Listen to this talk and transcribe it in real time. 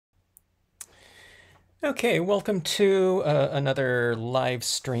Okay, welcome to another live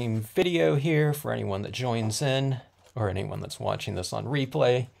stream video here for anyone that joins in, or anyone that's watching this on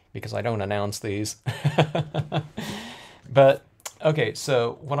replay, because I don't announce these. But, okay,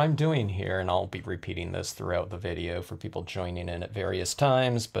 so what I'm doing here, and I'll be repeating this throughout the video for people joining in at various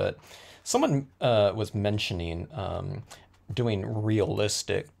times, but someone was mentioning doing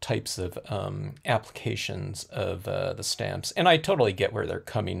realistic types of applications of the stamps. And I totally get where they're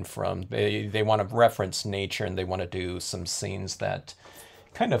coming from. They want to reference nature and they want to do some scenes that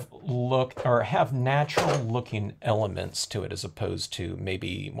kind of look or have natural looking elements to it as opposed to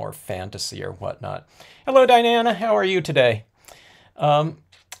maybe more fantasy or whatnot. Hello, Diana. How are you today?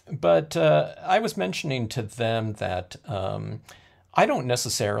 But I was mentioning to them that I don't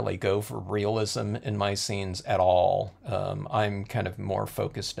necessarily go for realism in my scenes at all. I'm kind of more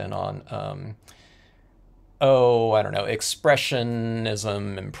focused in on, I don't know,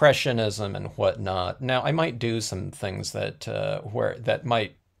 expressionism, impressionism, and whatnot. Now, I might do some things that that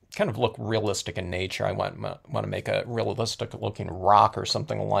might kind of look realistic in nature. I want to make a realistic looking rock or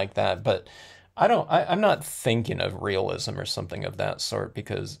something like that, but I'm not thinking of realism or something of that sort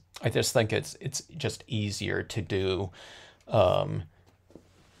because I just think it's just easier to do.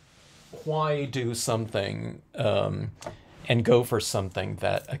 Why do something and go for something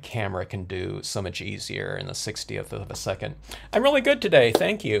that a camera can do so much easier in the 60th of a second? I'm really good today,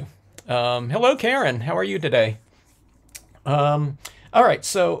 thank you. Hello, Karen. How are you today? All right,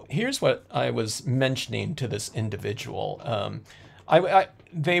 so here's what I was mentioning to this individual.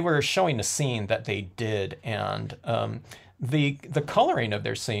 They were showing a scene that they did, and the coloring of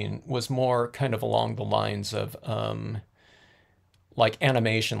their scene was more kind of along the lines of like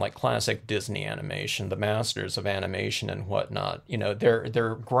animation, like classic Disney animation, the masters of animation and whatnot. You know,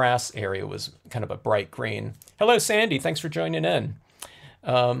 their grass area was kind of a bright green. Hello, Sandy. Thanks for joining in.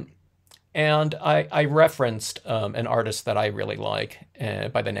 And I referenced an artist that I really like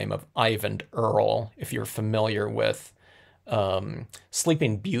by the name of Eyvind Earle. If you're familiar with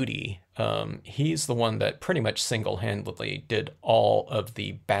Sleeping Beauty, he's the one that pretty much single-handedly did all of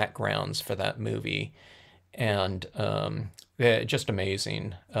the backgrounds for that movie. And just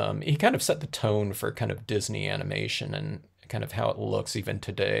amazing. He kind of set the tone for kind of Disney animation and kind of how it looks even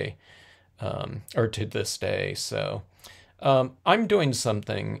today, or to this day. So I'm doing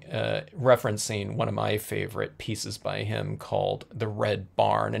something referencing one of my favorite pieces by him called The Red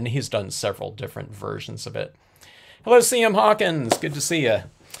Barn, and he's done several different versions of it. Hello, CM Hawkins. Good to see you.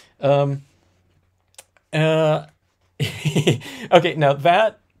 Okay, now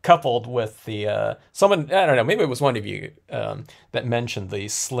that coupled with the someone, I don't know, maybe it was one of you that mentioned the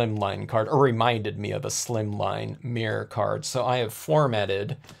slimline card or reminded me of a slimline mirror card. So I have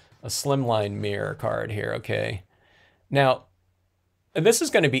formatted a slimline mirror card here. Okay, now this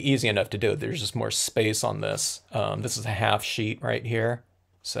is going to be easy enough to do. There's just more space on this. This is a half sheet right here,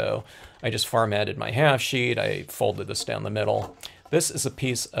 so I just formatted my half sheet. I folded this down the middle. This is a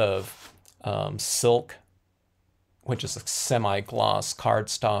piece of silk, which is a semi-gloss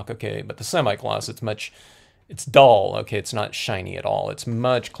cardstock, okay? But the semi-gloss, it's dull, okay? It's not shiny at all. It's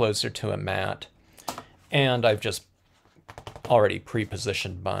much closer to a matte. And I've just already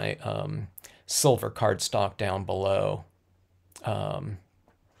pre-positioned my silver cardstock down below. Karen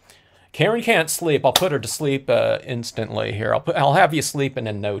can't sleep. I'll put her to sleep instantly here. I'll have you sleeping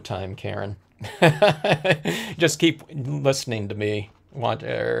in no time, Karen. Just keep listening to me,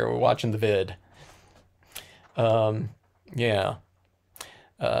 watching the vid. Yeah.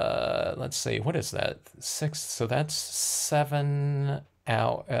 Let's see, what is that? 6, so that's 7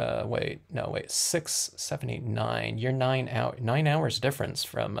 out, wait, 6, 7, 8, 9. You're 9 hours difference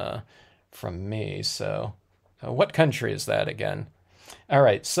from me, so what country is that again? All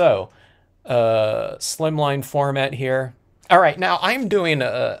right, so slimline format here. All right, now I'm doing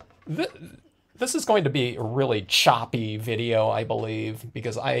this is going to be a really choppy video, I believe,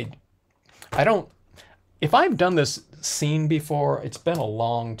 because I don't, if I've done this scene before, it's been a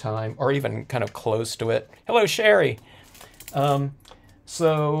long time, or even kind of close to it. Hello, Sherry. Well,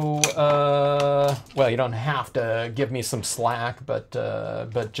 you don't have to give me some slack, but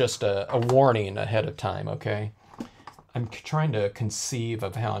just a warning ahead of time, okay? I'm trying to conceive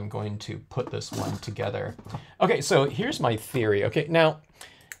of how I'm going to put this one together. Okay, so here's my theory. Okay, now,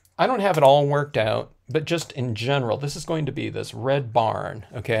 I don't have it all worked out, but just in general, this is going to be this red barn,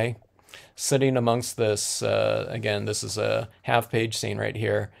 okay? Sitting amongst this, again, this is a half-page scene right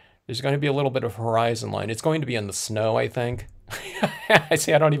here. There's going to be a little bit of horizon line. It's going to be in the snow, I think. I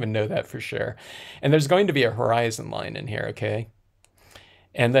see, I don't even know that for sure. And there's going to be a horizon line in here, okay?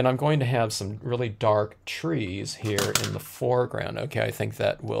 And then I'm going to have some really dark trees here in the foreground, okay? I think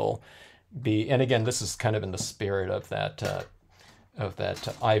that will be, and again, this is kind of in the spirit of that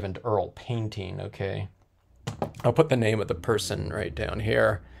Eyvind Earle painting. Okay, I'll put the name of the person right down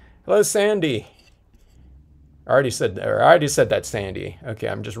here. Hello, Sandy. I already said that, Sandy. Okay,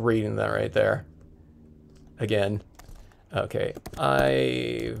 I'm just reading that right there. Again. Okay,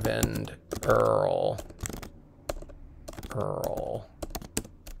 Eyvind Earle.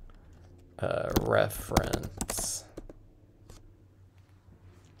 Reference.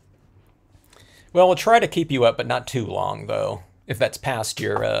 Well, we'll try to keep you up, but not too long, though. If that's past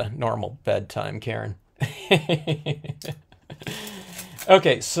your normal bedtime, Karen.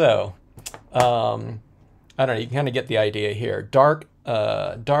 Okay, so I don't know. You can kind of get the idea here. Dark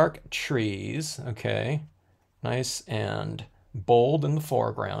trees. Okay, nice and bold in the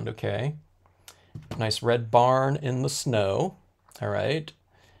foreground. Okay, nice red barn in the snow. All right,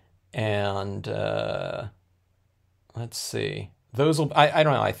 and let's see. Those will, I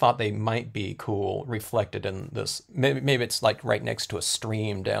don't know, I thought they might be cool reflected in this. Maybe it's like right next to a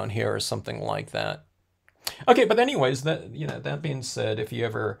stream down here or something like that. Okay, but anyways, that being said, if you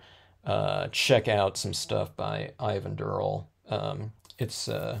ever check out some stuff by Eyvind Earle, it's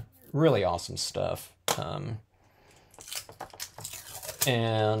really awesome stuff.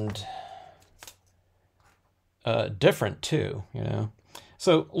 And different too, you know.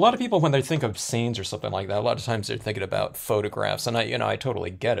 So a lot of people, when they think of scenes or something like that, a lot of times they're thinking about photographs, and I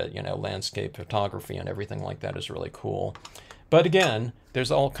totally get it. You know, landscape photography and everything like that is really cool. But again, there's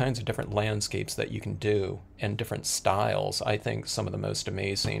all kinds of different landscapes that you can do and different styles. I think some of the most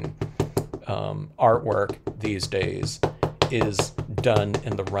amazing artwork these days is done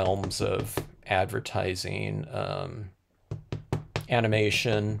in the realms of advertising,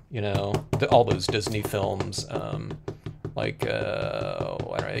 animation. You know, all those Disney films. Like,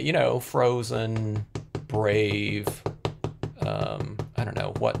 Frozen, Brave, I don't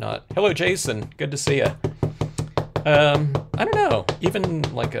know, whatnot. Hello, Jason. Good to see you. I don't know, even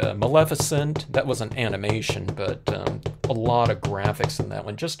like a Maleficent, that wasn't animation, but a lot of graphics in that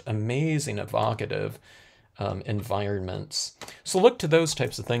one. Just amazing, evocative environments. So look to those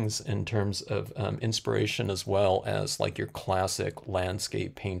types of things in terms of inspiration, as well as like your classic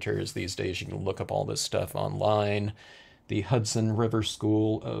landscape painters. These days you can look up all this stuff online. The Hudson River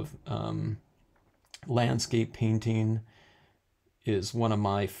School of Landscape Painting is one of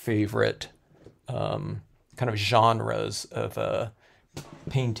my favorite kind of genres of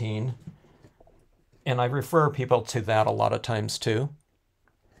painting. And I refer people to that a lot of times too.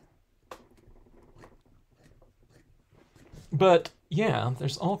 But yeah,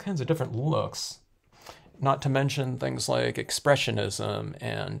 there's all kinds of different looks. Not to mention things like Expressionism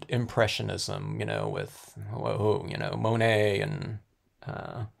and Impressionism, with, Monet and,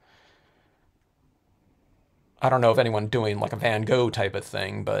 I don't know of anyone doing like a Van Gogh type of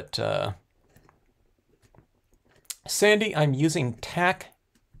thing, but, Sandy, I'm using tack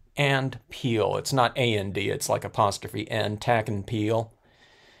and peel. It's not A-N-D, it's like apostrophe N, tack and peel.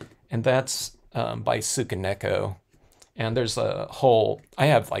 And that's by Sukaneko. And there's a whole, I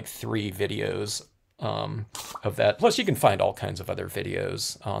have like 3 videos of that. Plus, you can find all kinds of other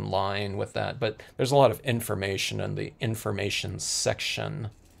videos online with that. But there's a lot of information in the information section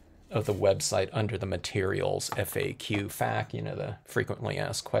of the website under the materials FAQ, the frequently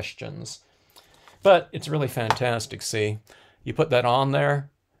asked questions. But it's really fantastic. See, you put that on there,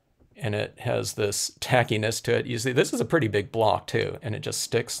 and it has this tackiness to it. You see, this is a pretty big block too, and it just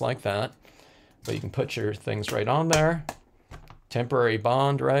sticks like that. But you can put your things right on there. Temporary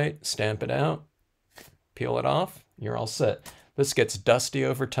bond, right? Stamp it out. Peel it off, you're all set. This gets dusty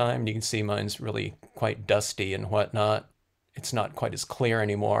over time. You can see mine's really quite dusty and whatnot. It's not quite as clear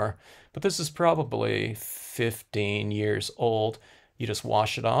anymore, but this is probably 15 years old. You just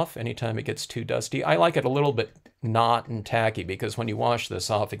wash it off anytime it gets too dusty. I like it a little bit knot and tacky, because when you wash this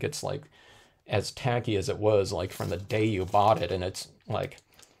off, it gets like as tacky as it was like from the day you bought it, and it's like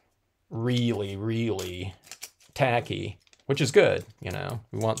really, really tacky, which is good. We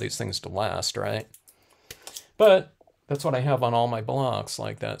want these things to last, right? But that's what I have on all my blocks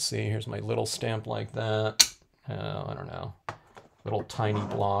like that. See, here's my little stamp like that. I don't know. Little tiny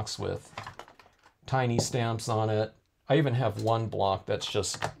blocks with tiny stamps on it. I even have one block that's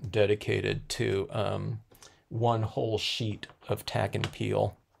just dedicated to one whole sheet of tack and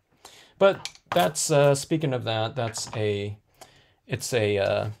peel. But that's, speaking of that, it's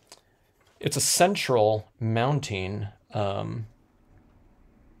a central mounting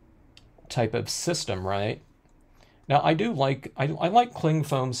type of system, right? Now I like cling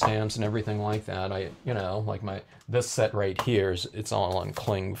foam stamps and everything like that. Like this set right here it's all on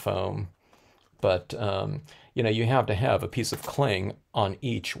cling foam but you know, you have to have a piece of cling on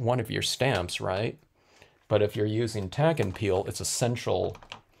each one of your stamps, right? But if you're using tack and peel, it's a central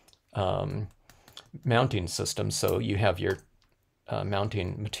mounting system, so you have your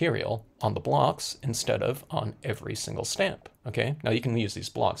mounting material on the blocks instead of on every single stamp. Okay, now you can use these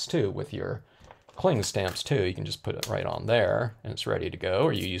blocks too with your cling stamps too. You can just put it right on there and it's ready to go,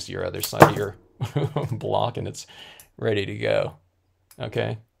 or you use your other side of your block and it's ready to go.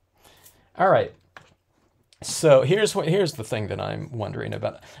 Okay, all right. So here's the thing that I'm wondering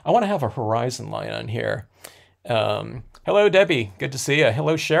about. I want to have a horizon line on here. Hello, Debbie. Good to see you.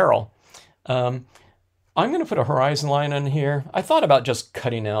 Hello, Cheryl. I'm going to put a horizon line on here. I thought about just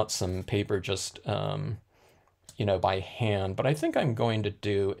cutting out some paper just, you know, by hand, but I think I'm going to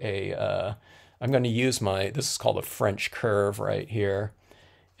do a, I'm going to use this is called a French curve right here.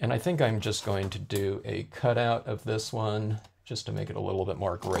 And I think I'm just going to do a cutout of this one just to make it a little bit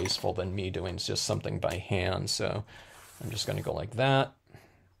more graceful than me doing just something by hand. So I'm just going to go like that.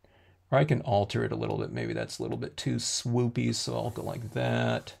 Or I can alter it a little bit. Maybe that's a little bit too swoopy, so I'll go like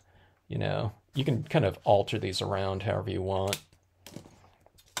that. You know, you can kind of alter these around however you want.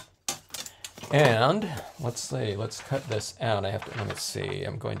 And let's see, let's cut this out. I have to, let me see,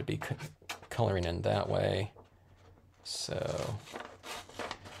 I'm going to be coloring in that way. So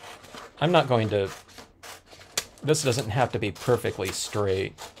I'm not going to, this doesn't have to be perfectly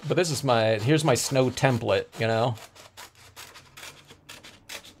straight, but this is here's my snow template, you know?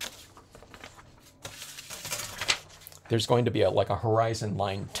 There's going to be like a horizon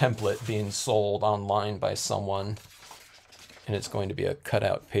line template being sold online by someone, and it's going to be a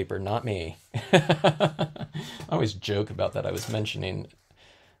cutout paper, not me. I always joke about that. I was mentioning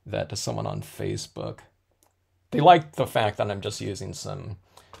that to someone on Facebook. They like the fact that I'm just using some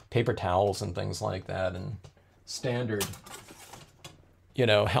paper towels and things like that, and standard, you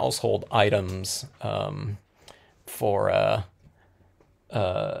know, household items for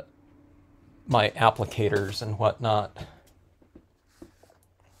my applicators and whatnot.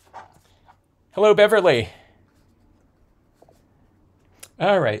 Hello, Beverly.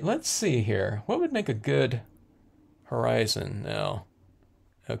 All right, let's see here. What would make a good horizon now?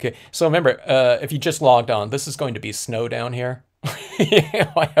 Okay, so remember, if you just logged on, this is going to be snow down here.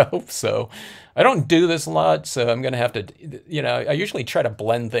 Yeah, I hope so. I don't do this a lot, so I'm going to have to, you know, I usually try to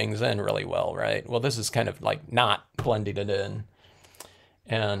blend things in really well, right? Well, this is kind of like not blending it in.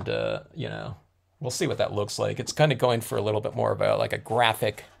 And, you know, we'll see what that looks like. It's kind of going for a little bit more of a, like a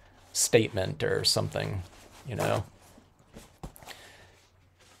graphic statement or something, you know.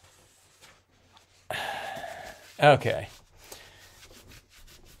 Okay.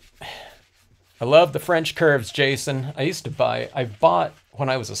 I love the French curves, Jason. I bought, when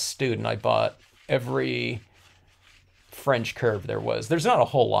I was a student, I bought every French curve there was. There's not a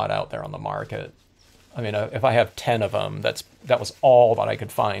whole lot out there on the market. I mean, if I have 10 of them, that was all that I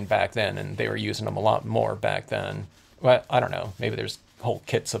could find back then, and they were using them a lot more back then. Well, I don't know. Maybe there's whole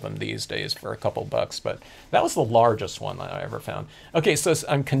kits of them these days for a couple bucks, but that was the largest one that I ever found. Okay, so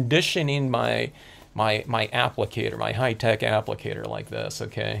I'm conditioning my applicator, my high-tech applicator like this,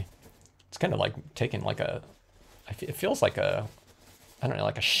 okay? It's kind of like taking like it feels like I don't know,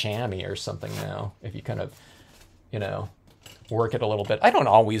 like a chamois or something now, if you kind of, you know, work it a little bit. I don't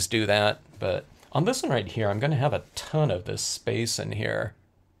always do that, but on this one right here, I'm going to have a ton of this space in here.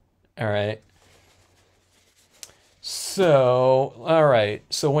 All right. So, all right.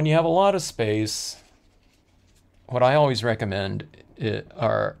 So when you have a lot of space, what I always recommend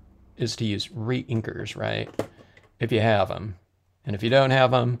is to use re-inkers, right? If you have them. And if you don't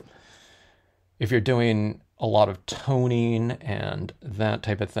have them, if you're doing a lot of toning and that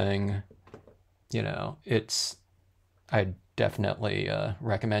type of thing, you know, I definitely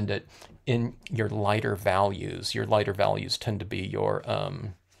recommend it in your lighter values. Your lighter values tend to be your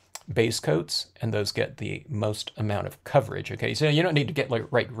base coats, and those get the most amount of coverage. Okay, so you don't need to get like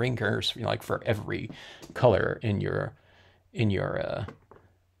rinkers, you know, like for every color in your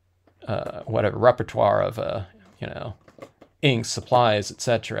whatever repertoire of you know, inks, supplies,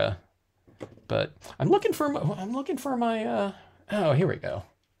 etc. But I'm looking for my oh, here we go.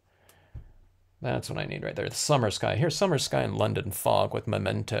 That's what I need right there. The summer sky. Here's summer sky in London fog with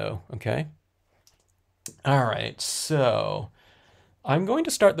memento. Okay. All right. So I'm going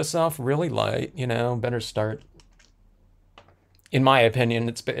to start this off really light. You know, better start. In my opinion,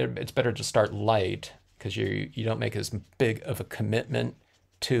 it's better to start light because you don't make as big of a commitment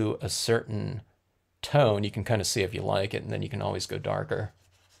to a certain tone. You can kind of see if you like it, and then you can always go darker.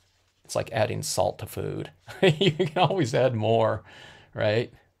 It's like adding salt to food. You can always add more,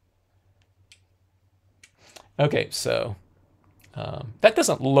 right? Okay, so That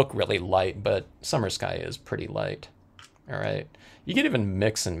doesn't look really light, but Summer Sky is pretty light. All right. You can even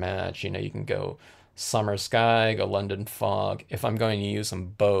mix and match. You know, you can go Summer Sky, go London Fog. If I'm going to use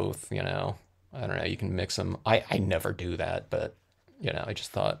them both, you know, I don't know, you can mix them. I never do that, but, you know, I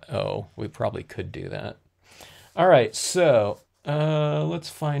just thought, oh, we probably could do that. All right, so let's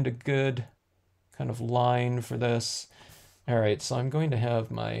find a good kind of line for this. All right, so I'm going to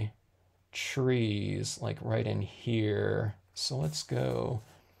have my trees like right in here. So let's go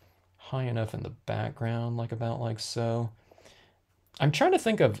high enough in the background, like about like so. I'm trying to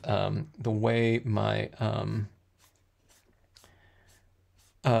think of the way my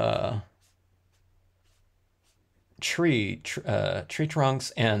tree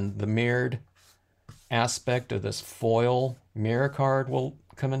trunks and the mirrored aspect of this foil mirror card will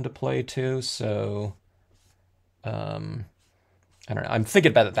come into play too. So I don't know. I'm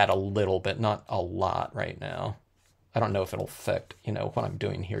thinking about that a little bit, not a lot right now. I don't know if it'll affect, you know, what I'm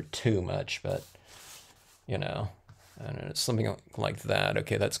doing here too much, but, you know, I don't know, it's something like that.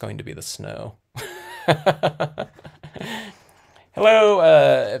 Okay, that's going to be the snow.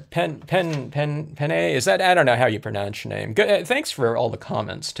 Hello, Penne. Is that, I don't know how you pronounce your name. Good, thanks for all the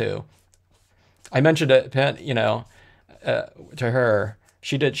comments too. I mentioned it, you know, to her.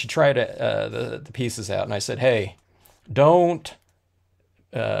 She tried the pieces out, and I said, hey, don't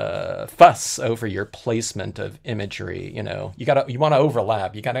fuss over your placement of imagery. You know, you want to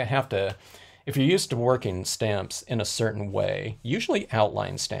overlap. You have to, if you're used to working stamps in a certain way, usually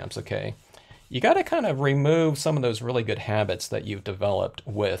outline stamps, okay, you got to kind of remove some of those really good habits that you've developed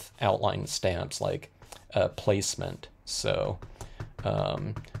with outline stamps, like placement. So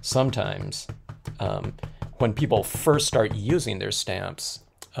sometimes when people first start using their stamps,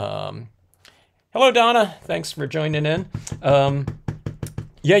 hello Donna, thanks for joining in.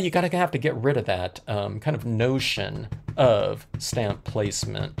 Yeah, you have to get rid of that kind of notion of stamp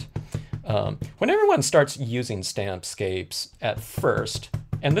placement. When everyone starts using Stampscapes at first,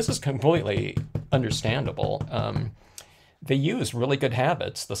 and this is completely understandable, they use really good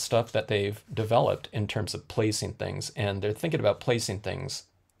habits, the stuff that they've developed in terms of placing things, and they're thinking about placing things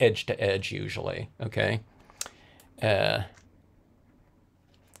edge to edge usually, okay?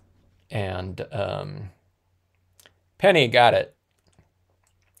 Penny, got it.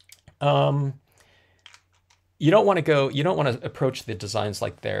 You don't want to approach the designs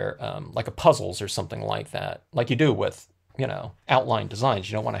like they're like a puzzles or something like that, like you do with, you know, outline designs.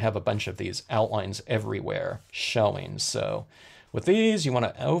 You don't want to have a bunch of these outlines everywhere showing. So with these, you want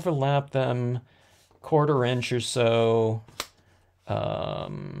to overlap them 1/4 inch or so,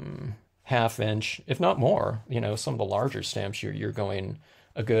 1/2 inch, if not more. You know, some of the larger stamps, you're going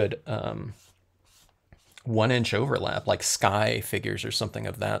a good 1 inch overlap, like sky figures or something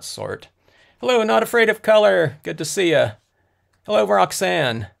of that sort. Hello, Not Afraid of Color. Good to see you. Hello,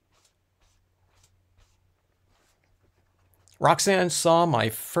 Roxanne. Roxanne saw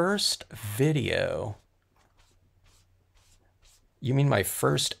my first video. You mean my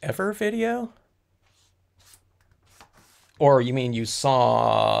first ever video? Or you mean you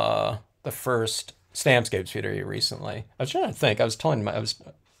saw the first Stampscapes video recently? I was trying to think. I was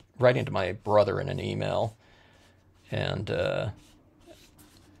writing to my brother in an email, and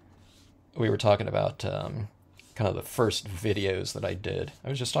we were talking about kind of the first videos that I did. I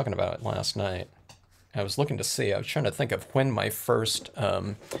was just talking about it last night. I was looking to see, I was trying to think of when my first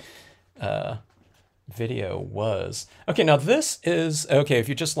video was. Okay, now this is, okay, if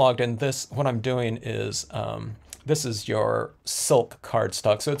you just logged in, what I'm doing is, this is your silk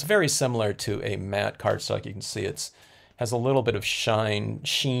cardstock. So it's very similar to a matte cardstock. You can see has a little bit of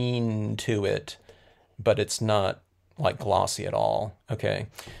sheen to it, but it's not like glossy at all. Okay,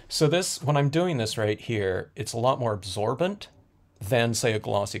 so when I'm doing this right here, it's a lot more absorbent than say a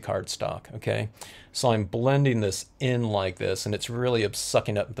glossy cardstock. Okay, so I'm blending this in like this, and it's really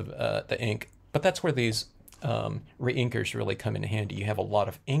sucking up the ink. But that's where these re-inkers really come in handy. You have a lot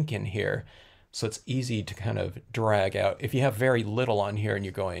of ink in here, so it's easy to kind of drag out. If you have very little on here and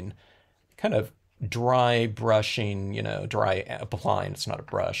you're going kind of dry brushing, you know, dry applying, it's not a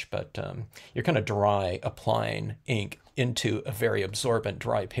brush, but you're kind of dry applying ink into a very absorbent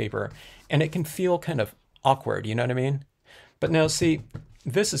dry paper, and it can feel kind of awkward, you know what I mean? But now see,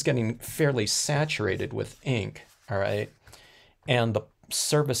 this is getting fairly saturated with ink, all right? And the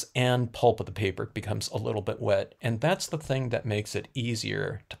surface and pulp of the paper becomes a little bit wet, and that's the thing that makes it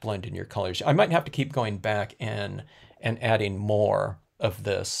easier to blend in your colors. I might have to keep going back in and adding more of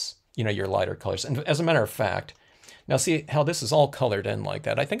this, you know, your lighter colors. And as a matter of fact, now see how this is all colored in like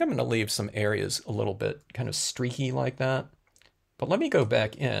that. I think I'm going to leave some areas a little bit kind of streaky like that. But let me go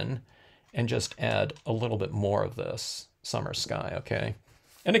back in and just add a little bit more of this. summer sky, okay?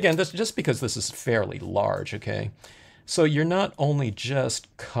 And again, this just because this is fairly large, okay? So you're not only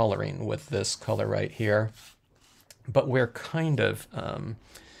just coloring with this color right here, but we're kind of,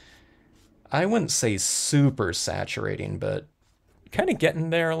 I wouldn't say super saturating, but kind of getting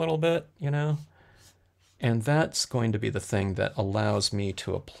there a little bit, you know? And that's going to be the thing that allows me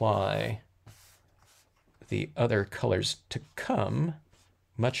to apply the other colors to come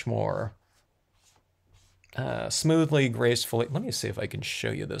much more smoothly, gracefully. Let me see if I can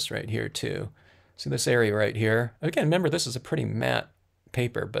show you this right here too. See this area right here? Again, remember this is a pretty matte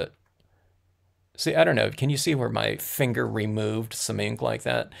paper, but see, I don't know, can you see where my finger removed some ink like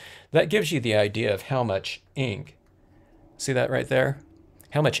that? That gives you the idea of how much ink, see that right there?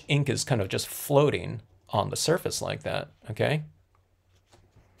 How much ink is kind of just floating on the surface like that, okay?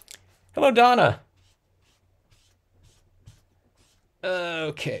 Hello, Donna.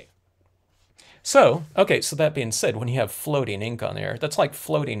 Okay. So, okay, so that being said, when you have floating ink on there, that's like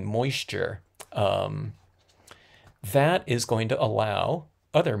floating moisture. That is going to allow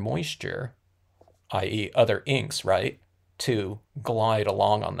other moisture, i.e. other inks, right, to glide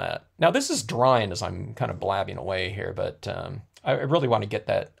along on that. Now, this is drying as I'm kind of blabbing away here, but I really want to get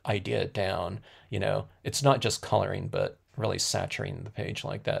that idea down. You know, it's not just coloring, but really saturating the page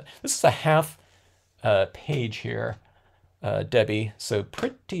like that. This is a half page here, Debbie, so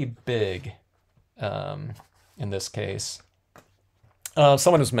pretty big in this case.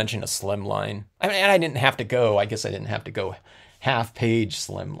 Someone was mentioning a slimline. I mean, I didn't have to go, I guess I didn't have to go half page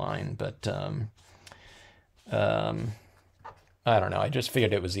slimline, but I don't know. I just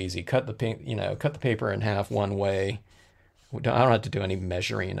figured it was easy. Cut the paper in half one way. I don't have to do any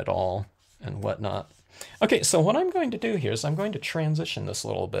measuring at all and whatnot. Okay, so what I'm going to do here is I'm going to transition this a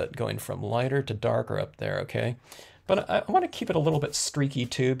little bit, going from lighter to darker up there, okay? But I want to keep it a little bit streaky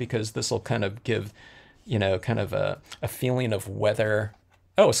too, because this will kind of give, you know, kind of a feeling of weather.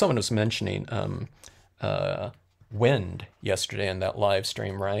 Oh, someone was mentioning wind yesterday in that live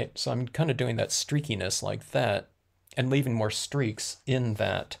stream, right? So I'm kind of doing that streakiness like that and leaving more streaks in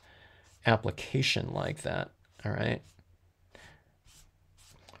that application like that, all right?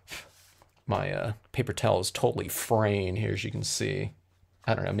 My paper towel is totally fraying here, as you can see.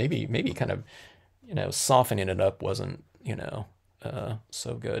 I don't know, maybe kind of, you know, softening it up wasn't, you know,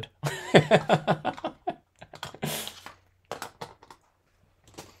 so good.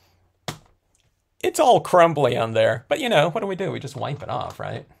 It's all crumbly on there, but you know, what do? We just wipe it off,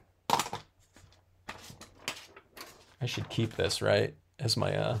 right? I should keep this, right, as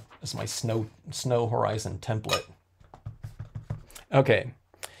my snow horizon template. Okay,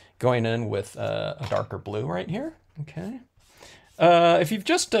 going in with a darker blue right here. Okay. If you've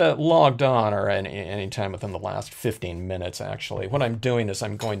just logged on or any time within the last 15 minutes, actually, what I'm doing is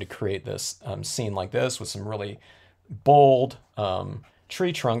I'm going to create this scene like this with some really bold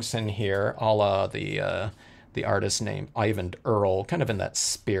tree trunks in here, a la the artist named Eyvind Earle, kind of in that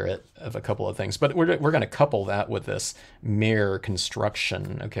spirit of a couple of things. But we're going to couple that with this mirror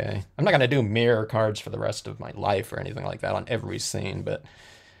construction, okay? I'm not going to do mirror cards for the rest of my life or anything like that on every scene, but,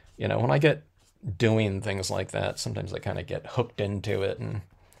 you know, when I get doing things like that, sometimes I kind of get hooked into it and,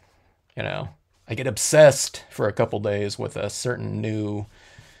 you know, I get obsessed for a couple days with a certain new,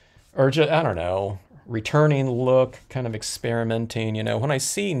 or just, I don't know, returning look, kind of experimenting, you know. When I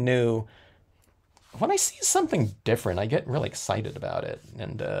see something different, I get really excited about it.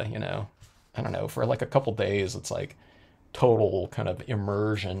 And, you know, I don't know, for like a couple days, it's like total kind of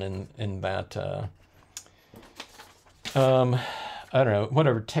immersion in that, I don't know,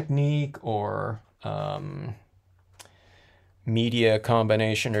 whatever technique or media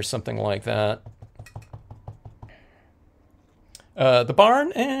combination or something like that. The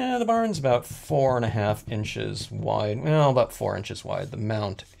barn's about 4.5 inches wide. Well, about 4 inches wide. The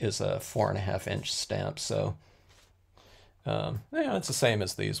mount is a 4.5 inch stamp, so yeah, it's the same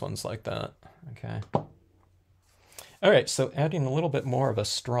as these ones like that. Okay. All right, so adding a little bit more of a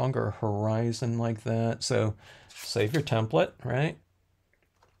stronger horizon like that. So save your template, right?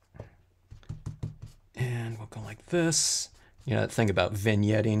 And we'll go like this. You know, that thing about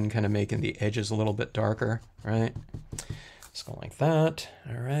vignetting, kind of making the edges a little bit darker, right? Let's go like that.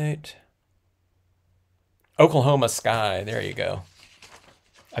 All right. Oklahoma sky. There you go.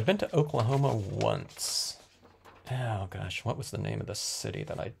 I've been to Oklahoma once. Oh gosh, what was the name of the city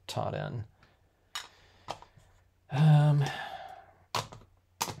that I taught in? I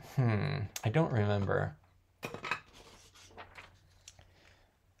don't remember.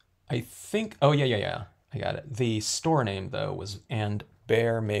 I think, oh yeah, I got it. The store name though was And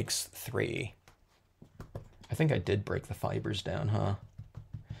Bear Makes 3. I think I did break the fibers down, huh?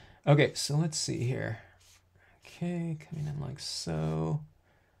 Okay, so let's see here. Okay, coming in like so.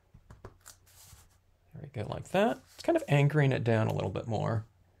 There we go, like that. It's kind of anchoring it down a little bit more.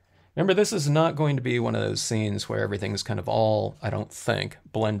 Remember, this is not going to be one of those scenes where everything's kind of all, I don't think,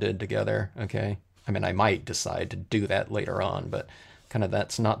 blended together, okay? I mean, I might decide to do that later on, but kind of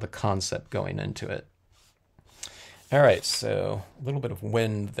that's not the concept going into it. All right, so a little bit of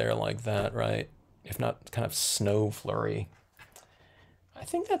wind there like that, right? If not kind of snow flurry. I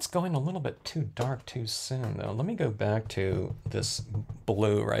think that's going a little bit too dark too soon, though. Let me go back to this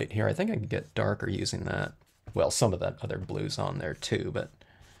blue right here. I think I can get darker using that. Well, some of that other blue's on there too, but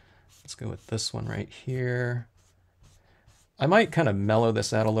let's go with this one right here. I might kind of mellow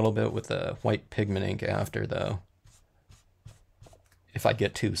this out a little bit with the white pigment ink after, though, if I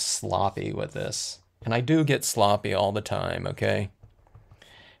get too sloppy with this. And I do get sloppy all the time, okay?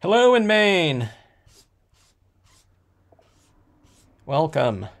 Hello in Maine.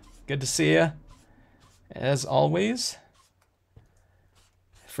 Welcome. Good to see you, as always.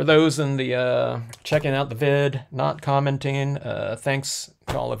 For those in the checking out the vid, not commenting, thanks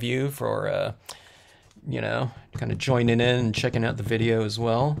to all of you for, you know, kind of joining in and checking out the video as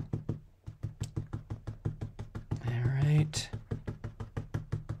well. All right.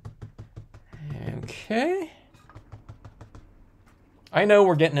 Okay. I know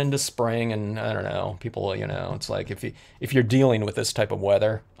we're getting into spring, and I don't know, people, you know, it's like if you're dealing with this type of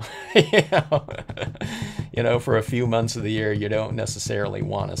weather, you know, for a few months of the year, you don't necessarily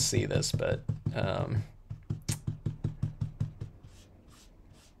want to see this, but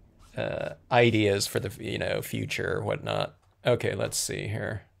ideas for the, you know, future or whatnot. Okay, let's see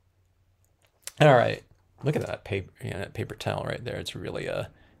here. All right, look at that paper, you know, that paper towel right there. It's really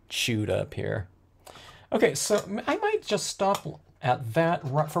chewed up here. Okay, so I might just stop at that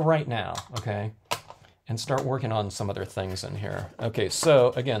for right now, okay, and start working on some other things in here. Okay,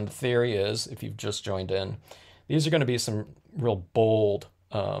 so again, the theory is, if you've just joined in, these are going to be some real bold,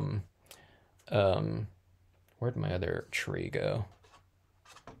 where'd my other tree go?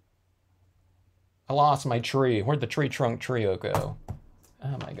 I lost my tree. Where'd the tree trunk trio go?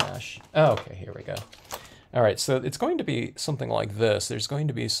 Oh my gosh. Oh, okay, here we go. All right, so it's going to be something like this. There's going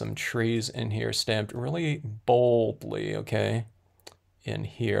to be some trees in here stamped really boldly, okay? In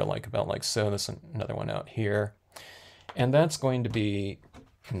here, like about like so. There's another one out here. And that's going to be,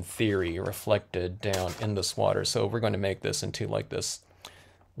 in theory, reflected down in this water. So we're going to make this into like this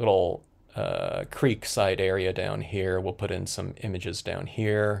little creek side area down here. We'll put in some images down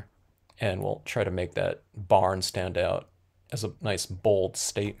here, and we'll try to make that barn stand out as a nice bold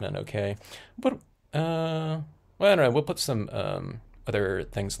statement, okay? But well, I don't know, we'll put some other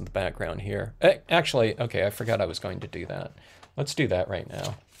things in the background here. Actually, okay, I forgot I was going to do that. Let's do that right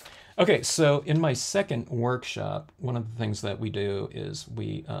now. Okay, so in my second workshop, one of the things that we do is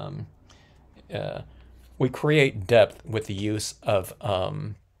we create depth with the use of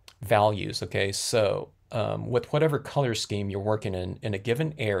values, okay? So with whatever color scheme you're working in a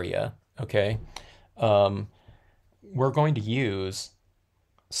given area, okay, we're going to use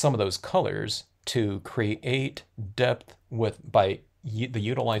some of those colors to create depth by the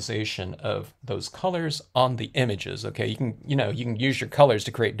utilization of those colors on the images, okay? You can use your colors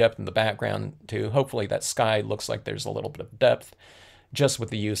to create depth in the background too. Hopefully that sky looks like there's a little bit of depth just with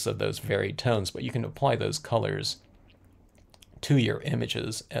the use of those varied tones, but you can apply those colors to your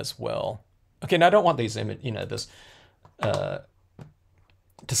images as well. Okay, now I don't want these this to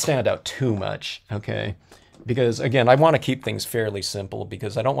stand out too much, okay? Because again, I want to keep things fairly simple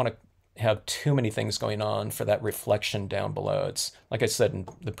because I don't want to have too many things going on for that reflection down below. It's like I said in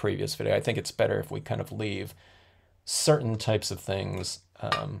the previous video, I think it's better if we kind of leave certain types of things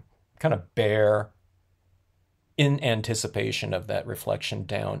kind of bare in anticipation of that reflection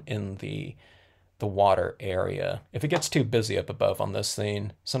down in the water area. If it gets too busy up above on this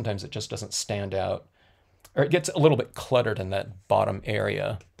scene, sometimes it just doesn't stand out, or it gets a little bit cluttered in that bottom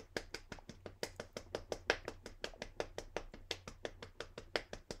area.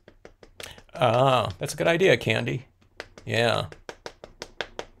 Ah, that's a good idea, Candy. Yeah.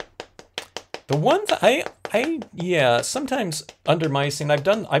 The one that yeah, sometimes under my scene,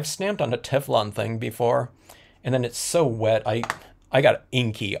 I've stamped on a Teflon thing before, and then it's so wet, I got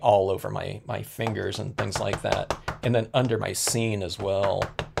inky all over my fingers and things like that, and then under my scene as well.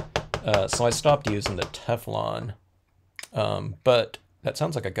 So I stopped using the Teflon, but that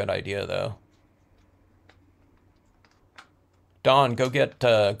sounds like a good idea though. Dawn, go get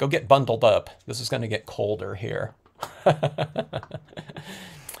bundled up. This is going to get colder here.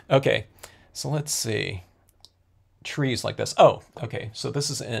 Okay, so let's see. Trees like this. Oh, okay. So this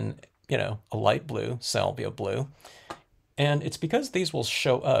is in, a light blue, salvia blue. And it's because these will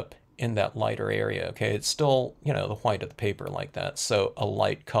show up in that lighter area, okay? It's still, you know, the white of the paper like that, so a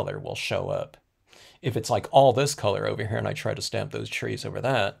light color will show up. If it's like all this color over here and I try to stamp those trees over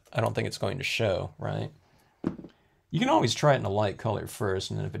that, I don't think it's going to show, right? You can always try it in a light color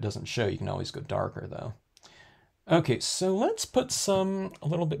first, and then if it doesn't show, you can always go darker though. Okay, so let's put some a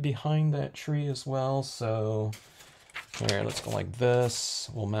little bit behind that tree as well. So here, let's go like this.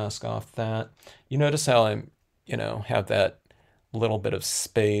 We'll mask off that. You notice how I'm, you know, have that little bit of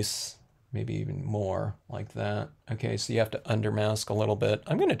space, maybe even more like that. Okay, so you have to undermask a little bit.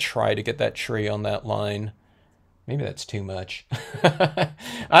 I'm going to try to get that tree on that line. Maybe that's too much.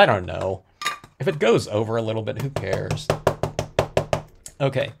 I don't know. If it goes over a little bit, who cares?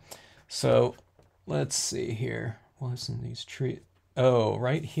 Okay, so let's see here. What's in these trees? Oh,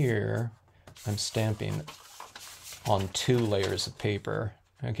 right here, I'm stamping on 2 layers of paper.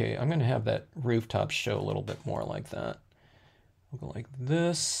 Okay, I'm going to have that rooftop show a little bit more like that. We'll go like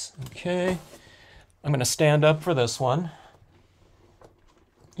this. Okay. I'm going to stand up for this one.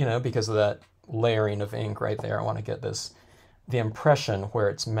 You know, because of that layering of ink right there. I want to get this, the impression where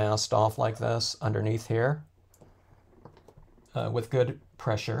it's masked off like this underneath here with good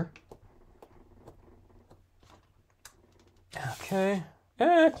pressure. Okay.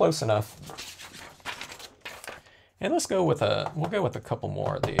 Close enough. And let's go with we'll go with a couple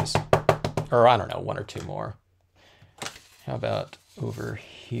more of these. Or I don't know, 1 or 2 more. How about over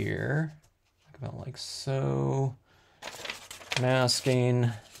here? About like so.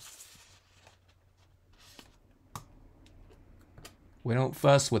 Masking. We don't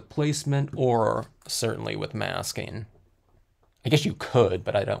fuss with placement or certainly with masking. I guess you could,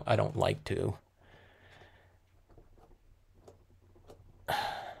 but I don't like to.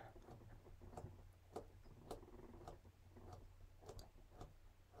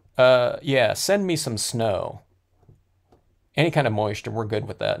 Yeah, send me some snow. Any kind of moisture, we're good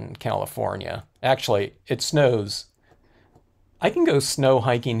with that in California. Actually, it snows. I can go snow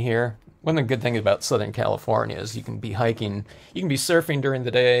hiking here. One of the good things about Southern California is you can be hiking, you can be surfing during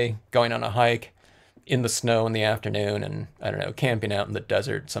the day, going on a hike in the snow in the afternoon, and, I don't know, camping out in the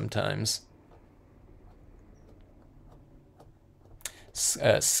desert sometimes.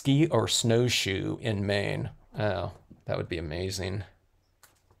 Ski or snowshoe in Maine. Oh, that would be amazing.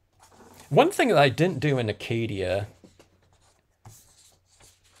 One thing that I didn't do in Acadia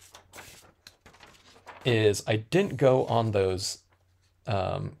is I didn't go on those,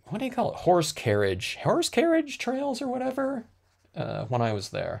 what do you call it? Horse carriage trails or whatever when I was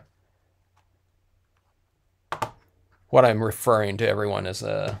there. What I'm referring to everyone is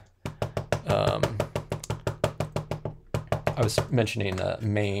I was mentioning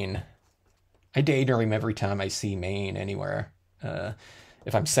Maine. I daydream every time I see Maine anywhere.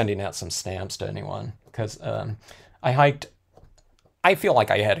 If I'm sending out some stamps to anyone, because I feel like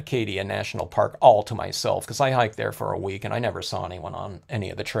I had Acadia National Park all to myself, because I hiked there for a week and I never saw anyone on any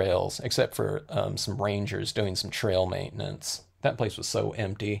of the trails except for some rangers doing some trail maintenance. That place was so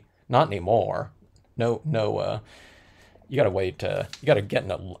empty. Not anymore. No. You gotta wait. You gotta get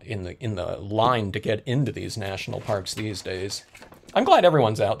in the line to get into these national parks these days. I'm glad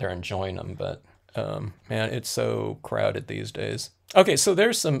everyone's out there enjoying them, but man, it's so crowded these days. Okay, so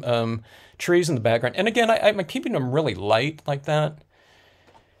there's some trees in the background. And again, I'm keeping them really light like that.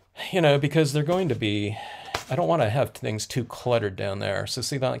 You know, because they're going to be... I don't want to have things too cluttered down there. So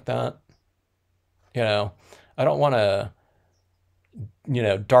see that like that? You know, I don't want to, you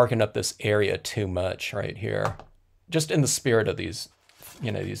know, darken up this area too much right here. Just in the spirit of these,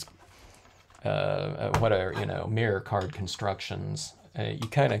 you know, these, what are, you know, mirror card constructions. You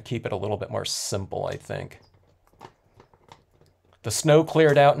kind of keep it a little bit more simple, I think. The snow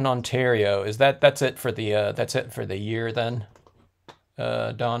cleared out in Ontario. Is that's it for the year then,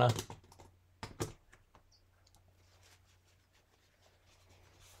 Donna?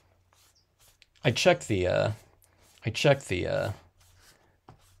 I checked the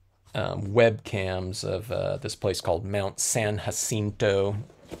webcams of this place called Mount San Jacinto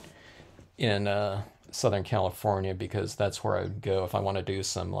in Southern California, because that's where I would go if I want to do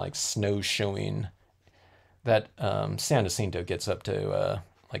some like snowshoeing. That San Jacinto gets up to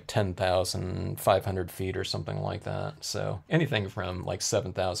like 10,500 feet or something like that. So anything from like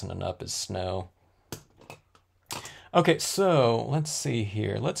 7,000 and up is snow. Okay, so let's see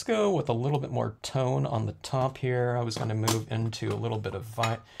here. Let's go with a little bit more tone on the top here. I was going to move into a little bit of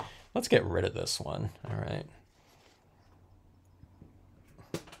let's get rid of this one. All right.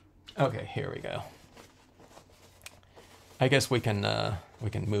 Okay, here we go. I guess we can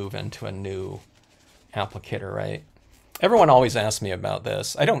move into a new applicator, right? Everyone always asks me about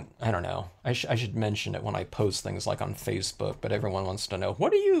this. I don't know. I should mention it when I post things like on Facebook, but everyone wants to know,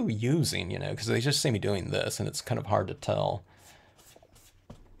 what are you using, you know, because they just see me doing this and it's kind of hard to tell.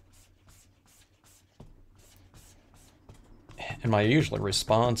 And my usual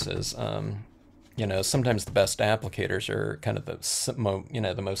response is, you know, sometimes the best applicators are kind of the, you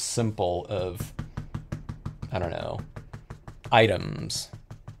know, the most simple of, I don't know, items.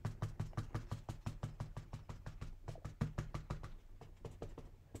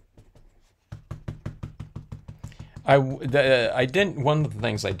 I didn't, one of the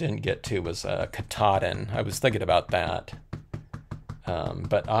things I didn't get to was Katahdin. I was thinking about that.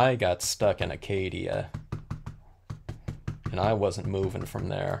 But I got stuck in Acadia. And I wasn't moving from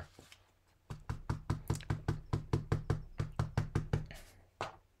there.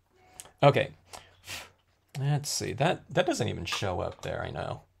 Okay. Let's see. That doesn't even show up there, I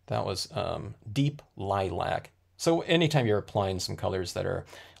know. That was deep lilac. So anytime you're applying some colors that are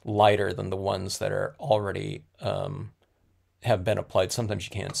lighter than the ones that are already have been applied, sometimes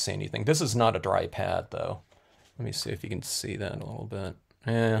you can't see anything. This is not a dry pad, though. Let me see if you can see that a little bit.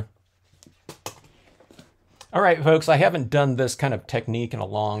 Yeah. All right, folks, I haven't done this kind of technique in a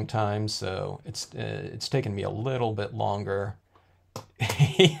long time, so it's taken me a little bit longer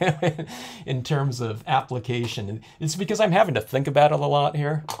in terms of application. It's because I'm having to think about it a lot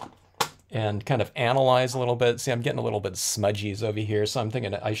here and kind of analyze a little bit. See, I'm getting a little bit smudgies over here, so I'm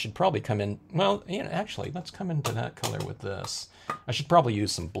thinking I should probably come in, well, you know, actually, let's come into that color with this. I should probably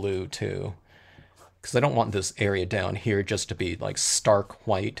use some blue, too, because I don't want this area down here just to be, like, stark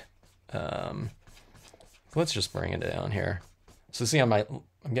white. Let's just bring it down here. So see, I'm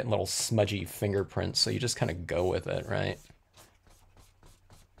getting little smudgy fingerprints, so you just kind of go with it, right?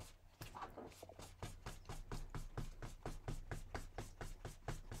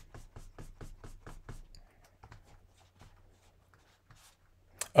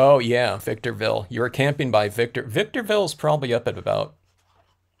 Oh yeah, Victorville. You were camping by Victorville's probably up at about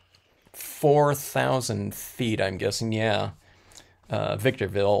 4,000 feet, I'm guessing, yeah.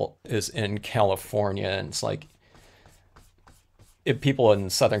 Victorville is in California, and it's like if people in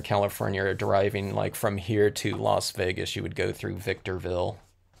Southern California are driving like from here to Las Vegas, you would go through Victorville.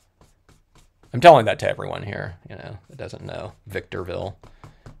 I'm telling that to everyone here, you know, that doesn't know Victorville.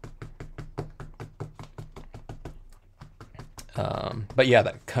 But yeah,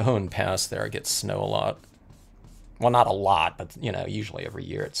 that Cajon Pass there gets snow a lot. Well, not a lot, but you know, usually every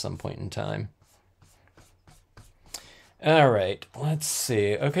year at some point in time. All right, let's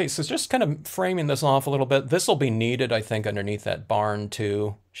see. Okay, so just kind of framing this off a little bit. This will be needed, I think, underneath that barn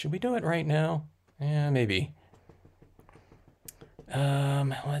too. Should we do it right now? Yeah, maybe.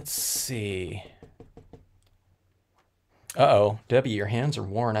 Let's see. Uh-oh, Debbie, your hands are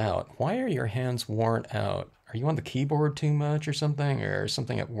worn out. Why are your hands worn out? Are you on the keyboard too much or something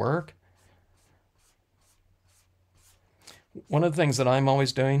at work? One of the things that I'm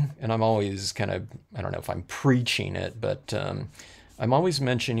always doing, and I'm always kind of, I don't know if I'm preaching it, but I'm always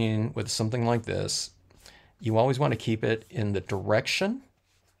mentioning with something like this, you always want to keep it in the direction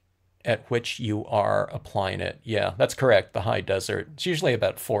at which you are applying it. Yeah, that's correct, the high desert. It's usually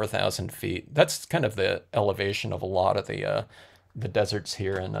about 4,000 feet. That's kind of the elevation of a lot of the deserts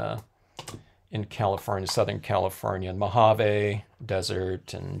here in California, Southern California, Mojave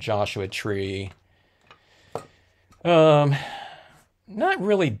Desert and Joshua Tree. Not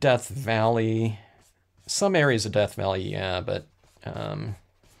really Death Valley. Some areas of Death Valley, yeah, but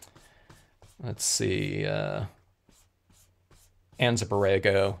let's see. Anza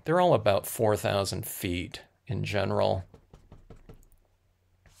Borrego, they're all about 4,000 feet in general.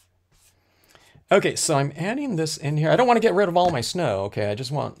 Okay, so I'm adding this in here. I don't want to get rid of all my snow, okay? I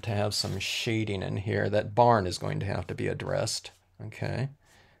just want to have some shading in here. That barn is going to have to be addressed, okay?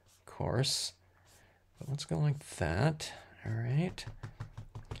 Of course. But let's go like that. All right.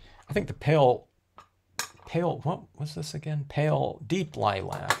 I think the pale, what was this again? Pale, deep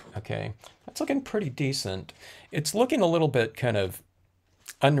lilac, okay? That's looking pretty decent. It's looking a little bit kind of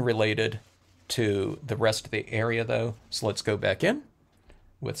unrelated to the rest of the area though. So let's go back in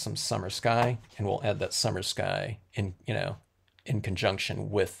with some summer sky, and we'll add that summer sky in, you know, in conjunction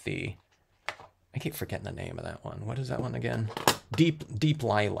with the, I keep forgetting the name of that one. What is that one again? Deep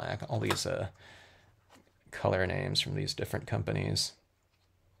lilac, all these color names from these different companies.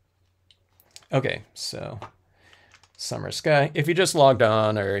 Okay, so summer sky. If you just logged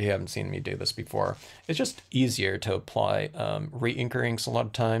on or you haven't seen me do this before, it's just easier to apply re-inker inks a lot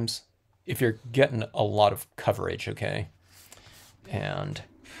of times if you're getting a lot of coverage, okay? And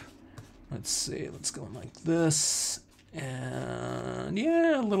let's see, let's go like this. And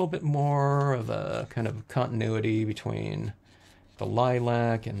yeah, a little bit more of a kind of continuity between the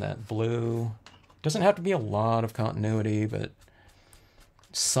lilac and that blue. Doesn't have to be a lot of continuity, but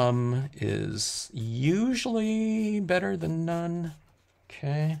some is usually better than none.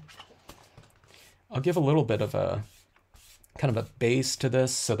 Okay. I'll give a little bit of a kind of a base to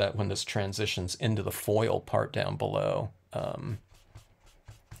this so that when this transitions into the foil part down below,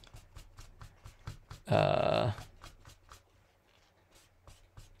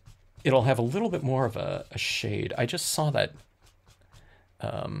 it'll have a little bit more of a shade. I just saw that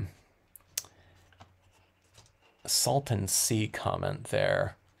Salton Sea comment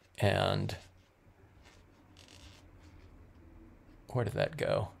there, and where did that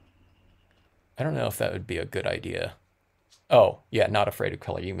go? I don't know if that would be a good idea. Oh, yeah, not afraid of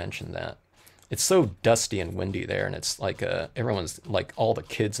color. You mentioned that. It's so dusty and windy there, and it's like everyone's like all the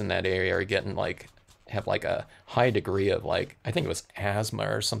kids in that area are getting like have like a high degree of like I think it was asthma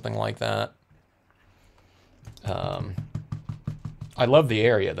or something like that. I love the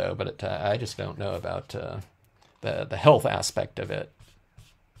area though, but I just don't know about the health aspect of it.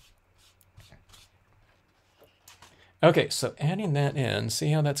 Okay, so adding that in,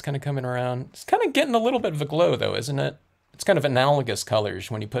 see how that's kind of coming around? It's kind of getting a little bit of a glow though, isn't it? It's kind of analogous colors.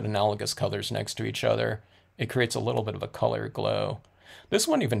 When you put analogous colors next to each other, it creates a little bit of a color glow. This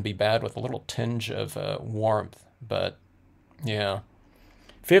wouldn't even be bad with a little tinge of warmth, but yeah.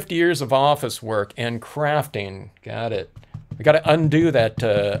 50 years of office work and crafting. Got it. We got to undo that,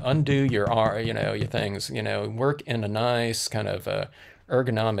 undo your, your things, work in a nice kind of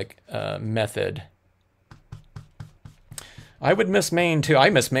ergonomic method. I would miss Maine too.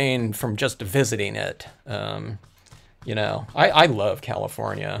 I miss Maine from just visiting it. I love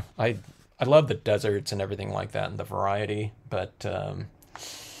California. I love the deserts and everything like that and the variety, but and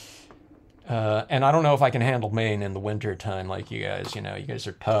I don't know if I can handle Maine in the winter time like you guys. You guys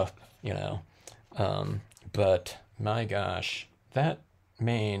are tough. But my gosh, that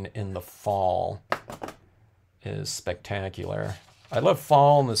Maine in the fall is spectacular. I love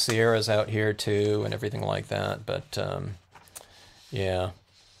fall and the Sierras out here too and everything like that, but yeah.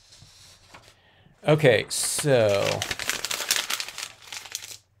 Okay, so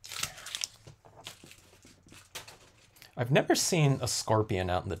I've never seen a scorpion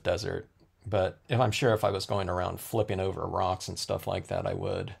out in the desert, but I'm sure if I was going around flipping over rocks and stuff like that, I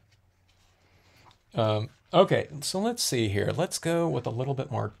would. Okay, so let's see here. Let's go with a little bit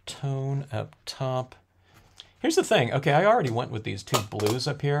more tone up top. Here's the thing. Okay, I already went with these two blues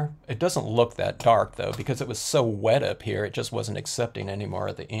up here. It doesn't look that dark, though, because it was so wet up here, it just wasn't accepting any more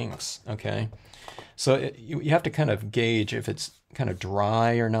of the inks, okay? So you have to kind of gauge if it's kind of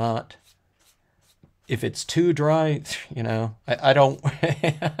dry or not. If it's too dry, I don't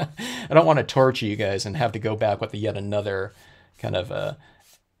I don't want to torture you guys and have to go back with yet another kind of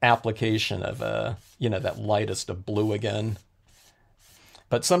application of that lightest of blue again.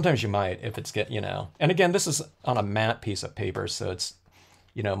 But sometimes you might if it's and again, this is on a matte piece of paper, so it's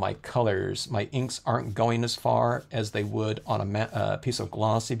my colors, my inks aren't going as far as they would on a matte piece of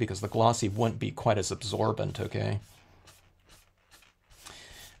glossy, because the glossy wouldn't be quite as absorbent.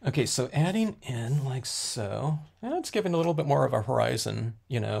 Okay, so adding in like so. It's giving a little bit more of a horizon,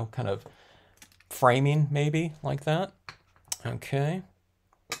 kind of framing maybe like that. Okay.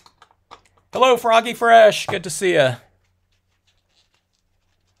 Hello, Froggy Fresh. Good to see you.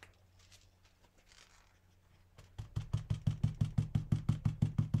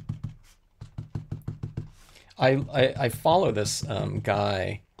 I follow this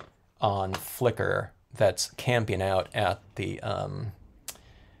guy on Flickr that's camping out at the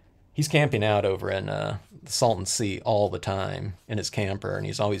he's camping out over in the Salton Sea all the time in his camper, and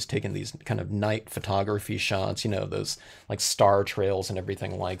he's always taking these kind of night photography shots, those like star trails and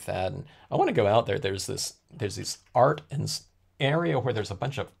everything like that. And I want to go out there. There's this art area where there's a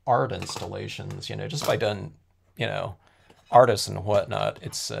bunch of art installations, just by done, artists and whatnot.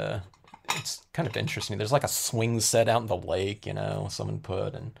 It's kind of interesting. There's like a swing set out in the lake, someone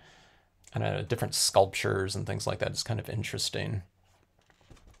put, and I don't know, different sculptures and things like that. It's kind of interesting.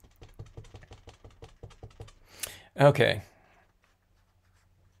 Okay.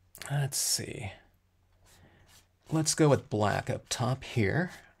 Let's see. Let's go with black up top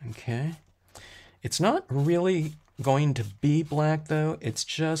here. Okay. It's not really going to be black though. It's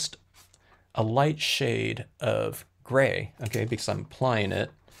just a light shade of gray, okay, because I'm applying it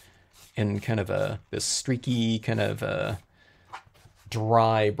in kind of this streaky kind of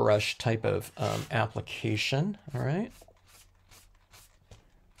dry brush type of application. All right.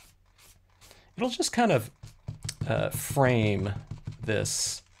 It'll just kind of frame the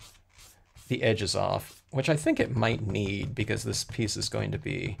edges off which I think it might need because this piece is going to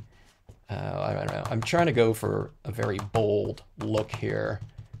be, I don't know. I'm trying to go for a very bold look here.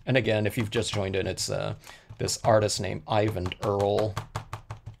 And again, if you've just joined in, it's this artist named Eyvind Earle,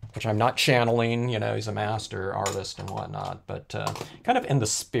 which I'm not channeling, you know, he's a master artist and whatnot, but kind of in the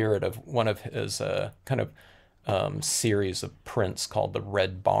spirit of one of his kind of series of prints called The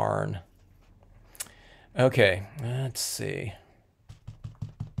Red Barn. Okay, let's see.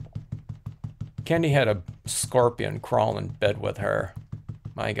 Candy had a scorpion crawl in bed with her.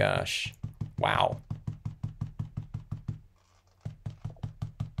 My gosh. Wow.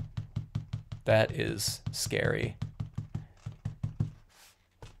 That is scary.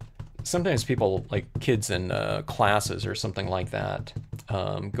 Sometimes people, like kids in classes or something like that,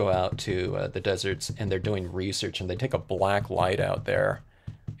 go out to the deserts and they're doing research and they take a black light out there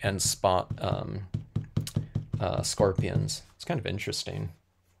and spot scorpions. It's kind of interesting.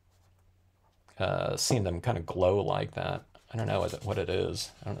 Seeing them kind of glow like that. I don't know what it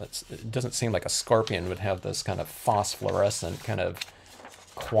is. I don't know, it doesn't seem like a scorpion would have this kind of phosphorescent kind of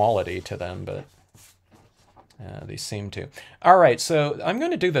quality to them, but they seem to. All right, so I'm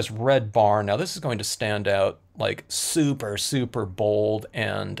going to do this red barn. Now this is going to stand out like super, super bold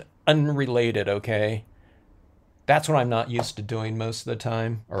and unrelated, okay? That's what I'm not used to doing most of the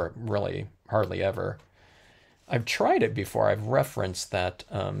time, or really hardly ever. I've tried it before. I've referenced that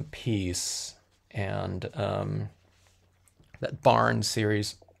piece and that barn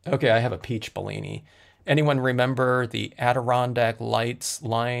series. Okay, I have a peach Bellini. Anyone remember the Adirondack Lights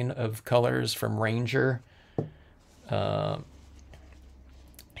line of colors from Ranger? It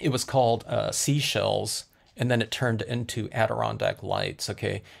was called Seashells, and then it turned into Adirondack Lights,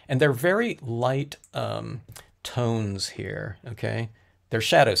 okay? And they're very light tones here, okay? They're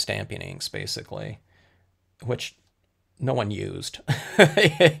shadow stamping inks, basically, which no one used,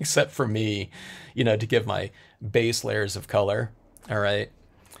 except for me, you know, to give my base layers of color, all right?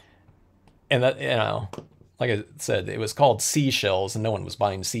 And that, you know, like I said, it was called Seashells, and no one was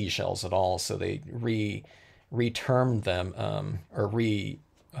buying seashells at all, so they retermed them, or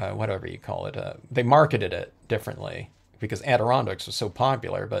whatever you call it. They marketed it differently because Adirondacks are so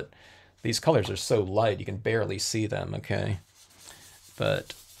popular, but these colors are so light you can barely see them, okay?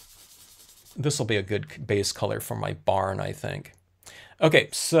 But this will be a good base color for my barn, I think. Okay,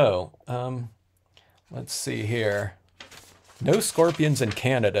 so let's see here. No scorpions in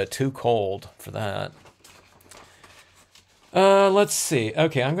Canada, too cold for that. Let's see.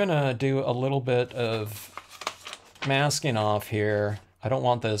 Okay, I'm gonna do a little bit of masking off here. I don't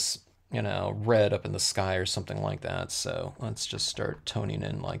want this, you know, red up in the sky or something like that, so let's just start toning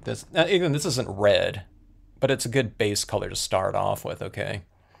in like this. Now, even this isn't red, but it's a good base color to start off with, okay?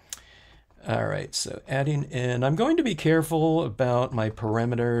 All right, so adding in, I'm going to be careful about my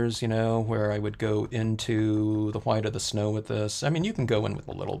perimeters, you know, where I would go into the white of the snow with this. I mean, you can go in with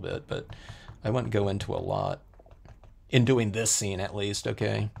a little bit, but I wouldn't go into a lot. In doing this scene, at least,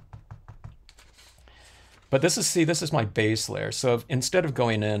 okay? But this is, see, this is my base layer. So instead of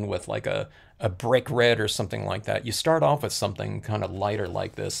going in with like a brick red or something like that, you start off with something kind of lighter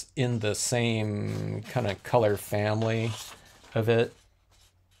like this in the same kind of color family of it.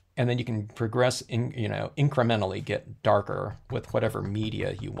 And then you can progress, you know, incrementally get darker with whatever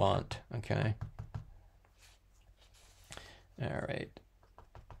media you want, okay? All right.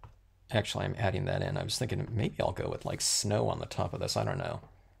 Actually, I'm adding that in. I was thinking maybe I'll go with like snow on the top of this. I don't know.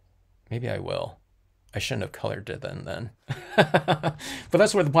 Maybe I will. I shouldn't have colored it then. But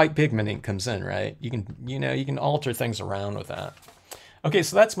that's where the white pigment ink comes in, right? You can, you know, you can alter things around with that. Okay,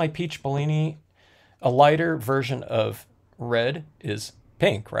 so that's my peach Bellini. A lighter version of red is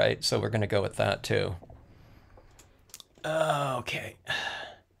pink, right? So we're going to go with that too. Okay.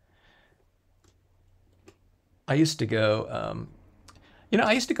 I used to go, you know,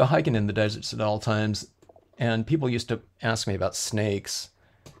 I used to go hiking in the deserts at all times, and people used to ask me about snakes.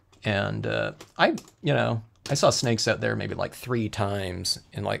 And you know, I saw snakes out there maybe like 3 times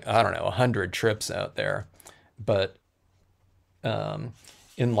in like, I don't know, 100 trips out there. But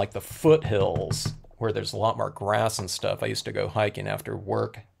in like the foothills, where there's a lot more grass and stuff, I used to go hiking after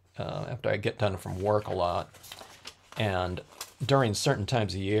work, after I get done from work a lot. And during certain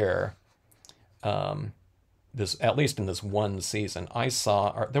times of year, at least in this one season, I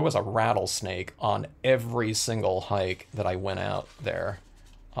saw, there was a rattlesnake on every single hike that I went out there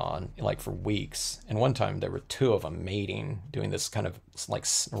on, like for weeks. And one time there were 2 of them mating, doing this kind of like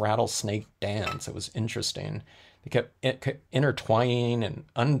rattlesnake dance. It was interesting. They kept intertwining and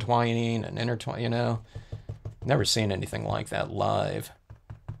untwining and intertwining, you know. Never seen anything like that live.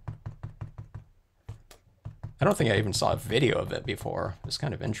 I don't think I even saw a video of it before. It was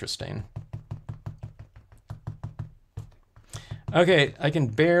kind of interesting. Okay, I can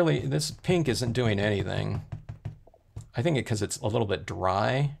barely, this pink isn't doing anything. I think because it's a little bit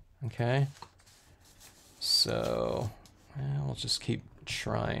dry, okay? So, we'll just keep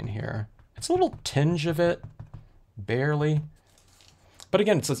trying here. It's a little tinge of it, barely. But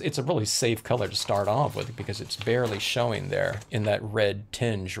again, it's a really safe color to start off with because it's barely showing there in that red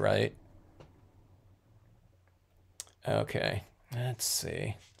tinge, right? Okay, let's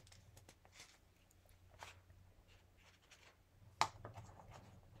see.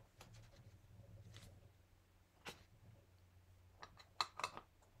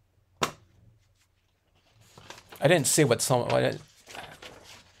 I didn't see what someone...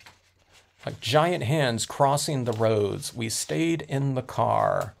 Like giant hands crossing the roads. We stayed in the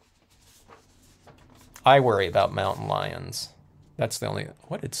car. I worry about mountain lions. That's the only...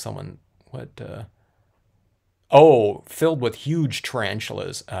 What did someone... What, Oh, filled with huge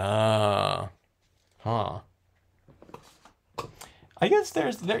tarantulas. Ah. Huh. I guess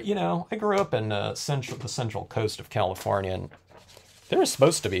you know, I grew up in the central coast of California, and there was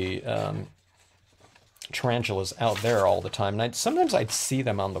supposed to be tarantulas out there all the time. And sometimes I'd see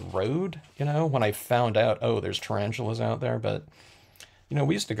them on the road, you know, when I found out, oh, there's tarantulas out there. But, you know,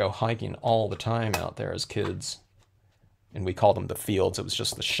 we used to go hiking all the time out there as kids. And we called them the fields. It was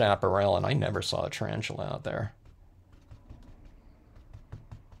just the chaparral, and I never saw a tarantula out there.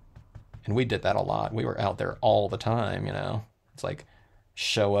 And we did that a lot. We were out there all the time, you know. It's like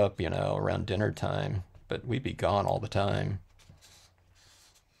show up, you know, around dinner time. But we'd be gone all the time.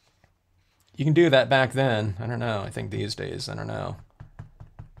 You can do that back then. I don't know. I think these days, I don't know.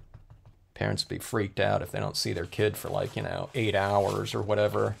 Parents would be freaked out if they don't see their kid for like, you know, 8 hours or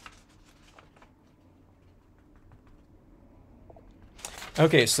whatever.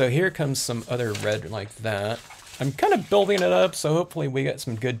 Okay, so here comes some other red like that. I'm kind of building it up, so hopefully we get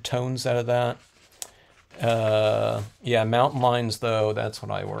some good tones out of that. Yeah, mountain lions, though, that's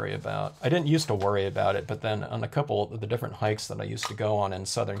what I worry about. I didn't used to worry about it, but then on a couple of the different hikes that I used to go on in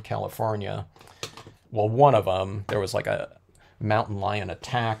Southern California, well, one of them, there was like a mountain lion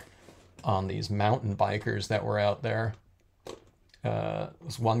attack on these mountain bikers that were out there. There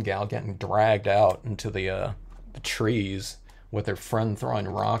was one gal getting dragged out into the trees with her friend throwing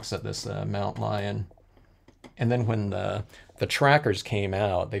rocks at this mountain lion. And then when the trackers came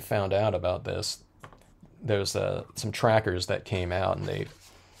out, they found out about this. There's some trackers that came out, and they,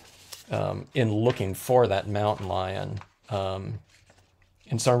 in looking for that mountain lion, and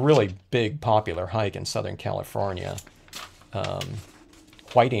it's a really big popular hike in Southern California.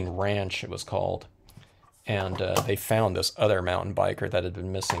 Whiting Ranch, it was called. And they found this other mountain biker that had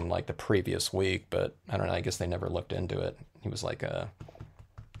been missing like the previous week, but I don't know, I guess they never looked into it. He was like,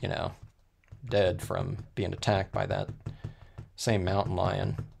 you know, dead from being attacked by that same mountain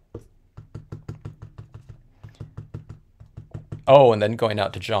lion. Oh, and then going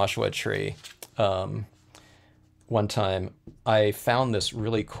out to Joshua Tree. One time, I found this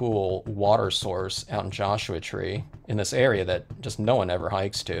really cool water source out in Joshua Tree in this area that just no one ever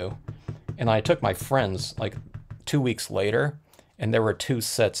hikes to. And I took my friends like 2 weeks later, and there were 2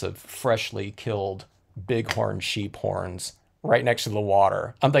 sets of freshly killed bighorn sheep horns right next to the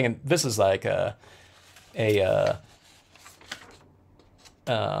water. I'm thinking this is like a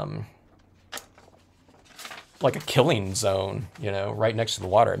killing zone, you know, right next to the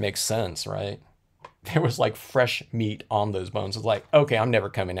water. It makes sense, right? There was like fresh meat on those bones. It's like, okay, I'm never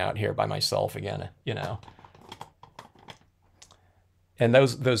coming out here by myself again, you know. And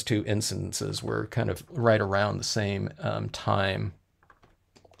those 2 instances were kind of right around the same time.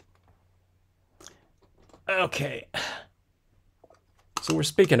 Okay. So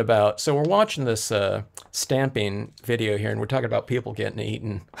we're watching this stamping video here, and we're talking about people getting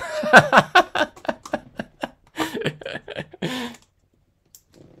eaten.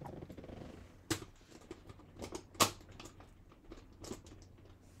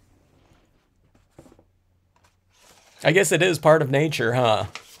 I guess it is part of nature, huh?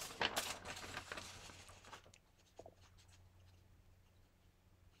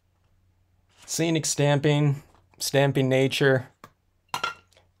 Scenic stamping, stamping nature.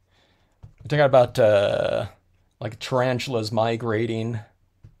 We're talking about like tarantulas migrating,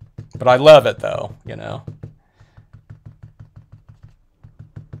 but I love it though, you know.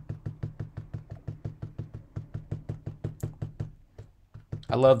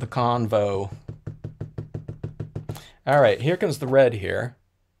 I love the convo. All right, here comes the red here.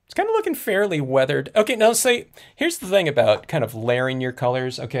 It's kind of looking fairly weathered. Okay, now say, here's the thing about kind of layering your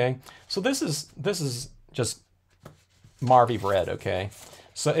colors, okay? So this is just Marvy red, okay?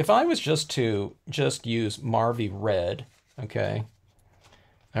 So if I was just to use Marvy red, okay?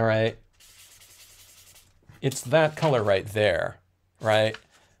 All right. It's that color right there. right?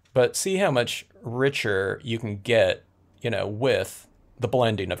 But see how much richer you can get, with the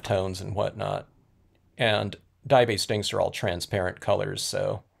blending of tones and whatnot. And dye-based inks are all transparent colors,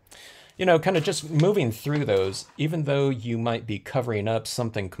 so kind of just moving through those, even though you might be covering up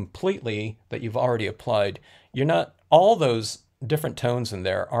something completely that you've already applied, you're not, all those different tones in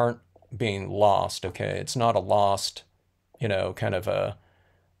there aren't being lost, okay? It's not a lost, kind of a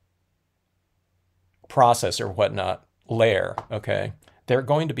process or whatnot layer, okay? They're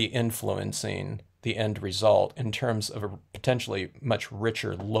going to be influencing the end result in terms of a potentially much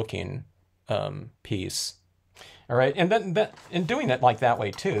richer looking piece. All right, and then in doing it like that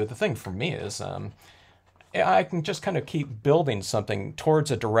way too, the thing for me is I can just kind of keep building something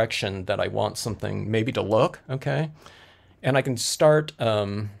towards a direction that I want something maybe to look, okay? And I can start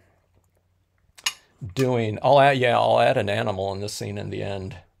I'll add an animal in this scene in the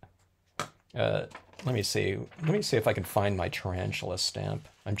end. Let me see if I can find my tarantula stamp.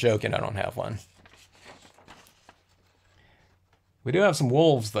 I'm joking, I don't have one. We do have some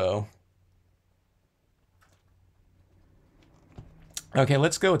wolves though. Okay,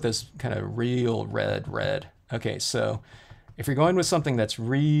 let's go with this kind of real red. Okay, so if you're going with something that's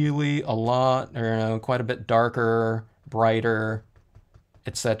really a lot, or quite a bit darker, brighter,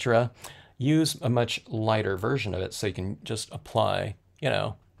 etc., use a much lighter version of it so you can just apply,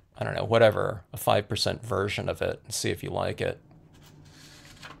 I don't know, whatever, a 5% version of it and see if you like it.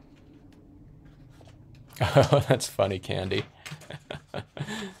 Oh, that's funny, Candy.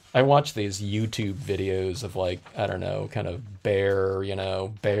 I watch these YouTube videos of like, I don't know, kind of bear,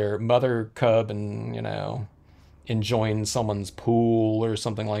 mother cub and, enjoying someone's pool or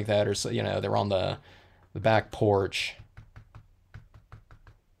something like that. Or, so, they're on the back porch.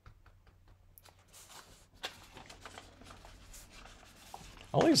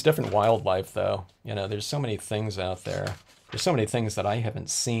 All these different wildlife though, there's so many things out there. There's so many things that I haven't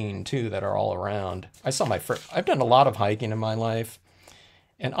seen too that are all around. I've done a lot of hiking in my life.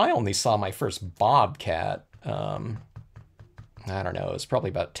 And I only saw my first bobcat, I don't know, it was probably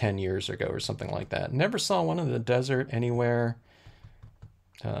about 10 years ago or something like that. Never saw one in the desert anywhere.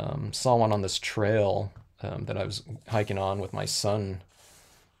 Saw one on this trail that I was hiking on with my son.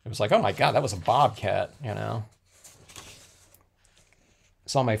 It was like, oh my God, that was a bobcat,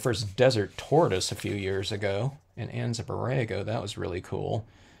 Saw my first desert tortoise a few years ago in Borrego. That was really cool.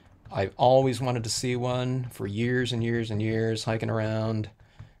 I've always wanted to see one for years and years and years, hiking around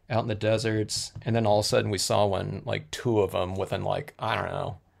out in the deserts, and then all of a sudden we saw one, like 2 of them within like, I don't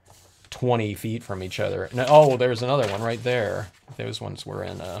know, 20 feet from each other. And oh, there's another one right there. Those ones were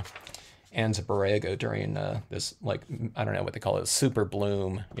in Borrego during this, like, I don't know what they call it, super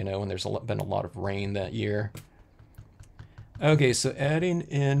bloom, when there's been a lot of rain that year. Okay, so adding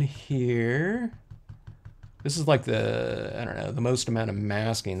in here, this is like I don't know, the most amount of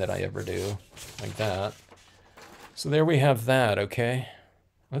masking that I ever do, like that. So there we have that, okay?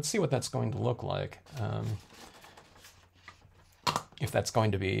 Let's see what that's going to look like. If that's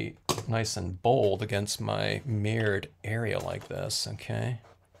going to be nice and bold against my mirrored area like this, okay?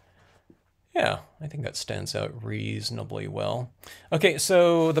 Yeah, I think that stands out reasonably well. Okay,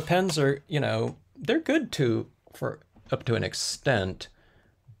 so the pens are, they're good for up to an extent,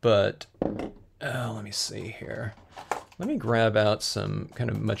 but let me see here. Let me grab out some kind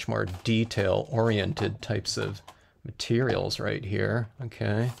of much more detail-oriented types of materials right here,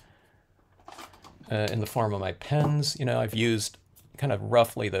 okay? In the form of my pens, I've used kind of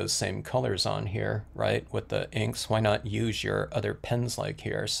roughly those same colors on here, right, with the inks. Why not use your other pens like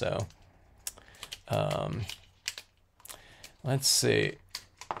here? So, let's see.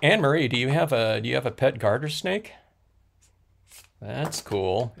 Anne-Marie, do you have a pet garter snake? That's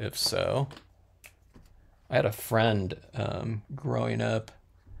cool, if so. I had a friend growing up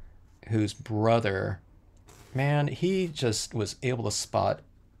whose brother, man, he just was able to spot,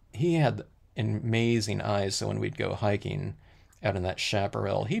 he had amazing eyes, so when we'd go hiking out in that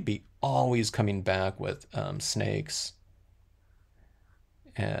chaparral, he'd be always coming back with snakes.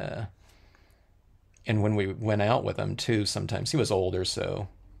 And when we went out with him too, sometimes, he was older, so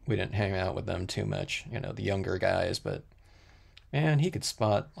we didn't hang out with them too much, the younger guys, but man, he could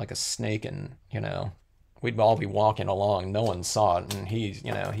spot like a snake and, we'd all be walking along, no one saw it, and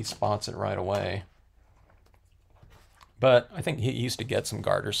he spots it right away. But I think he used to get some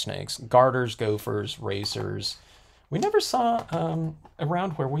garter snakes. Garters, gophers, racers. We never saw,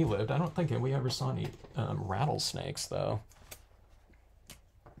 around where we lived, I don't think we ever saw any rattlesnakes, though.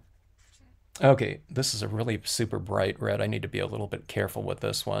 Okay, this is a really super bright red. I need to be a little bit careful with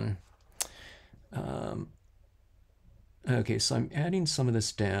this one. Okay, so I'm adding some of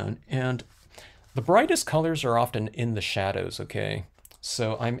this down, and the brightest colors are often in the shadows, okay?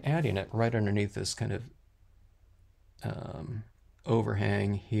 So I'm adding it right underneath this kind of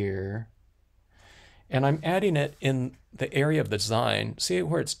overhang here. And I'm adding it in the area of the design. See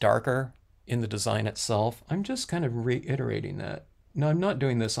where it's darker in the design itself? I'm just kind of reiterating that. No, I'm not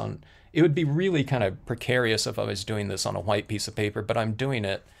doing this on, it would be really kind of precarious if I was doing this on a white piece of paper, but I'm doing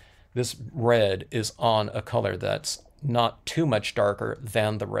it, this red is on a color that's not too much darker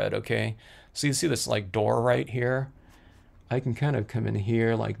than the red, okay? So you see this like door right here? I can kind of come in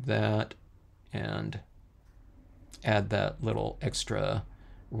here like that and add that little extra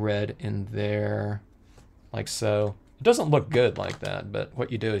red in there, like so. It doesn't look good like that, but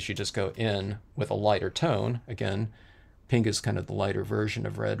what you do is you just go in with a lighter tone. Again, pink is kind of the lighter version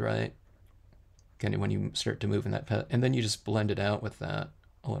of red, right? Again, when you start to move in that, and then you just blend it out with that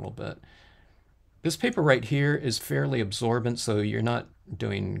a little bit. This paper right here is fairly absorbent, so you're not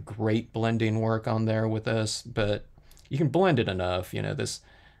doing great blending work on there with this, but you can blend it enough. You know, this,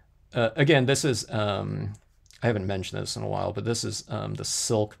 again, this is, I haven't mentioned this in a while, but this is the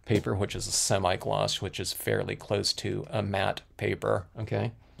silk paper, which is a semi-gloss, which is fairly close to a matte paper,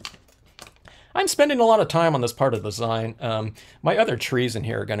 okay? I'm spending a lot of time on this part of the design. My other trees in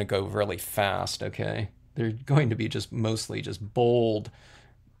here are going to go really fast, okay? They're going to be just mostly just bold,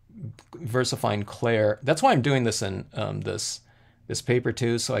 VersaFine Clair. That's why I'm doing this in this paper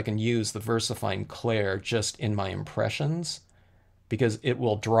too, so I can use the VersaFine Clair just in my impressions, because it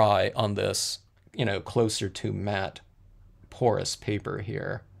will dry on this, you know, closer to matte porous paper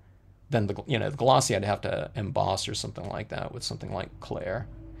here than the, you know, the glossy I'd have to emboss or something like that with something like Clair.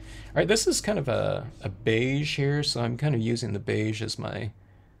 All right, this is kind of a beige here, so I'm kind of using the beige as my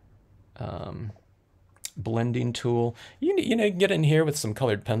blending tool. You know, get in here with some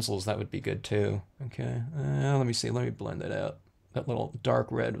colored pencils, that would be good too. Okay, let me see, let me blend that out. That little dark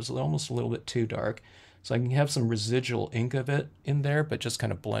red was almost a little bit too dark. So I can have some residual ink of it in there, but just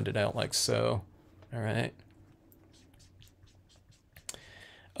kind of blend it out like so. All right.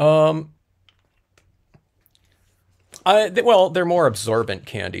 Well, they're more absorbent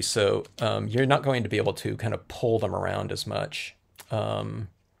candy, so you're not going to be able to kind of pull them around as much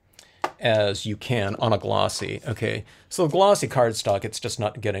as you can on a glossy. Okay, so glossy cardstock, it's just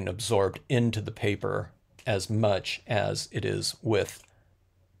not getting absorbed into the paper as much as it is with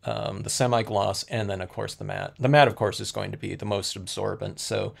the semi-gloss, and then of course the matte. The matte, of course, is going to be the most absorbent,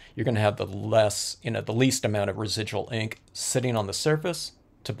 so you're going to have the less, you know, the least amount of residual ink sitting on the surface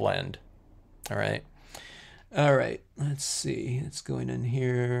to blend. All right. All right, let's see. It's going in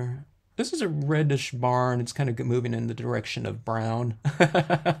here. This is a reddish barn. It's kind of moving in the direction of brown.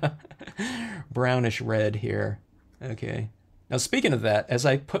 Brownish red here. Okay. Now, speaking of that, as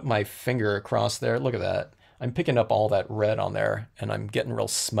I put my finger across there, look at that. I'm picking up all that red on there, and I'm getting real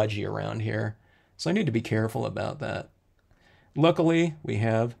smudgy around here. So I need to be careful about that. Luckily, we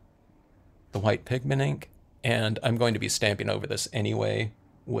have the white pigment ink, and I'm going to be stamping over this anyway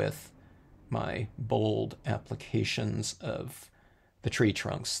with my bold applications of the tree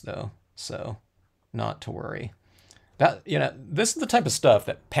trunks, though, so not to worry. That, you know, this is the type of stuff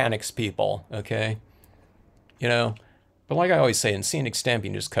that panics people, okay? You know, but like I always say, in scenic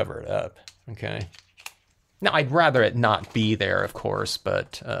stamping, just cover it up, okay? Now, I'd rather it not be there, of course,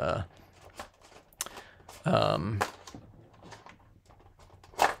 but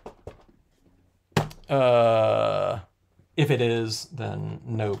if it is, then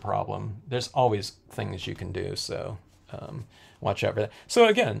no problem. There's always things you can do, so watch out for that. So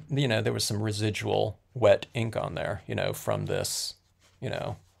again, you know, there was some residual wet ink on there, you know, from this, you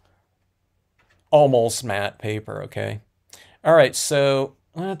know, almost matte paper, okay? All right, so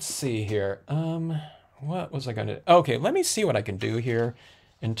let's see here. What was I going to... Okay, let me see what I can do here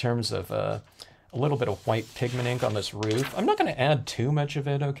in terms of a little bit of white pigment ink on this roof. I'm not going to add too much of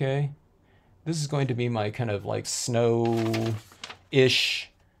it, okay? This is going to be my kind of like snow-ish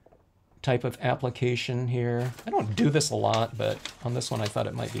type of application here. I don't do this a lot, but on this one I thought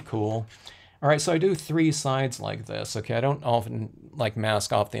it might be cool. All right, so I do 3 sides like this, okay? I don't often like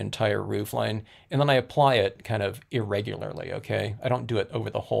mask off the entire roof line, and then I apply it kind of irregularly, okay? I don't do it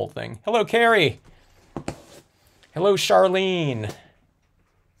over the whole thing. Hello, Carrie! Hello, Charlene!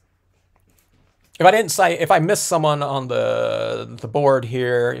 If I didn't say, if I missed someone on the board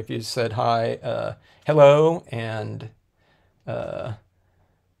here, if you said hi, hello, and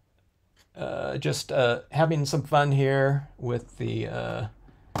just having some fun here with the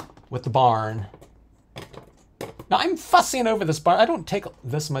barn. Now I'm fussing over this barn. I don't take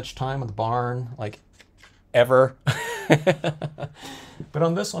this much time with the barn, like ever. But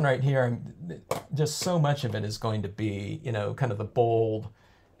on this one right here, just so much of it is going to be, you know, kind of the bold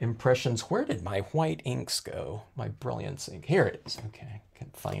impressions. Where did my white inks go? My Brilliance ink. Here it is. Okay, can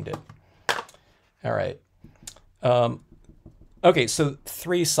find it. All right. Okay, so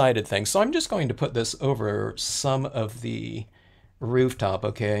three-sided thing. So I'm just going to put this over some of the rooftop,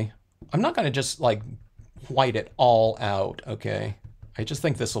 okay? I'm not going to just like white it all out, okay? I just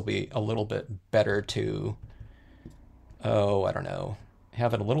think this will be a little bit better to, oh, I don't know,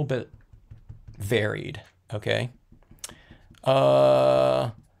 have it a little bit varied, okay?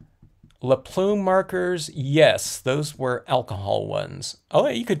 La Plume markers, yes, those were alcohol ones. Oh,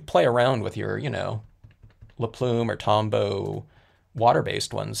 you could play around with your, you know, La Plume or Tombow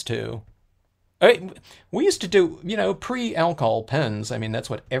water-based ones too. We used to do, you know, pre-alcohol pens. I mean, that's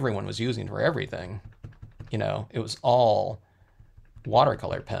what everyone was using for everything. You know, it was all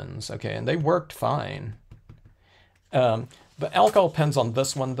watercolor pens, okay, and they worked fine. The alcohol pens on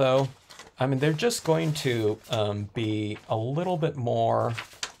this one, though, I mean, they're just going to be a little bit more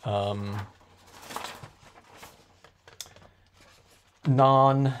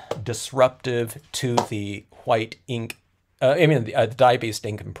non-disruptive to the white ink. I mean, the dye-based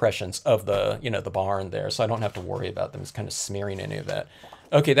ink impressions of the, you know, the barn there, so I don't have to worry about them just kind of smearing any of that.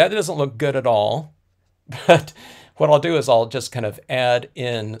 Okay, that doesn't look good at all, but what I'll do is I'll just kind of add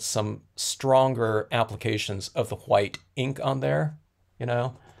in some stronger applications of the white ink on there, you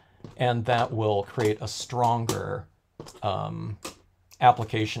know, and that will create a stronger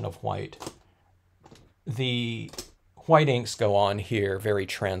application of white. The white inks go on here very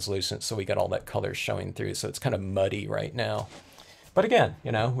translucent, so we got all that color showing through, so it's kind of muddy right now. But again,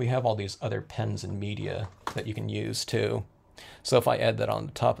 you know, we have all these other pens and media that you can use too. So if I add that on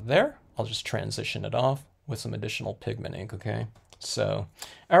the top of there, I'll just transition it off with some additional pigment ink, okay? So,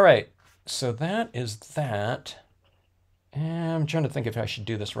 all right, so that is that. And I'm trying to think if I should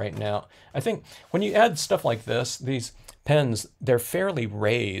do this right now. I think when you add stuff like this, these pens, they're fairly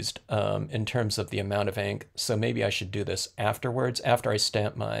raised in terms of the amount of ink, so maybe I should do this afterwards, after I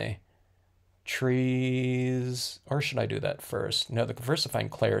stamp my trees, or should I do that first? No, the Versifying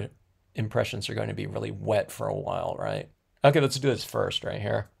Clair impressions are going to be really wet for a while, right? Okay, let's do this first right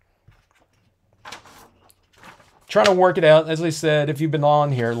here. Trying to work it out. As I said, if you've been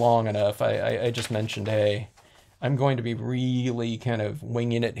on here long enough, I just mentioned, hey, I'm going to be really kind of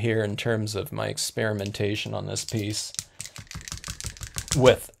winging it here in terms of my experimentation on this piece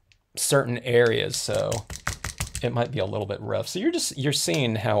with certain areas, so it might be a little bit rough. So you're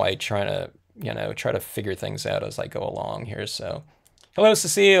seeing how I try to, you know, try to figure things out as I go along here. So, hello,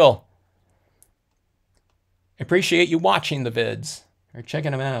 Cecile. I appreciate you watching the vids or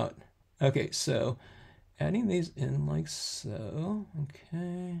checking them out. Okay, so adding these in like so.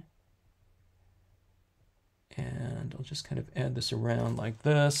 Okay. And I'll just kind of add this around like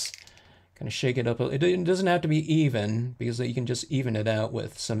this, kind of shake it up. It doesn't have to be even, because you can just even it out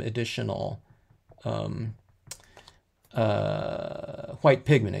with some additional white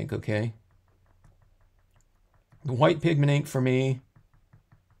pigment ink, okay? The white pigment ink for me,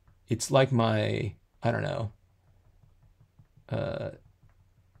 it's like my, I don't know,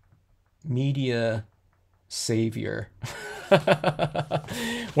 media savior.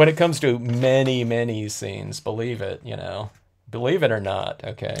 When it comes to many, many scenes, believe it, you know, believe it or not,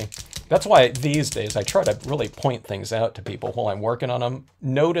 okay? That's why these days I try to really point things out to people while I'm working on them.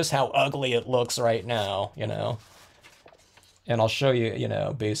 Notice how ugly it looks right now, you know? And I'll show you, you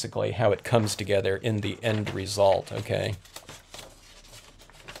know, basically how it comes together in the end result, okay?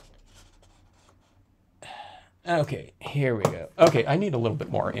 Okay, here we go. Okay, I need a little bit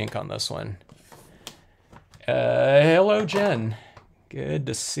more ink on this one. Hello, Jen. Good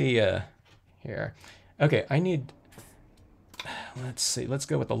to see you here. Okay, I need, let's see, let's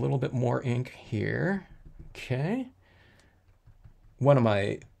go with a little bit more ink here. Okay. One of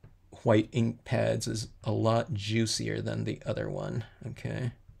my white ink pads is a lot juicier than the other one.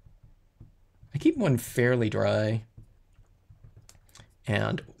 Okay. I keep one fairly dry,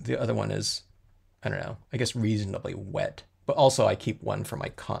 and the other one is, I don't know, I guess reasonably wet. But also I keep one for my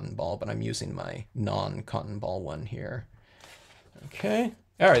cotton ball, but I'm using my non-cotton ball one here. Okay.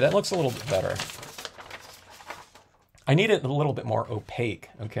 All right, that looks a little bit better. I need it a little bit more opaque,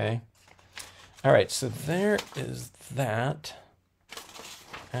 okay? All right, so there is that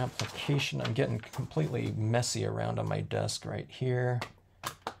application. I'm getting completely messy around on my desk right here.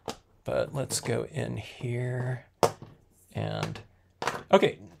 But let's go in here and,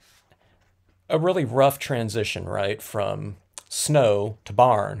 okay. A really rough transition, right, from snow to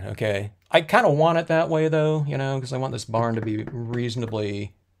barn, okay? I kind of want it that way, though, you know, because I want this barn to be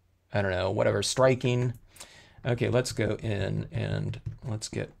reasonably, I don't know, whatever, striking. Okay, let's go in and let's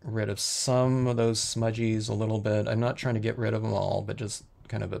get rid of some of those smudgies a little bit. I'm not trying to get rid of them all, but just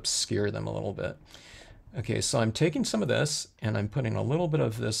kind of obscure them a little bit. Okay, so I'm taking some of this and I'm putting a little bit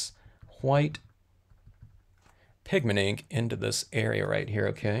of this white pigment ink into this area right here,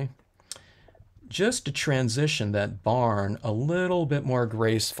 okay? Just to transition that barn a little bit more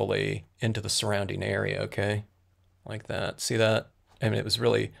gracefully into the surrounding area, okay? Like that. See that? I mean, it was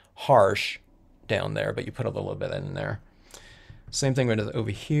really harsh down there, but you put a little bit in there. Same thing with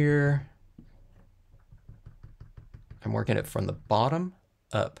over here. I'm working it from the bottom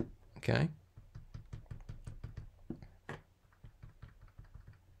up, okay?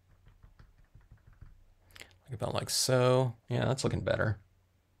 About like so. Yeah, that's looking better.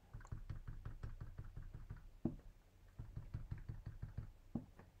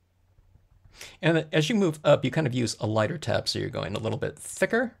 And as you move up, you kind of use a lighter tap, so you're going a little bit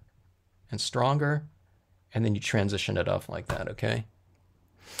thicker and stronger, and then you transition it off like that, okay?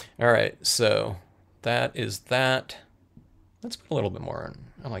 All right, so that is that. Let's put a little bit more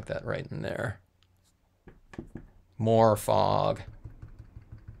in. I like that right in there. More fog.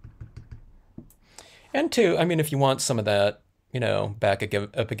 And two, I mean, if you want some of that, you know, back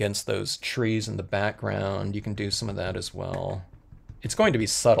up against those trees in the background, you can do some of that as well. It's going to be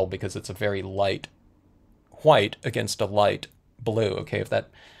subtle because it's a very light white against a light blue, okay? If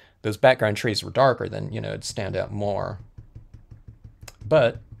those background trees were darker, then, you know, it'd stand out more.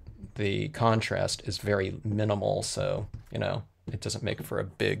 But the contrast is very minimal, so, you know, it doesn't make for a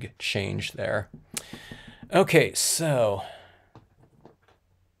big change there. Okay, so...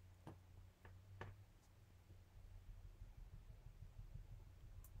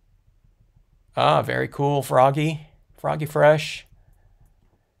 Ah, very cool, Froggy. Froggy Fresh.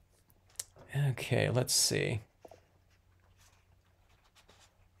 Okay, let's see.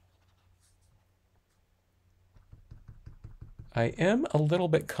 I am a little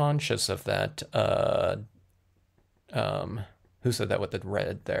bit conscious of that. Who said that with the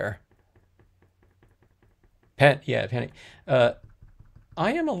red there? Yeah, Penny. I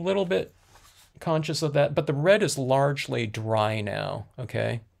am a little bit conscious of that, but the red is largely dry now,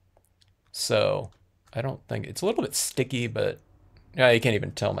 okay? So I don't think it's a little bit sticky, but you can't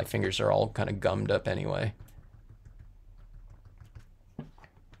even tell. My fingers are all kind of gummed up anyway.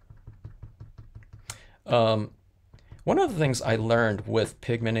 One of the things I learned with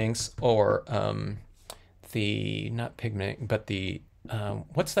pigment inks, or not pigment ink, but the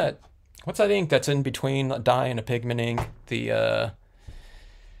what's that ink that's in between a dye and a pigment ink? The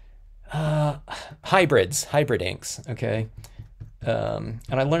hybrid inks, okay? And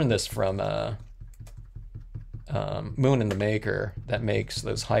I learned this from Moon and the Maker, that makes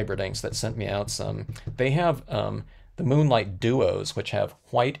those hybrid inks, that sent me out some. They have the Moonlight Duos, which have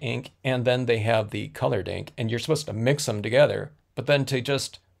white ink, and then they have the colored ink, and you're supposed to mix them together. But then to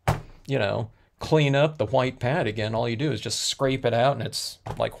just, you know, clean up the white pad again, all you do is just scrape it out and it's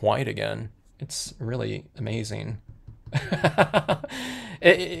like white again. It's really amazing.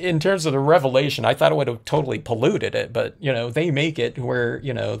 In terms of the revelation, I thought it would have totally polluted it, but, you know, they make it where,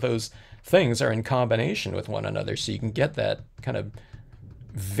 you know, those things are in combination with one another, so you can get that kind of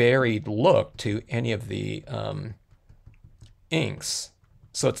varied look to any of the inks.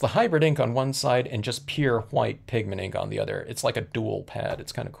 So it's the hybrid ink on one side and just pure white pigment ink on the other. It's like a dual pad.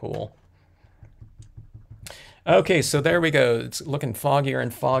 It's kind of cool. Okay, so there we go. It's looking foggier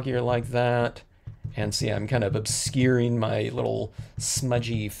and foggier like that. And see, I'm kind of obscuring my little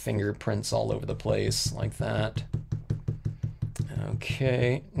smudgy fingerprints all over the place like that.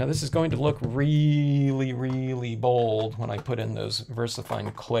 Okay, now this is going to look really, really bold when I put in those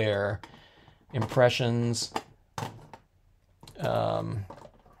VersaFine Clair impressions.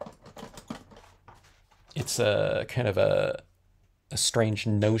 It's a kind of a strange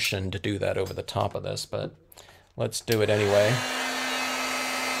notion to do that over the top of this, but let's do it anyway.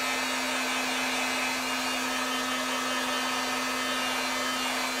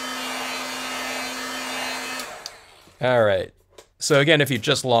 All right. So again, if you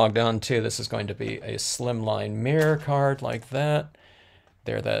just logged on to, this is going to be a slimline mirror card like that.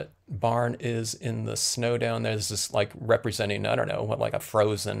 There, that barn is in the snow down there. This is like representing, I don't know, what, like a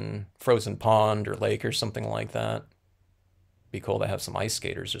frozen pond or lake or something like that. Be cool to have some ice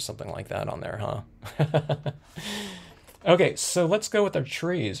skaters or something like that on there, huh? Okay, so let's go with our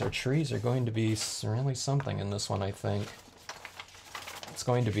trees. Our trees are going to be really something in this one, I think. It's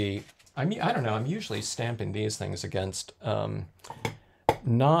going to be, I mean, I don't know, I'm usually stamping these things against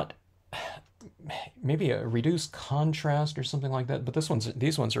not maybe a reduced contrast or something like that, but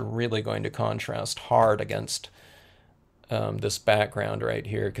these ones are really going to contrast hard against this background right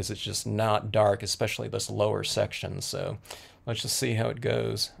here, because it's just not dark, especially this lower section. So let's just see how it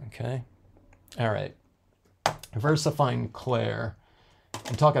goes. Okay. All right. VersaFine Clair.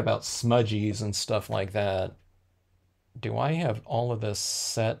 I'm talking about smudgies and stuff like that. Do I have all of this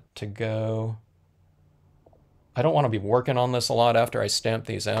set to go? I don't want to be working on this a lot after I stamp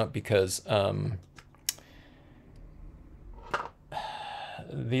these out because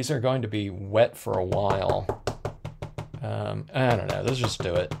these are going to be wet for a while. I don't know. Let's just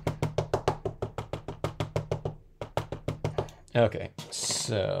do it. Okay,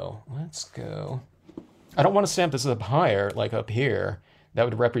 so let's go. I don't want to stamp this up higher, like up here. That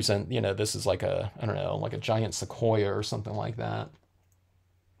would represent, you know, this is like a, I don't know, like a giant sequoia or something like that.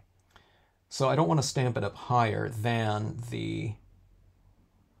 So I don't want to stamp it up higher than the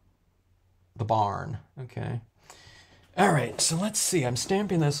barn, okay? All right, so let's see. I'm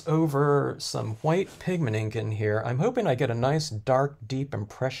stamping this over some white pigment ink in here. I'm hoping I get a nice dark, deep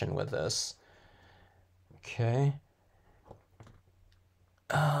impression with this. Okay.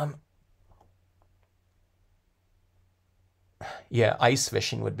 Yeah, ice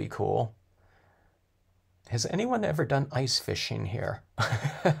fishing would be cool. Has anyone ever done ice fishing here?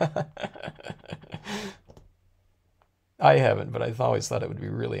 I haven't, but I've always thought it would be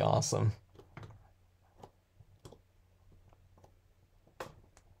really awesome.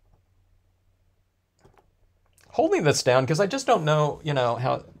 Holding this down because I just don't know, you know,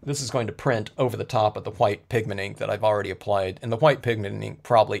 how this is going to print over the top of the white pigment ink that I've already applied. And the white pigment ink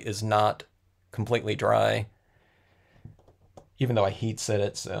probably is not completely dry, even though I heat set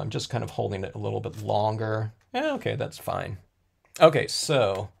it. So I'm just kind of holding it a little bit longer. Yeah, okay, that's fine. Okay,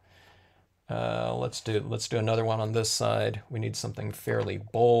 so let's do another one on this side. We need something fairly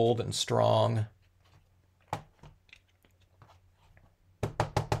bold and strong.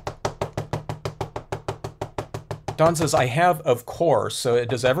 Don says, I have, of course. So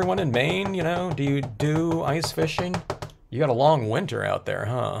does everyone in Maine, you know, do you do ice fishing? You got a long winter out there,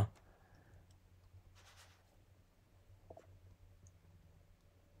 huh?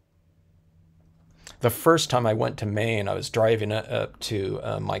 The first time I went to Maine, I was driving up to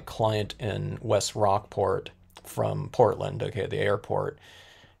my client in West Rockport from Portland, okay, the airport.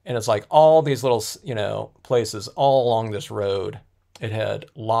 And it's like all these little, you know, places all along this road. It had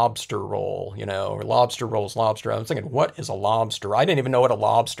lobster roll, you know, or lobster rolls, lobster. I was thinking, what is a lobster? I didn't even know what a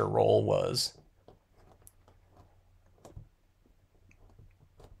lobster roll was.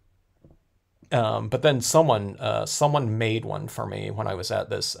 But then someone made one for me when I was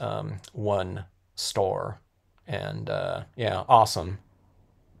at this one store. And yeah, awesome.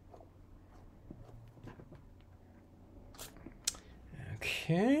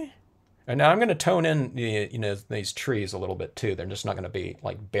 Okay. And now I'm going to tone in the, you know, these trees a little bit too. They're just not going to be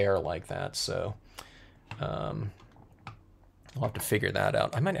like bare like that. So I'll have to figure that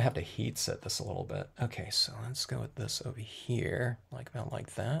out. I might have to heat set this a little bit. Okay, so let's go with this over here, like about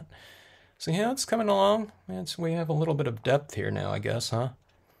like that. So yeah, it's coming along. We have a little bit of depth here now, I guess, huh?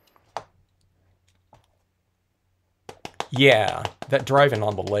 Yeah, that driving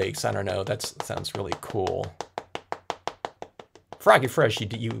on the lakes, I don't know, that sounds really cool. Froggy Fresh,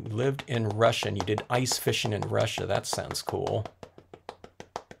 you lived in Russia and you did ice fishing in Russia. That sounds cool.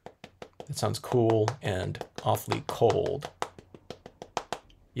 That sounds cool and awfully cold.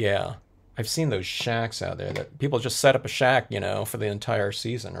 Yeah, I've seen those shacks out there that people just set up a shack, you know, for the entire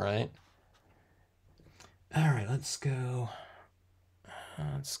season, right? All right, let's go, I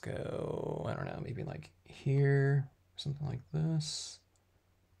don't know, maybe like here, something like this.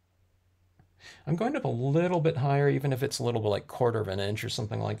 I'm going up a little bit higher, even if it's a little bit like 1/4 of an inch or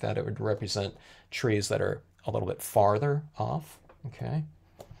something like that. It would represent trees that are a little bit farther off. Okay.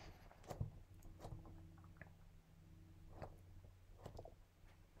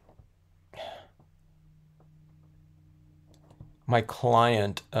 My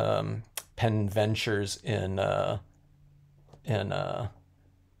client, Penn Ventures in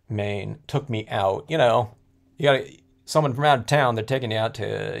Maine, took me out. You know, you got someone from out of town. They're taking you out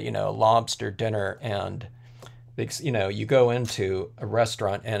to, you know, lobster dinner, and they, you know, you go into a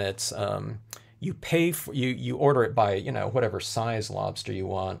restaurant and it's you pay for you order it by, you know, whatever size lobster you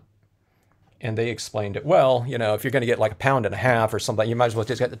want. And they explained it, well, you know, if you're going to get like 1.5 pounds or something, you might as well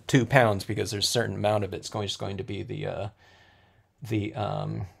just get the 2 pounds because there's a certain amount of it's just going to be the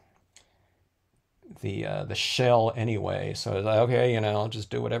shell anyway. So I was like, okay, you know, I'll just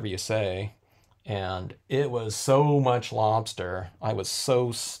do whatever you say. And it was so much lobster. I was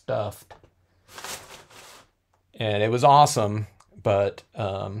so stuffed. And it was awesome, but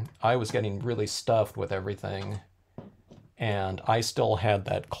I was getting really stuffed with everything. And I still had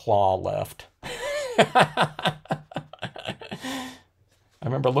that claw left. I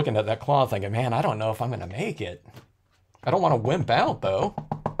remember looking at that claw thinking, man, I don't know if I'm going to make it. I don't want to wimp out, though.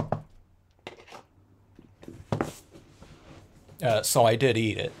 So I did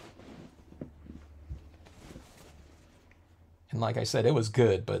eat it. And like I said, it was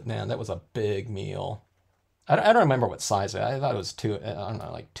good, but man, that was a big meal. I don't remember what size I thought it was I don't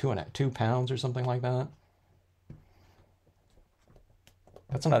know, like 2 pounds or something like that.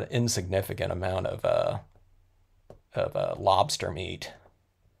 That's not an insignificant amount of lobster meat,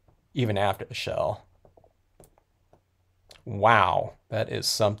 even after the shell. Wow, that is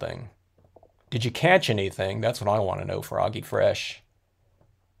something. Did you catch anything? That's what I want to know, Froggy Fresh.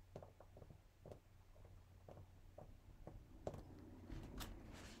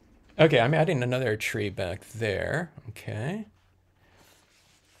 Okay, I'm adding another tree back there. Okay.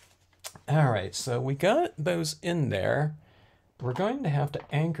 All right, so we got those in there. We're going to have to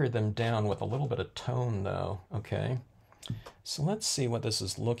anchor them down with a little bit of tone, though. Okay. So let's see what this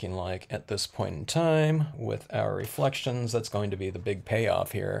is looking like at this point in time with our reflections. That's going to be the big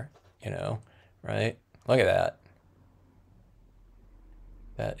payoff here, you know, right? Look at that.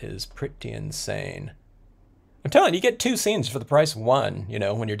 That is pretty insane. I'm telling you, you get 2 scenes for the price of 1, you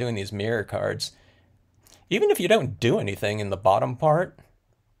know, when you're doing these mirror cards. Even if you don't do anything in the bottom part,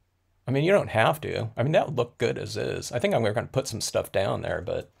 I mean, you don't have to. I mean, that would look good as is. I think I'm going to put some stuff down there,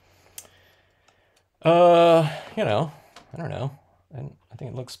 but, you know, I don't know. And I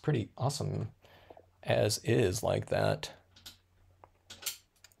think it looks pretty awesome as is like that.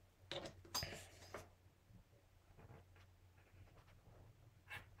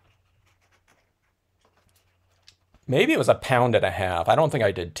 Maybe it was 1.5 pounds. I don't think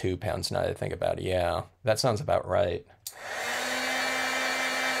I did 2 pounds now that I think about it. Yeah, that sounds about right.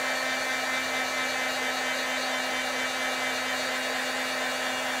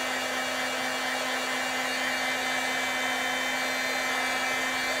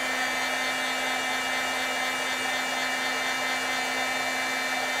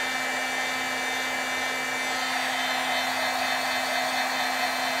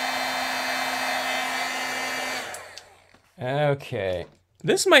 Okay,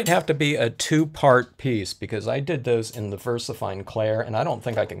 this might have to be a 2-part piece because I did those in the VersaFine Clair and I don't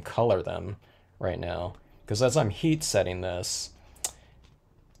think I can color them right now because as I'm heat setting this,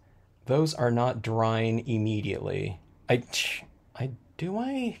 those are not drying immediately. Oh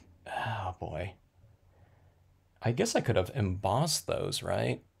boy. I guess I could have embossed those,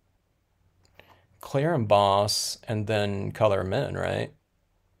 right? Clear emboss and then color them in, right?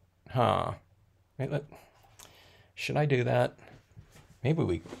 Huh. Should I do that? Maybe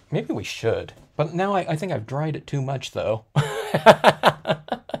we should. But now I think I've dried it too much though. I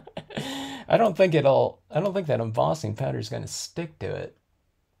don't think that embossing powder is going to stick to it.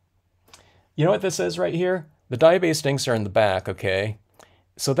 You know what this is right here? The dye-based inks are in the back, okay?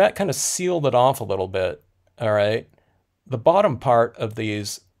 So that kind of sealed it off a little bit, all right? The bottom part of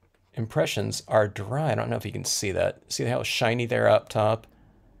these impressions are dry. I don't know if you can see that. See how shiny they're up top?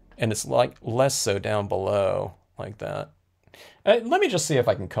 And it's like less so down below, like that. Let me just see if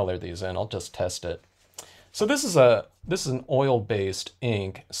I can color these in. I'll just test it. So this is an oil-based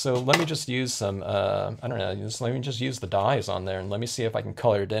ink. So let me just use some, I don't know, let me just use the dyes on there and let me see if I can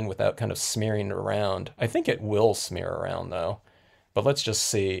color it in without kind of smearing it around. I think it will smear around though, but let's just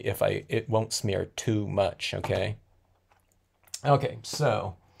see if it won't smear too much, okay? Okay,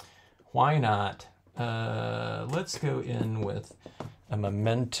 so why not? Let's go in with a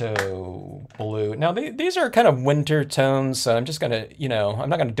Memento blue. Now these are kind of winter tones, so I'm just gonna, you know, I'm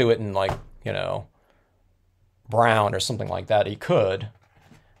not gonna do it in like, you know, brown or something like that. You could,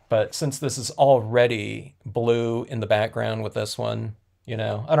 but since this is already blue in the background with this one, you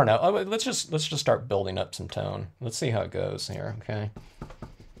know, I don't know. Let's just start building up some tone. Let's see how it goes here. Okay.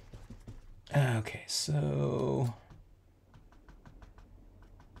 Okay, so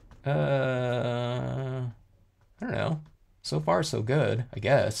I don't know. So far, so good, I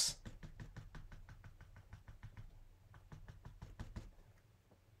guess.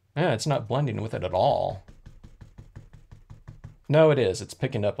 Yeah, it's not blending with it at all. No, it is. It's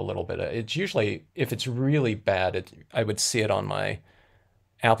picking up a little bit. It's usually, if it's really bad, I would see it on my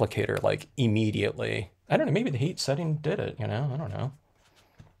applicator like immediately. I don't know, maybe the heat setting did it, you know? I don't know.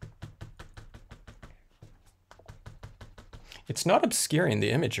 It's not obscuring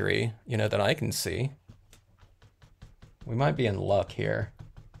the imagery, you know, that I can see. We might be in luck here.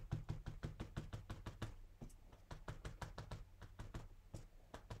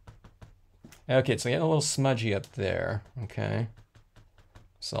 Okay, it's getting a little smudgy up there, okay?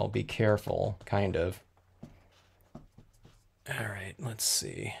 So I'll be careful, kind of. All right, let's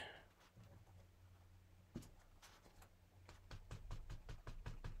see.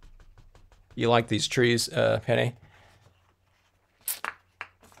 You like these trees, Penny?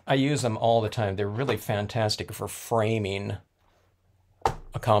 I use them all the time. They're really fantastic for framing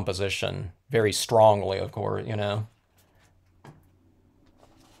composition very strongly, of course, you know.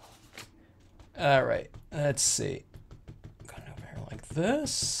 All right, let's see. Going over here like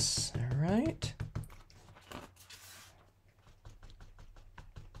this. All right.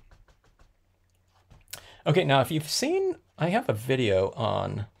 Okay, now if you've seen, I have a video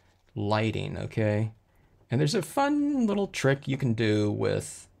on lighting, okay? And there's a fun little trick you can do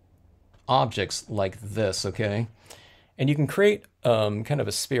with objects like this, okay? And you can create kind of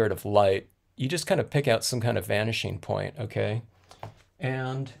a spirit of light. You just kind of pick out some kind of vanishing point, okay?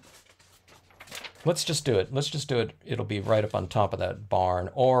 And let's just do it. Let's just do it. It'll be right up on top of that barn.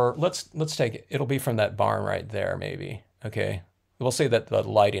 Or let's take it. It'll be from that barn right there, maybe, okay? We'll say that the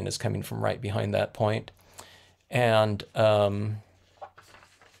lighting is coming from right behind that point. And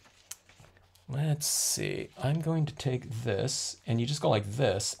let's see, I'm going to take this, and you just go like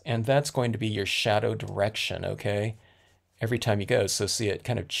this, and that's going to be your shadow direction, okay? Every time you go, so see it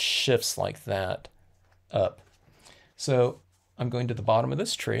kind of shifts like that up. So I'm going to the bottom of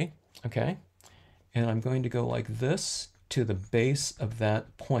this tree, okay? And I'm going to go like this to the base of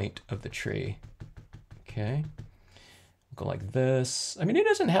that point of the tree, okay? Go like this. I mean, it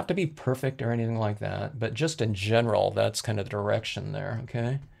doesn't have to be perfect or anything like that, but just in general, that's kind of the direction there,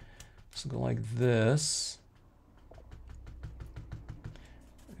 okay? So go like this.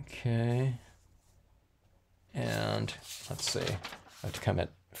 Okay. And let's see, I have to come at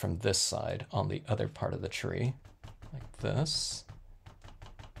from this side on the other part of the tree, like this.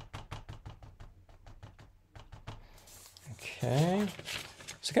 Okay.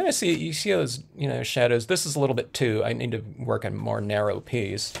 So kind of see, you see those, you know, shadows. This is a little bit too, I need to work on more narrow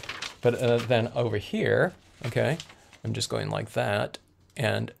piece. But then over here, okay, I'm just going like that.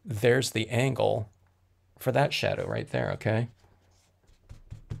 And there's the angle for that shadow right there, okay?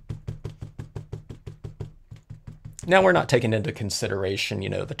 Now we're not taking into consideration, you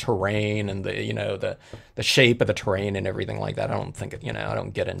know, the terrain and the, you know, the shape of the terrain and everything like that. I don't think, you know, I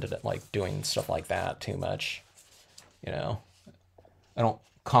don't get into like doing stuff like that too much, you know. I don't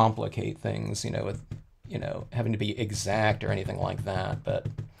complicate things, you know, with, you know, having to be exact or anything like that. But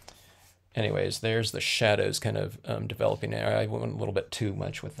anyways, there's the shadows kind of developing there. I went a little bit too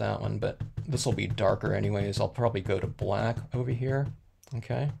much with that one, but this will be darker anyways. I'll probably go to black over here,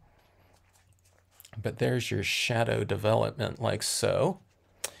 okay? But there's your shadow development like so.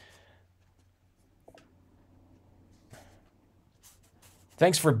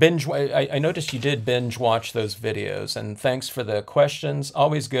 Thanks for binge. I noticed you did binge watch those videos, and thanks for the questions.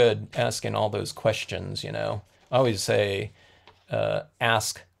 Always good asking all those questions, you know. I always say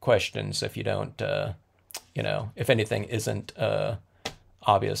ask questions if you don't, you know, if anything isn't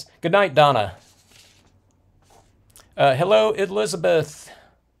obvious. Good night, Donna. Hello, Elizabeth.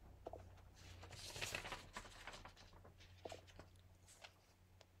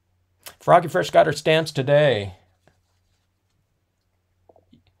 Froggy Fresh got her stamps today.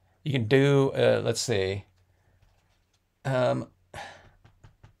 You can do, let's see,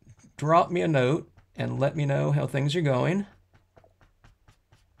 drop me a note and let me know how things are going.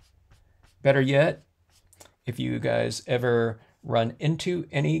 Better yet, if you guys ever run into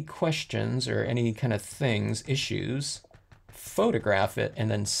any questions or any kind of things, issues, photograph it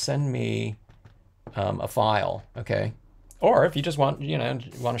and then send me a file, okay? Or if you just want, you know,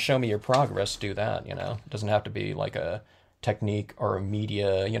 want to show me your progress, do that, you know. It doesn't have to be like a technique or a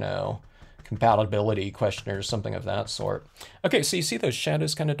media, you know, compatibility question or something of that sort. Okay, so you see those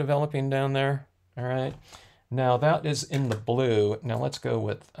shadows kind of developing down there? All right. Now that is in the blue. Now let's go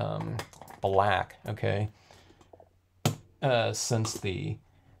with black, okay? Since the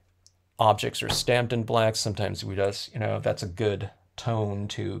objects are stamped in black, sometimes we just, you know, that's a good tone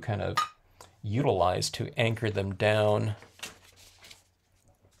to kind of utilize to anchor them down.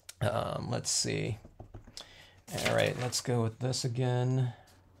 Let's see. All right, let's go with this again.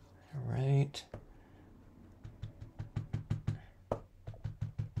 All right.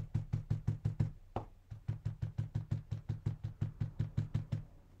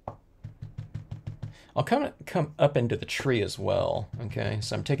 I'll come up into the tree as well, okay?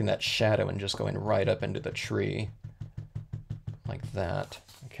 So I'm taking that shadow and just going right up into the tree like that,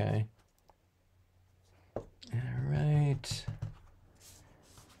 okay? All right.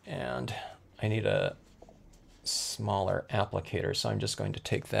 And I need a smaller applicator, so I'm just going to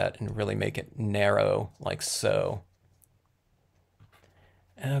take that and really make it narrow like so.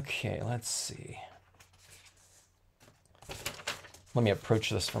 Okay, let's see. Let me approach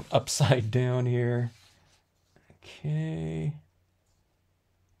this from upside down here. Okay,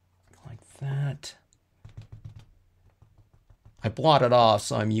 like that. I blotted off,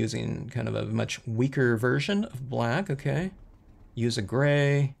 so I'm using kind of a much weaker version of black, okay? use a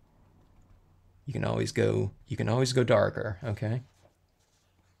gray. You can always go darker, okay?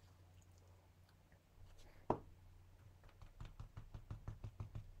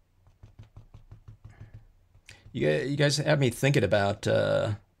 You guys have me thinking about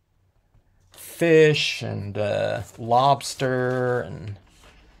fish and lobster, and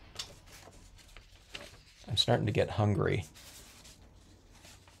I'm starting to get hungry.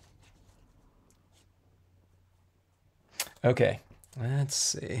 Okay, let's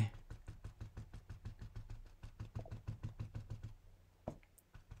see.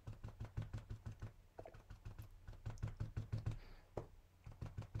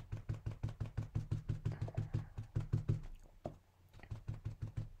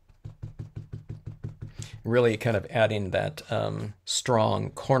 Really kind of adding that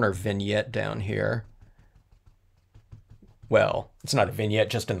strong corner vignette down here. Well, it's not a vignette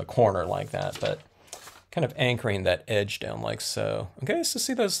just in the corner like that, but kind of anchoring that edge down like so. Okay, so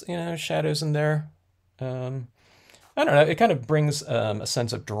see those shadows in there? I don't know, it kind of brings a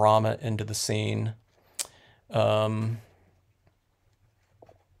sense of drama into the scene. Oh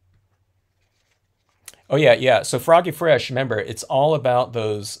yeah. So Froggy Fresh, remember, it's all about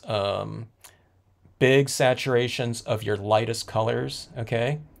those big saturations of your lightest colors,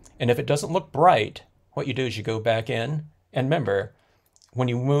 okay? And if it doesn't look bright, what you do is you go back in, and remember, when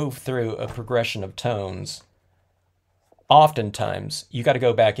you move through a progression of tones, oftentimes you got to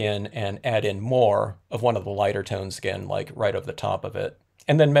go back in and add in more of one of the lighter tones again, like right over the top of it.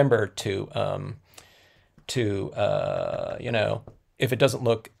 And then remember if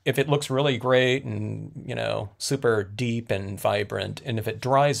it looks really great and super deep and vibrant, and if it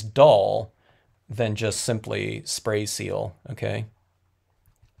dries dull, then just simply spray seal, okay?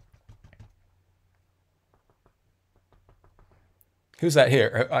 Who's that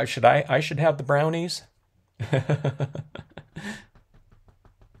here? I should have the brownies?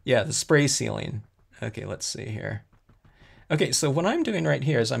 Yeah, the spray sealing. Okay, let's see here. Okay, so what I'm doing right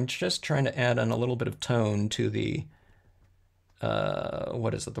here is I'm just trying to add on a little bit of tone to the,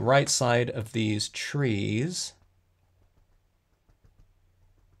 what is it, the right side of these trees.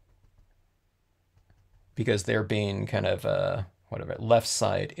 Because they're being kind of, whatever, left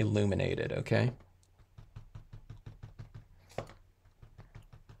side illuminated, okay?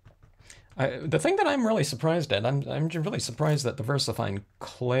 The thing that I'm really surprised at, I'm really surprised that the VersaFine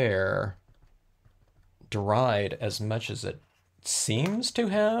Clair dried as much as it seems to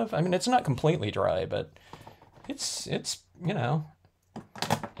have. I mean, it's not completely dry, but it's it's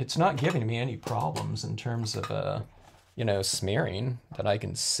not giving me any problems in terms of smearing that I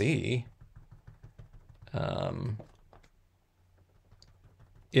can see.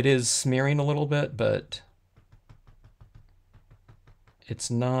 It is smearing a little bit, but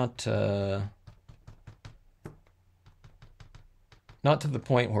it's not not to the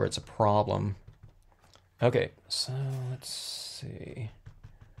point where it's a problem. Okay, so let's see.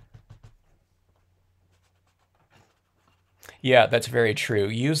 Yeah, that's very true.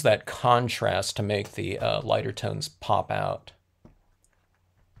 Use that contrast to make the lighter tones pop out.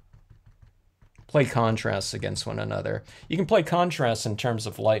 Play contrasts against one another. You can play contrasts in terms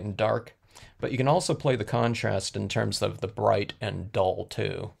of light and dark, but you can also play the contrast in terms of the bright and dull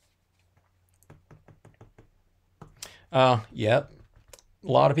too. Yep. A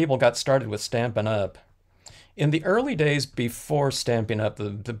lot of people got started with Stampin' Up. In the early days before Stampin' Up,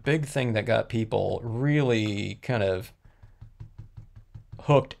 the big thing that got people really kind of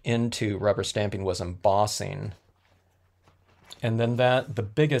hooked into rubber stamping was embossing. And then the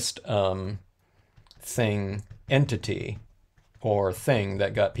biggest entity or thing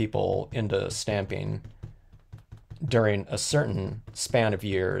that got people into stamping during a certain span of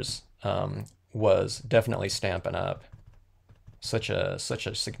years was definitely Stampin' Up. Such a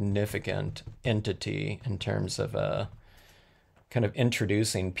significant entity in terms of kind of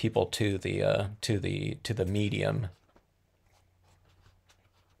introducing people to the medium.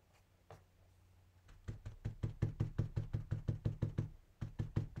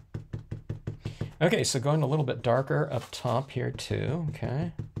 Okay, so going a little bit darker up top here too,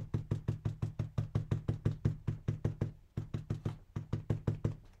 okay.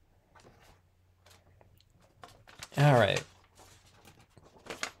 All right.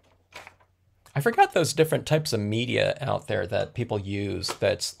 I forgot those different types of media out there that people use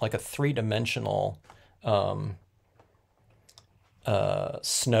that's like a three-dimensional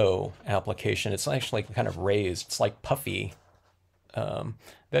snow application. It's actually kind of raised. It's like puffy.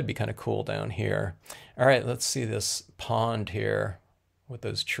 That'd be kind of cool down here. All right, let's see this pond here with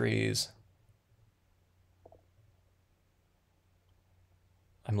those trees.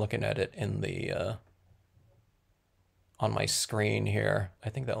 I'm looking at it in the on my screen here. I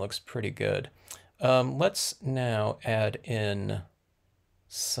think that looks pretty good. Let's now add in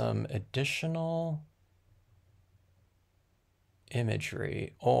some additional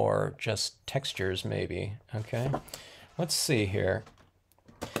imagery or just textures maybe. Okay, let's see here.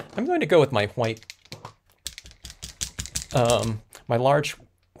 I'm going to go with my white, my large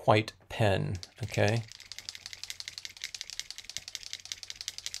white pen. Okay.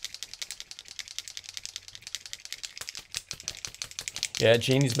 Yeah,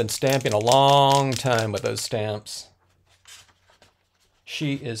 Jeannie's been stamping a long time with those stamps.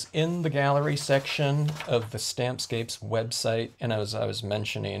 She is in the gallery section of the Stampscapes website, and I was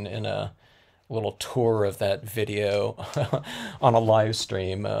mentioning in a little tour of that video on a live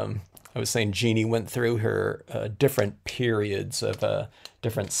stream. I was saying Jeannie went through her different periods of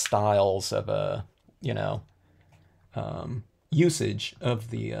different styles of you know, usage of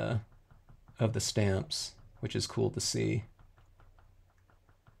the stamps, which is cool to see.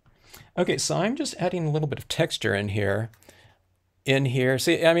 Okay, so I'm just adding a little bit of texture in here.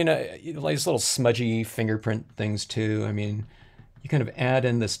 See, I mean, like these little smudgy fingerprint things too. I mean, you kind of add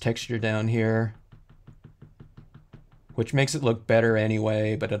in this texture down here, which makes it look better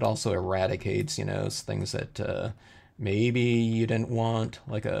anyway, but it also eradicates, you know, things that maybe you didn't want,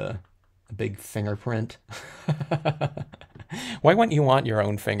 like a big fingerprint. Why wouldn't you want your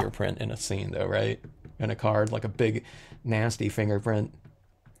own fingerprint in a scene though, right? In a card, like a big, nasty fingerprint.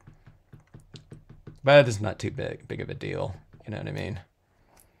 But it's not too big of a deal. You know what I mean?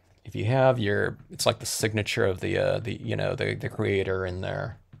 If you have it's like the signature of the creator in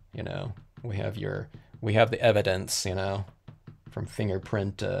there. You know, we have the evidence, you know, from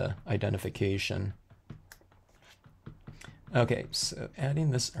fingerprint identification. Okay, so adding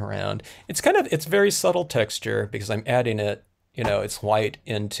this around, it's very subtle texture because I'm adding it, you know, it's white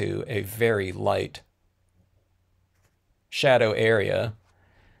into a very light shadow area.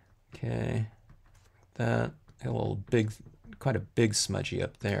 Okay. That a little big, quite a big smudgy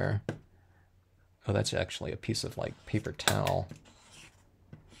up there. Oh, that's actually a piece of like paper towel.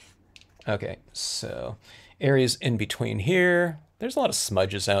 Okay, so areas in between here. There's a lot of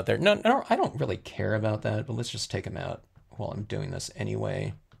smudges out there. No, I don't really care about that, but let's just take them out while I'm doing this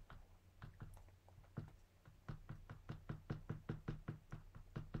anyway.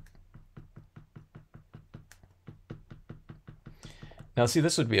 Now see,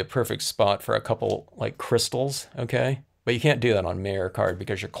 this would be a perfect spot for a couple like crystals, okay? But you can't do that on mirror card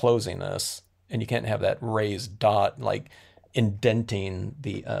because you're closing this, and you can't have that raised dot like indenting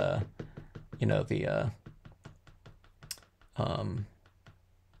the you know, the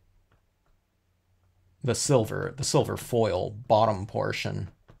silver foil bottom portion.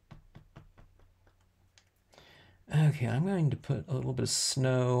 Okay, I'm going to put a little bit of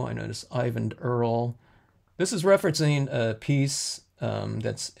snow. I notice Eyvind Earle. This is referencing a piece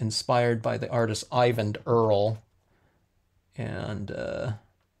that's inspired by the artist Eyvind Earle. And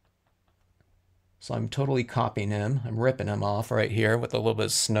so I'm totally copying him. I'm ripping him off right here with a little bit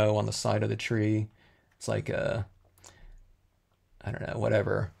of snow on the side of the tree. It's like I don't know,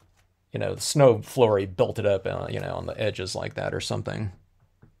 whatever. You know, the snow flurry built it up, you know, on the edges like that or something.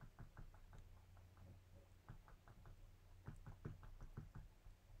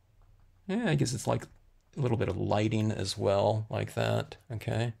 Yeah, I guess it's like a little bit of lighting as well, like that.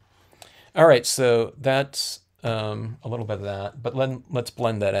 Okay. All right, so that's a little bit of that, but let's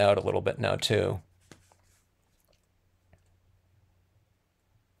blend that out a little bit now too.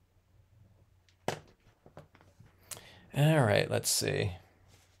 All right, let's see.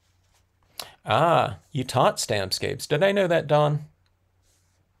 Ah, you taught Stampscapes. Did I know that, Don?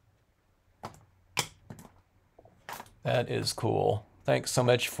 That is cool. Thanks so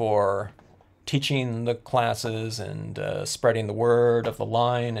much for teaching the classes and spreading the word of the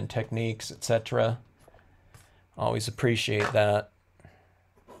line and techniques, etc. Always appreciate that.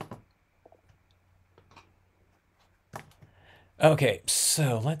 Okay,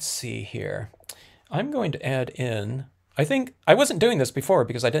 so let's see here. I'm going to add in, I think, I wasn't doing this before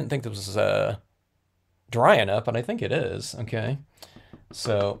because I didn't think this was dry enough, but I think it is, okay.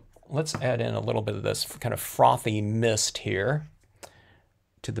 So let's add in a little bit of this kind of frothy mist here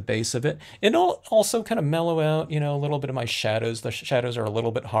to the base of it. It'll also kind of mellow out, you know, a little bit of my shadows. The shadows are a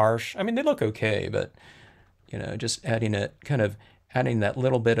little bit harsh. I mean, they look okay, but, you know, just adding it, kind of adding that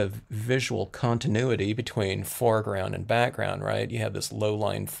little bit of visual continuity between foreground and background, right? You have this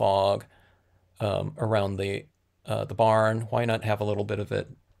low-lying fog around the barn. Why not have a little bit of it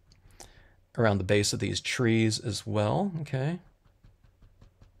around the base of these trees as well? Okay.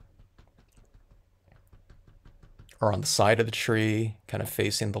 or on the side of the tree, kind of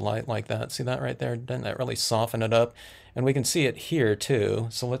facing the light like that. See that right there? Doesn't that really soften it up? And we can see it here too.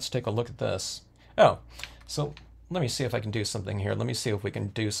 So let's take a look at this. Oh, so let me see if I can do something here. Let me see if we can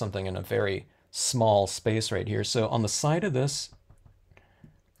do something in a very small space right here. So on the side of this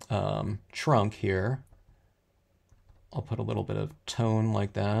trunk here, I'll put a little bit of tone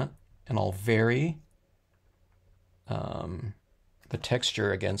like that, and I'll vary the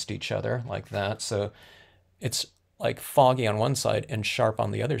texture against each other like that. So it's like foggy on one side and sharp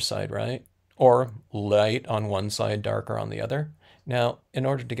on the other side, right? Or light on one side, darker on the other. Now, in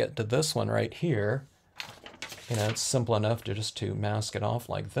order to get to this one right here, you know, it's simple enough to just to mask it off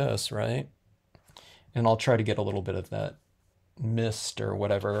like this, right? And I'll try to get a little bit of that mist or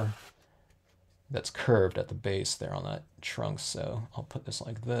whatever that's curved at the base there on that trunk. So I'll put this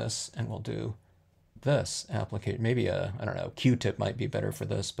like this, and we'll do this applicate. Maybe a, I don't know, Q-tip might be better for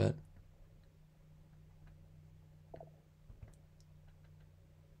this, but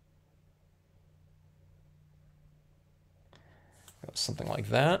something like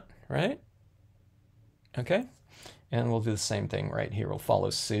that, right? Okay, and we'll do the same thing right here. We'll follow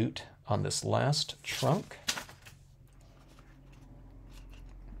suit on this last trunk.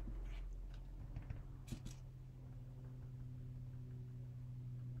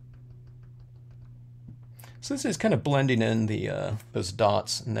 So this is kind of blending in the those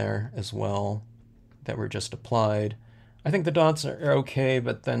dots in there as well that were just applied. I think the dots are okay,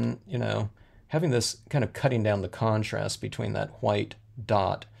 but then, you know, having this kind of cutting down the contrast between that white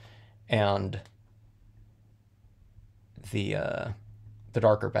dot and the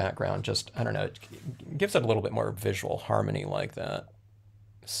darker background, just, I don't know, it gives it a little bit more visual harmony like that.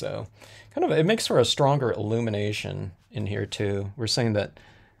 So kind of, it makes for a stronger illumination in here too. We're saying that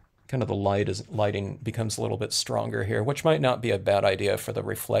kind of the lighting becomes a little bit stronger here, which might not be a bad idea for the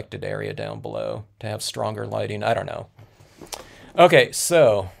reflected area down below to have stronger lighting. I don't know. Okay,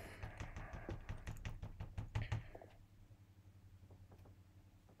 so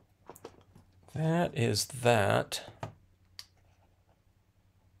that is that.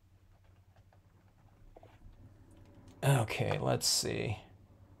 Okay, let's see.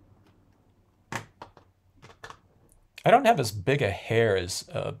 I don't have as big a hair as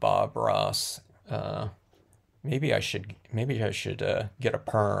Bob Ross. Maybe I should get a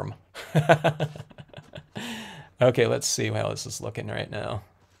perm. Okay, let's see how this is looking right now.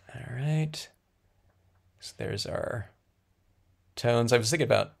 All right. So there's our tones. I was thinking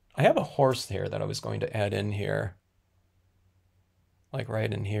about, I have a horse here that I was going to add in here. Like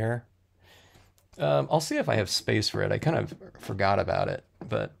right in here. I'll see if I have space for it. I kind of forgot about it,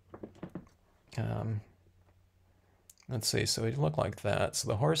 but let's see. So it'd look like that. So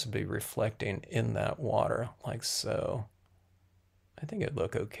the horse would be reflecting in that water like so. I think it'd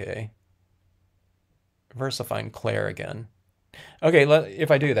look okay. Versifying Claire again. Okay,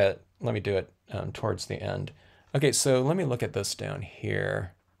 if I do that, let me do it towards the end. Okay, so let me look at this down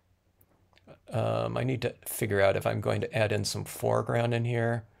here. I need to figure out if I'm going to add in some foreground in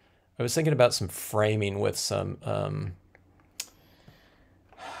here. I was thinking about some framing with some,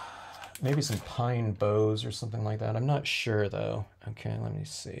 maybe some pine boughs or something like that. I'm not sure though. Okay, let me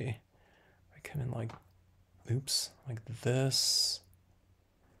see. I come in like, oops, like this.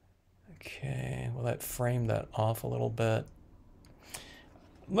 Okay, will that frame that off a little bit?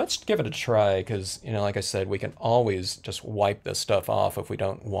 Let's give it a try because, you know, like I said, we can always just wipe this stuff off if we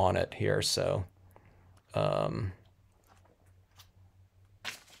don't want it here. So,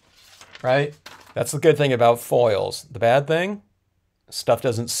 right? That's the good thing about foils. The bad thing, stuff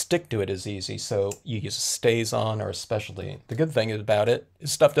doesn't stick to it as easy, so you use stays on or a specialty. The good thing about it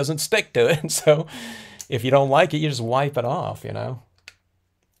is stuff doesn't stick to it, so if you don't like it, you just wipe it off, you know?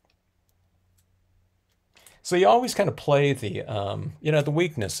 So you always kind of play the, you know, the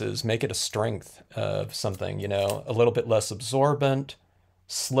weaknesses, make it a strength of something, you know, a little bit less absorbent,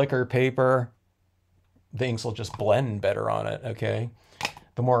 slicker paper, the inks will just blend better on it, okay?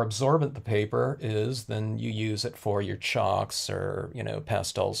 The more absorbent the paper is, then you use it for your chalks or, you know,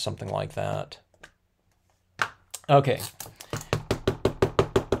 pastels, something like that. Okay.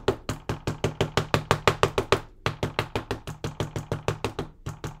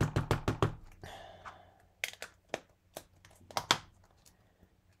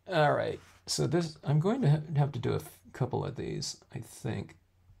 All right, so this, I'm going to have to do a couple of these, I think,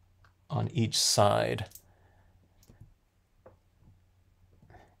 on each side.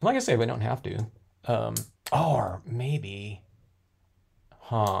 Like I say, we don't have to. Or maybe,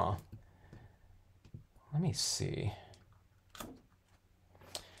 let me see.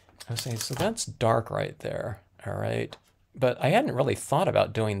 I was saying, so that's dark right there, all right? But I hadn't really thought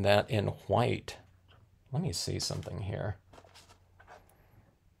about doing that in white. let me see something here.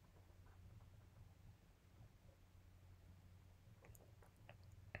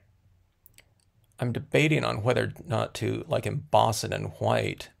 I'm debating on whether or not to like emboss it in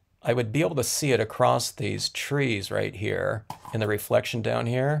white. I would be able to see it across these trees right here in the reflection down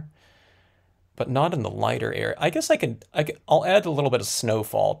here, but not in the lighter area. I guess I'll add a little bit of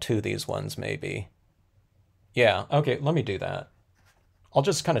snowfall to these ones maybe. Yeah, okay, let me do that. I'll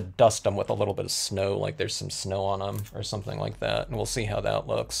just kind of dust them with a little bit of snow, like there's some snow on them or something like that, and we'll see how that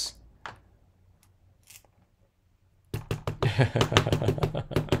looks.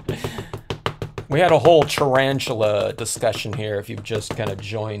 We had a whole tarantula discussion here. If you've just kind of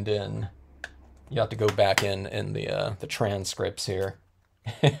joined in, you have to go back in the transcripts here.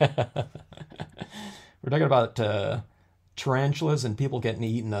 We're talking about tarantulas and people getting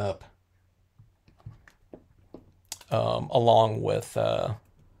eaten up, along with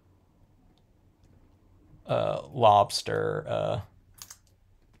lobster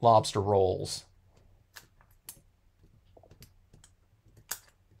rolls.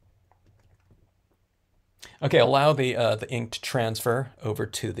 Okay, allow the ink to transfer over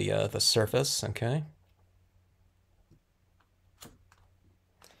to the surface. Okay.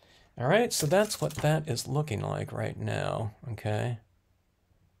 All right, so that's what that is looking like right now. Okay.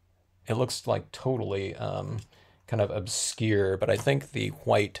 It looks like totally kind of obscure, but I think the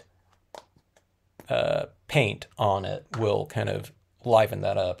white paint on it will kind of liven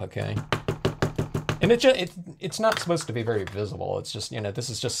that up. Okay. And it's not supposed to be very visible. It's just, you know, this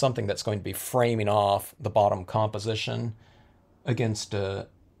is just something that's going to be framing off the bottom composition against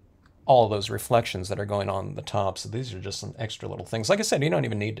all of those reflections that are going on the top. So these are just some extra little things. Like I said, you don't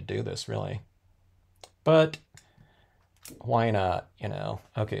even need to do this really. But why not, you know?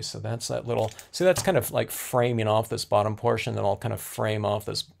 Okay, so that's that little, so that's kind of like framing off this bottom portion. Then I'll kind of frame off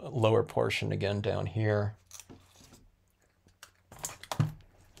this lower portion again down here.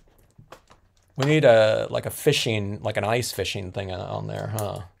 We need like a fishing, like an ice fishing thing on there,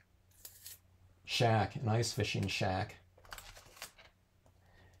 huh? Shack, an ice fishing shack.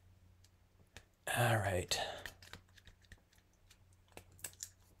 All right.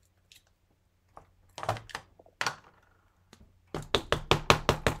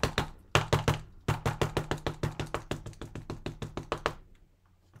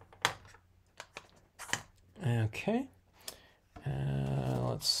 Okay.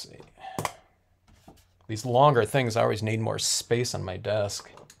 Let's see. These longer things, I always need more space on my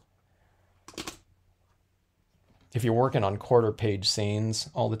desk. If you're working on quarter page scenes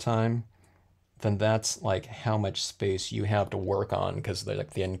all the time, then that's like how much space you have to work on, because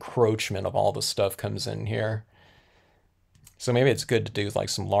like the encroachment of all the stuff comes in here. So maybe it's good to do like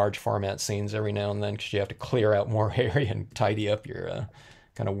some large format scenes every now and then, because you have to clear out more area and tidy up your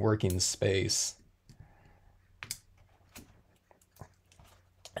kind of working space.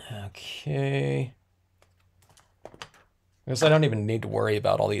 Okay. Because I don't even need to worry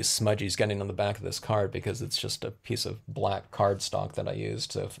about all these smudgies getting on the back of this card, because it's just a piece of black cardstock that I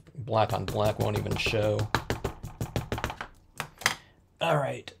used, so black on black won't even show. All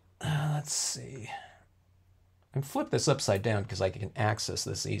right, let's see. And flip this upside down because I can access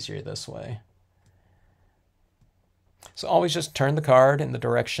this easier this way. So always just turn the card in the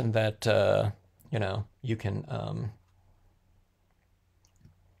direction that, you know, you can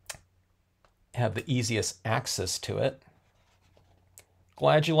have the easiest access to it.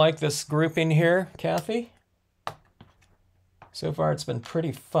 Glad you like this grouping here, Kathy. So far it's been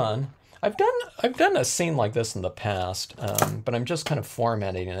pretty fun. I've done a scene like this in the past, but I'm just kind of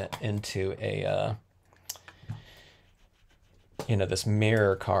formatting it into a you know, this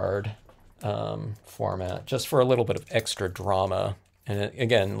mirror card format, just for a little bit of extra drama. And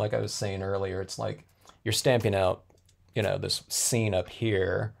again, like I was saying earlier, it's like you're stamping out, you know, this scene up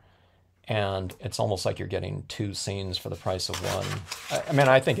here, and it's almost like you're getting two scenes for the price of one. I mean,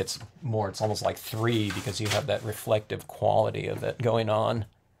 I think it's more, it's almost like three, because you have that reflective quality of it going on.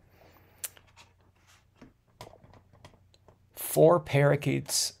 4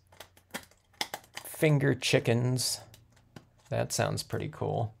 parakeets, finger chickens. That sounds pretty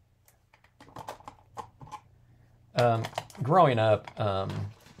cool. Growing up,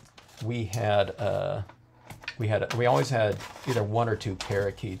 we always had either 1 or 2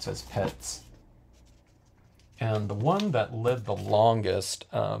 parakeets as pets. And the one that lived the longest,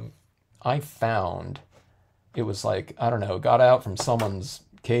 I found, it was like, I don't know, got out from someone's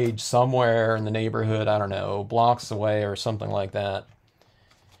cage somewhere in the neighborhood, I don't know, blocks away or something like that.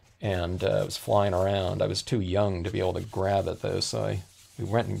 And it was flying around. I was too young to be able to grab it though, so we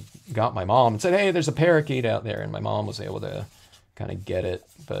went and got my mom and said, hey, there's a parakeet out there. And my mom was able to kind of get it,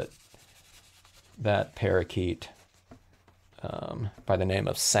 but that parakeet by the name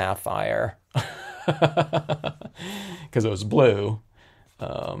of Sapphire because it was blue.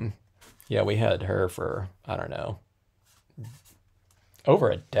 Yeah, we had her for, I don't know, over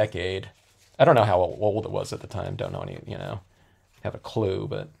a decade. I don't know how old it was at the time. Don't know any, have a clue,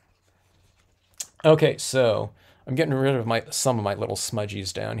 but okay, so I'm getting rid of some of my little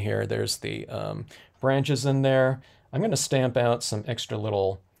smudgies down here. There's the branches in there. I'm going to stamp out some extra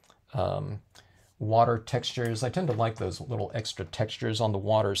little water textures. I tend to like those little extra textures on the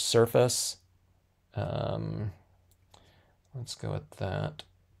water's surface. Let's go with that.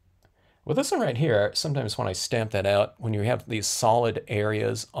 With this one right here, sometimes when I stamp that out, when you have these solid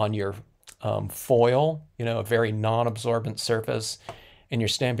areas on your foil, a very non-absorbent surface, and you're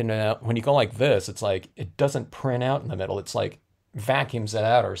stamping it out, when you go like this, it's like it doesn't print out in the middle. It's like vacuums it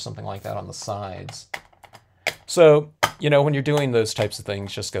out or something like that on the sides. So, when you're doing those types of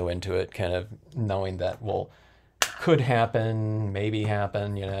things, just go into it kind of knowing that, well, could happen, maybe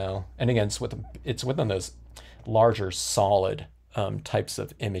happen, And again, it's within those larger solid types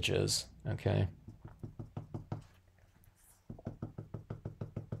of images, okay?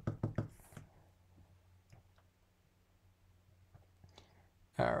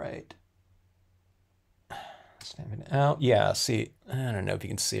 All right. Stamping it out. Yeah, see, I don't know if you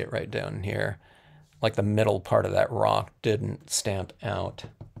can see it right down here. Like the middle part of that rock didn't stamp out.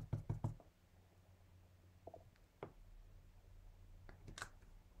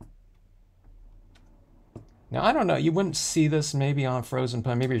 Now, I don't know, you wouldn't see this maybe on frozen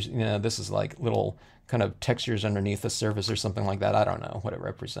pine. Maybe, this is like little kind of textures underneath the surface or something like that. I don't know what it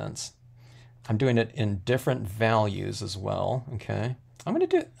represents. I'm doing it in different values as well, okay? I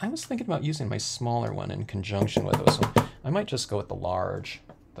was thinking about using my smaller one in conjunction with this one. I might just go with the large,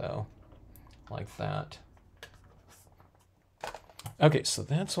 though, like that. Okay, so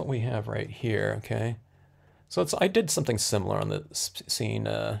that's what we have right here, okay? So I did something similar on the scene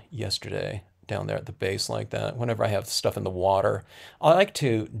yesterday down there at the base like that. Whenever I have stuff in the water, I like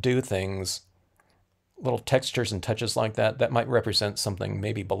to do things, little textures and touches like that, that might represent something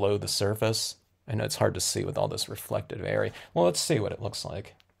maybe below the surface. I know it's hard to see with all this reflective area. Well, let's see what it looks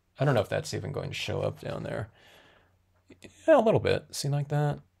like. I don't know if that's even going to show up down there. Yeah, a little bit. See like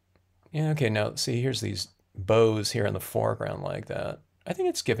that? Yeah, okay, now see, here's these bows here in the foreground like that. I think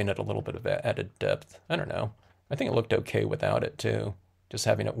it's giving it a little bit of added depth. I don't know. I think it looked okay without it too. Just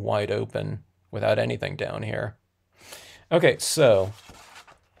having it wide open without anything down here. Okay, so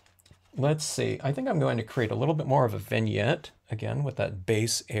let's see. I think I'm going to create a little bit more of a vignette, again, with that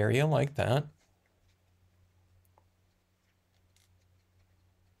base area like that.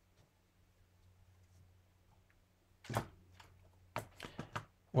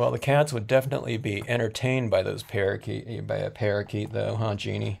 Well, the cats would definitely be entertained by those by a parakeet, though, huh,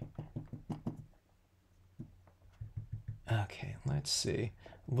 Jeannie? Okay, let's see.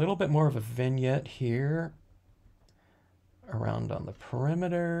 A little bit more of a vignette here. Around on the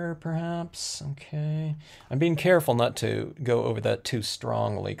perimeter, perhaps. Okay. I'm being careful not to go over that too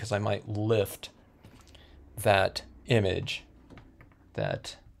strongly because I might lift that image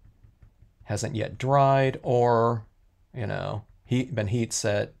that hasn't yet dried or, been heat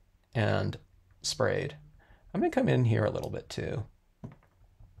set and sprayed. I'm going to come in here a little bit too.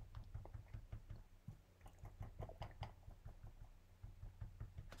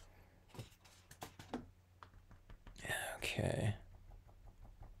 Okay.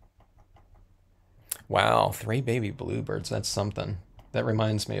 Wow, 3 baby bluebirds, that's something. That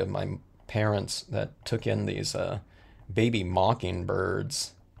reminds me of my parents that took in these baby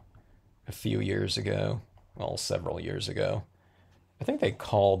mockingbirds a few years ago. Well, several years ago. I think they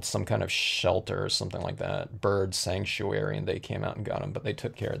called some kind of shelter or something like that, bird sanctuary, and they came out and got them, but they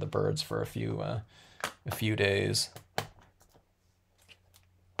took care of the birds for a few days.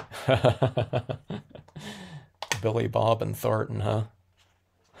 Billy Bob and Thornton, huh?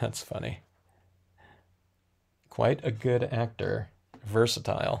 That's funny. Quite a good actor.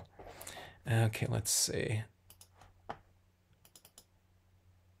 Versatile. Okay, let's see.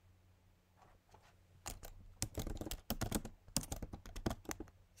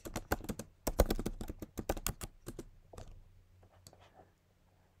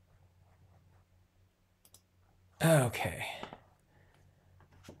 Okay.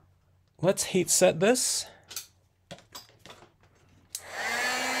 Let's heat set this.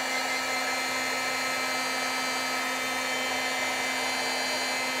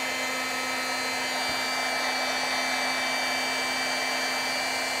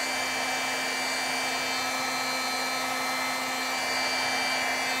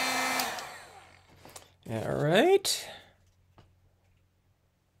 All right.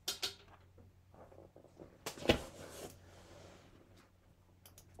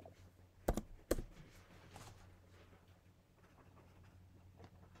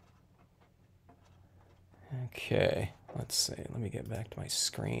 Okay, let's see. Let me get back to my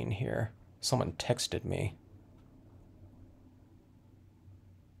screen here. Someone texted me.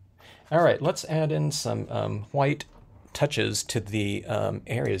 All right, let's add in some white touches to the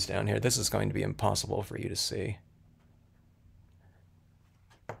areas down here. This is going to be impossible for you to see.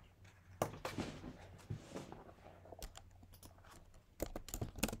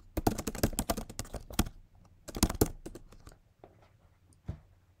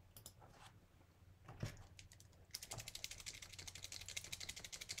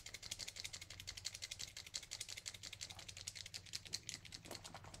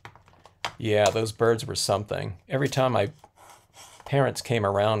 Yeah, those birds were something. Every time my parents came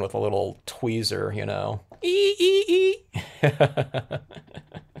around with a little tweezer, you know. Ee, ee, ee.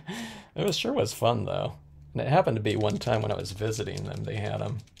 It sure was fun, though. And it happened to be one time when I was visiting them, they had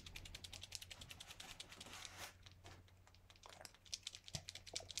them.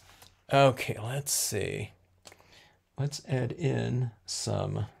 Okay, let's see. Let's add in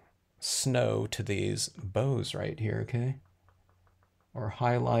some snow to these bows right here, okay? Or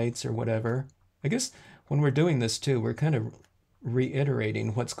highlights or whatever. I guess when we're doing this too, we're kind of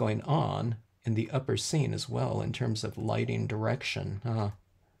reiterating what's going on in the upper scene as well in terms of lighting direction. All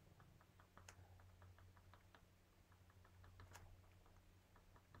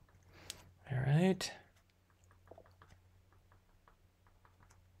right.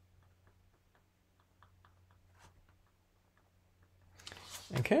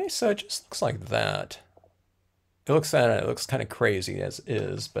 Okay, so it just looks like that. It looks kind of crazy as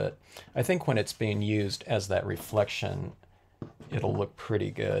is, but I think when it's being used as that reflection, it'll look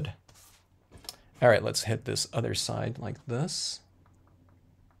pretty good. All right, let's hit this other side like this.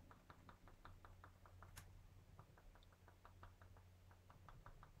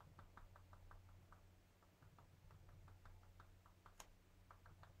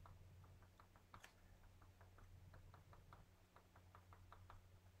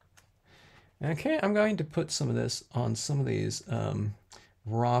 Okay, I'm going to put some of this on some of these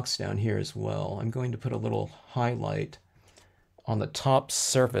rocks down here as well. I'm going to put a little highlight on the top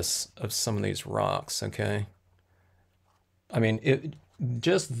surface of some of these rocks, okay? I mean,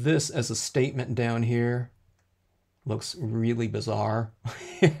 just this as a statement down here looks really bizarre.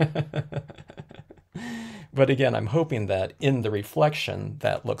 But again, I'm hoping that in the reflection,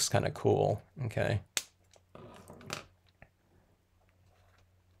 that looks kind of cool, okay?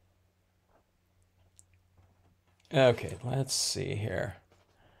 Okay, let's see here.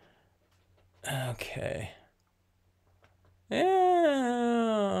 Okay. Yeah,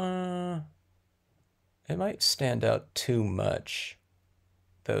 it might stand out too much.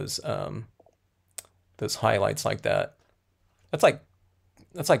 Those highlights like that. That's like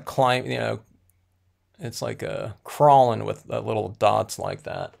climbing, you know. It's like crawling with little dots like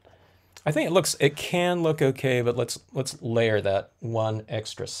that. I think it can look okay, but let's layer that one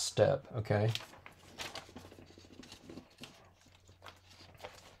extra step, okay?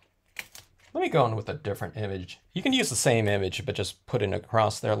 Let me go in with a different image. You can use the same image, but just put it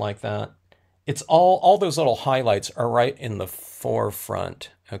across there like that. It's all those little highlights are right in the forefront,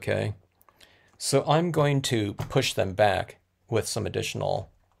 okay? So I'm going to push them back with some additional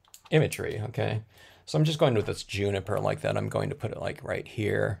imagery, okay? So I'm just going with this juniper like that. I'm going to put it like right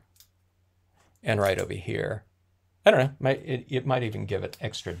here and right over here. I don't know, it might even give it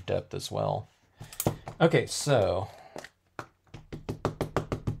extra depth as well. Okay, so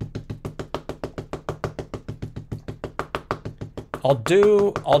I'll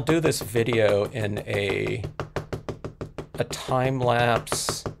do this video in a time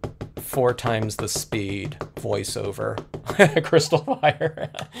lapse 4 times the speed voiceover. Crystal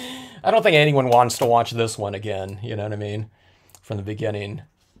Fire. I don't think anyone wants to watch this one again, you know what I mean? From the beginning.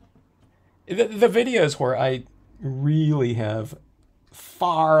 The videos where I really have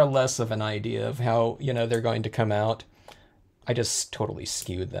far less of an idea of how, you know, they're going to come out, I just totally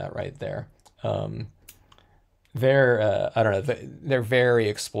skewed that right there. They're, I don't know, they're very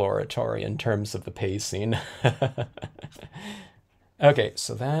exploratory in terms of the pacing. Okay,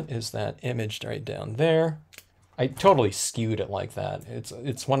 so that is that image right down there. I totally skewed it like that.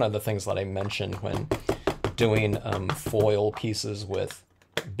 It's one of the things that I mentioned when doing foil pieces with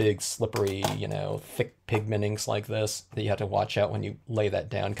big, slippery, you know, thick pigment inks like this, that you have to watch out when you lay that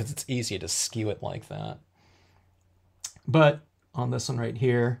down because it's easy to skew it like that. But on this one right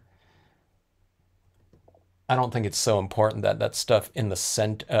here, I don't think it's so important that that stuff in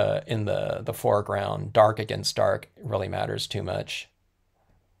the in the foreground, dark against dark, really matters too much.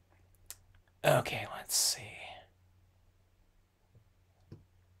 Okay, let's see.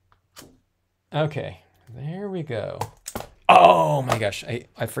 Okay, there we go. Oh my gosh,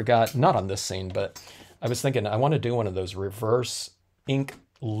 I forgot, not on this scene, but I was thinking I want to do one of those reverse ink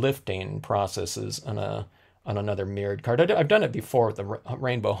lifting processes on another mirrored card. I've done it before with the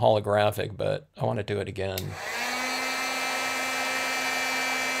rainbow holographic, but I want to do it again.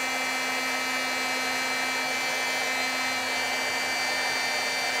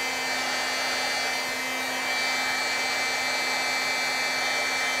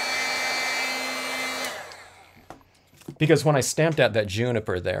 Because when I stamped out that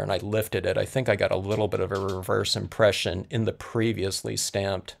juniper there and I lifted it, I think I got a little bit of a reverse impression in the previously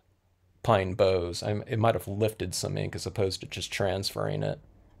stamped pine bows. It might have lifted some ink as opposed to just transferring it.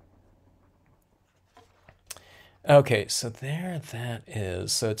 Okay, so there that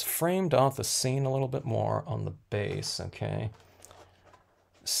is. So it's framed off the scene a little bit more on the base, okay?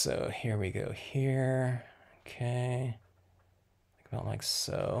 So here we go here, okay? About like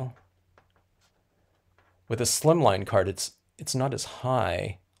so. With a slimline card, it's not as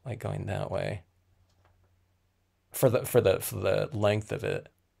high, like going that way. For the length of it,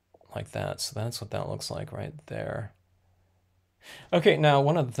 like that. So that's what that looks like right there. Okay, now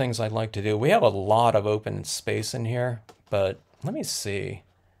one of the things I'd like to do, we have a lot of open space in here, but let me see.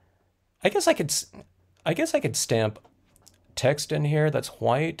 I guess I could stamp text in here that's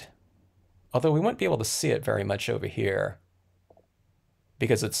white, although we wouldn't be able to see it very much over here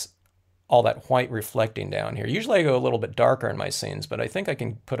because it's all that white reflecting down here. Usually I go a little bit darker in my scenes, but I think I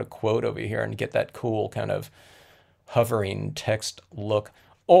can put a quote over here and get that cool kind of hovering text look,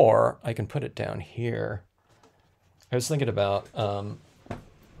 or I can put it down here. I was thinking about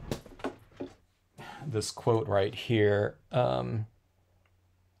this quote right here.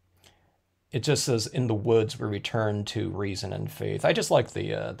 It just says, "In the woods we return to reason and faith." I just like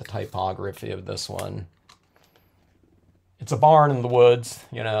the typography of this one. It's a barn in the woods,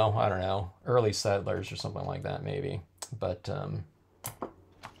 you know, I don't know, early settlers or something like that maybe. But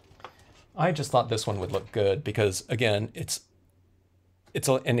I just thought this one would look good because, again, it's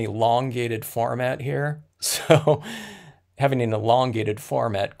an elongated format here. So having an elongated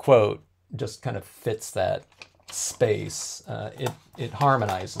format quote just kind of fits that space. It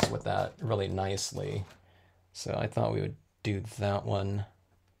harmonizes with that really nicely. So I thought we would do that one.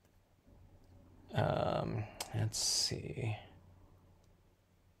 Let's see.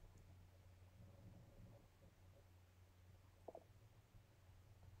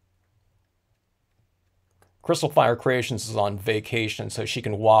 Crystal Fire Creations is on vacation, so she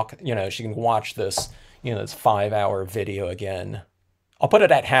can she can watch this, this 5-hour video again. I'll put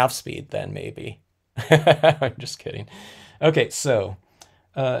it at half speed then, maybe. I'm just kidding. Okay, so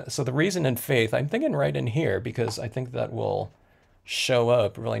the reason and faith, I'm thinking right in here because I think that will show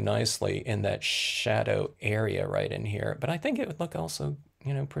up really nicely in that shadow area right in here. But I think it would look also,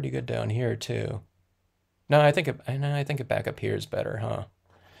 pretty good down here too. No, I think it back up here is better, huh?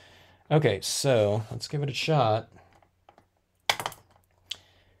 Okay, so let's give it a shot.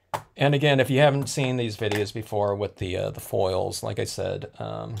 And again, if you haven't seen these videos before with the foils, like I said,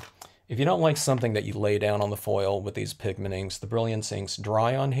 if you don't like something that you lay down on the foil with these pigment inks, the Brilliance inks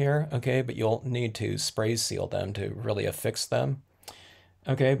dry on here, okay, but you'll need to spray seal them to really affix them.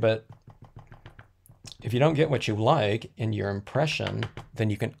 Okay, but if you don't get what you like in your impression,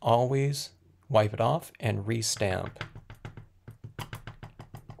 then you can always wipe it off and restamp.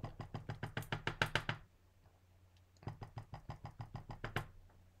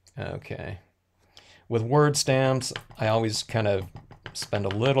 Okay. With word stamps, I always kind of spend a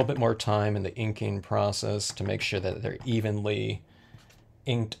little bit more time in the inking process to make sure that they're evenly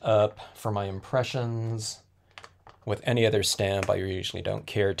inked up for my impressions. With any other stamp, I usually don't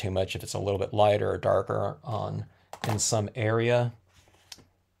care too much if it's a little bit lighter or darker in some area.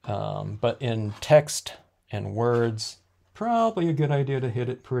 But in text and words, probably a good idea to hit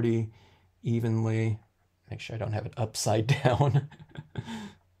it pretty evenly. Make sure I don't have it upside down.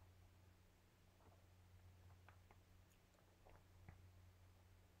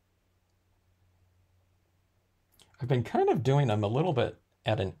 I've been kind of doing them a little bit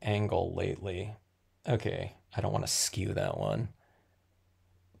at an angle lately. Okay, I don't want to skew that one.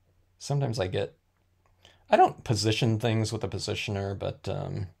 Sometimes I don't position things with a positioner, but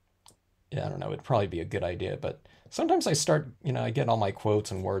yeah, I don't know, it'd probably be a good idea. But sometimes I start, I get all my quotes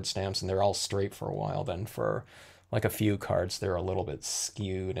and word stamps and they're all straight for a while. Then for like a few cards, they're a little bit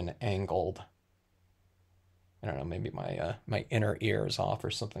skewed and angled. I don't know, maybe my inner ear is off or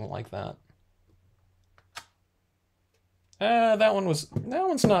something like that. That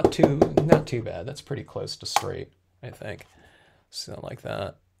one's not too bad. That's pretty close to straight, I think. So like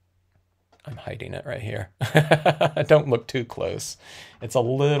that. I'm hiding it right here. Don't look too close. It's a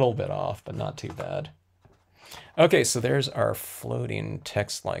little bit off, but not too bad. Okay, so there's our floating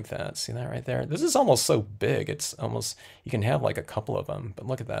text like that. See that right there? This is almost so big. It's almost, you can have like a couple of them, but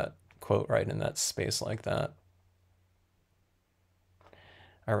look at that quote right in that space like that.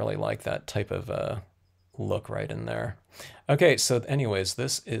 I really like that type of look right in there. Okay, so anyways,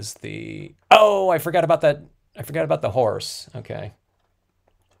 this is the, oh, I forgot about that. I forgot about the horse. Okay.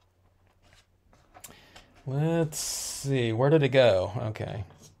 Let's see, where did it go? Okay.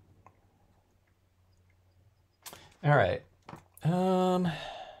 All right.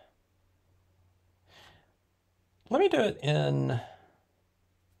 Let me do it in,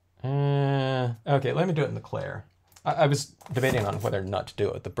 okay, let me do it in the Claire. I was debating on whether or not to do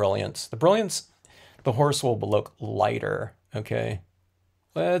it with the Brilliance. The Brilliance, the horse will look lighter, okay?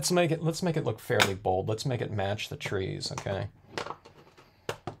 Let's make it look fairly bold. Let's make it match the trees, okay?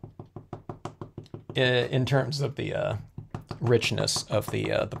 In terms of the richness of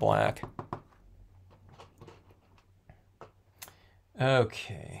the black.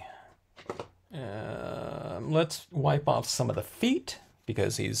 Okay. Let's wipe off some of the feet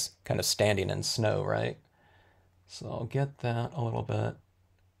because he's kind of standing in snow, right? So I'll get that a little bit.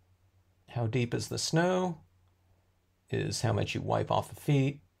 How deep is the snow? Is how much you wipe off the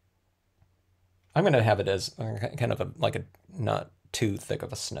feet. I'm going to have it as kind of like a not too thick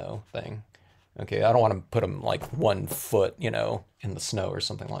of a snow thing. Okay, I don't want to put them like 1 foot, you know, in the snow or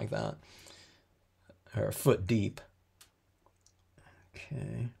something like that. Or a foot deep.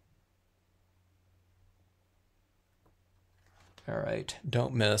 Okay. All right,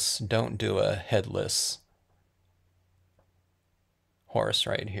 don't miss. Don't do a headless horse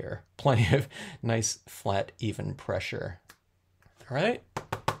right here. Plenty of nice, flat, even pressure. All right.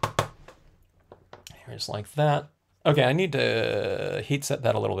 Here's like that. Okay, I need to heat set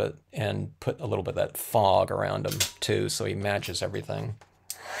that a little bit and put a little bit of that fog around him too so he matches everything.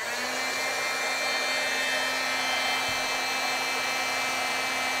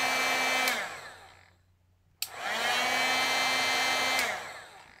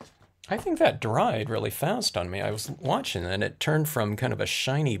 I think that dried really fast on me. I was watching and it turned from kind of a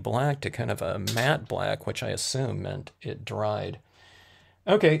shiny black to kind of a matte black, which I assume meant it dried.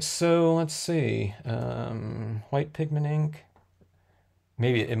 Okay, so let's see. White pigment ink.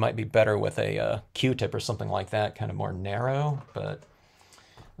 Maybe it might be better with a Q-tip or something like that, kind of more narrow, but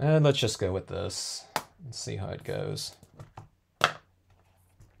let's just go with this and see how it goes.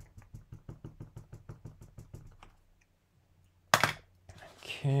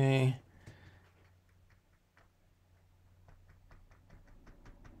 Okay.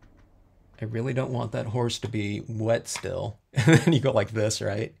 I really don't want that horse to be wet still. And then you go like this,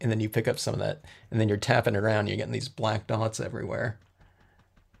 right? And then you pick up some of that, and then you're tapping it around, and you're getting these black dots everywhere.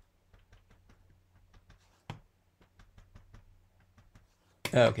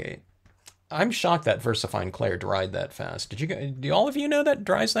 Okay. I'm shocked that VersaFine Claire dried that fast. Do all of you know that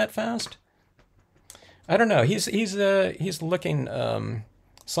dries that fast? I don't know. He's looking.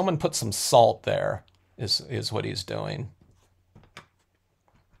 Someone put some salt there. Is what he's doing.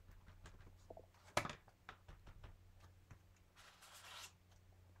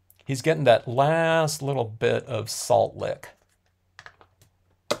 He's getting that last little bit of salt lick.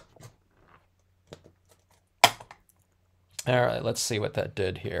 All right, let's see what that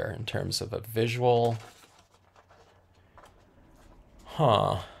did here in terms of a visual.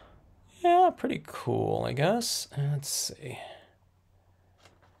 Huh. Yeah, pretty cool, I guess. Let's see.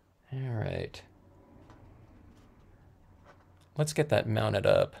 All right. Let's get that mounted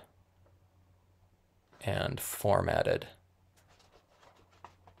up and formatted.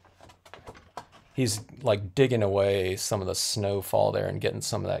 He's like digging away some of the snowfall there and getting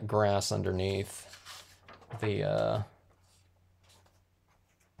some of that grass underneath the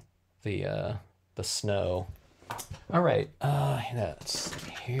snow. All right, that's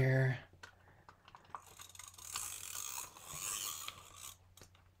here.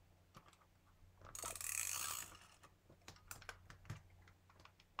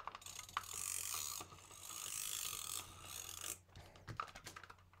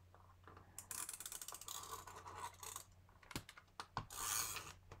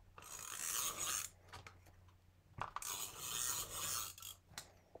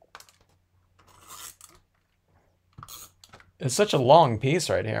 It's such a long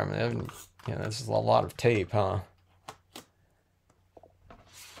piece right here. I mean, you know, this is a lot of tape, huh?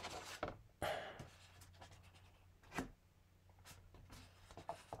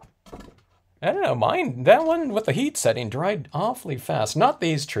 I don't know, that one with the heat setting dried awfully fast. Not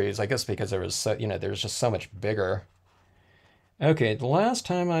these trees, I guess because there was so, you know, there's just so much bigger. Okay, the last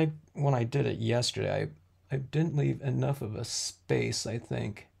time when I did it yesterday, I didn't leave enough of a space, I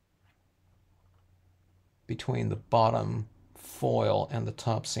think. between the bottom foil and the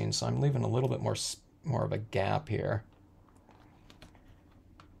top scene, so I'm leaving a little bit more of a gap here.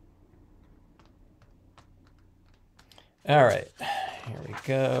 All right, here we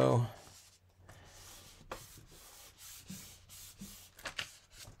go.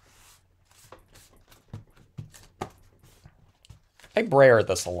 I brayer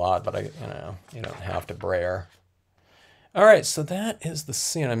this a lot, but you don't have to brayer. All right, so that is the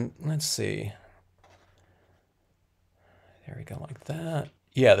scene. Let's see. There we go, like that.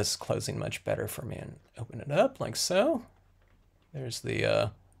 Yeah, this is closing much better for me. And open it up like so. There's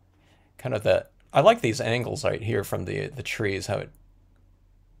the kind of the. I like these angles right here from the trees. How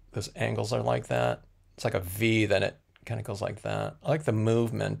those angles are like that. It's like a V, then it kind of goes like that. I like the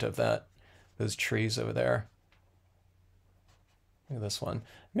movement of those trees over there. Look at this one.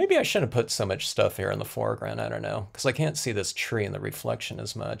 Maybe I shouldn't put so much stuff here in the foreground. I don't know, because I can't see this tree in the reflection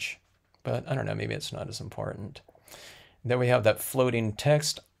as much. But I don't know, maybe it's not as important. And then we have that floating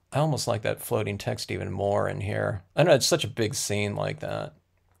text. I almost like that floating text even more in here. I know it's such a big scene like that.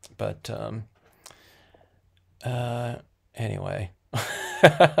 But anyway.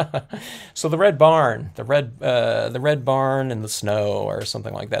 So the red barn, the red barn in the snow or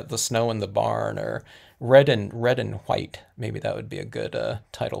something like that. The snow in the barn, or red and white. Maybe that would be a good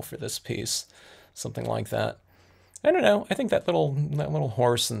title for this piece, something like that. I don't know. I think that little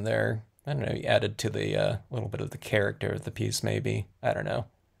horse in there, I don't know, he added to the little bit of the character of the piece, maybe. I don't know.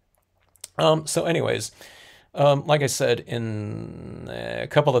 So anyways, like I said in a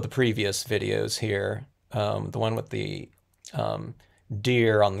couple of the previous videos here, the one with the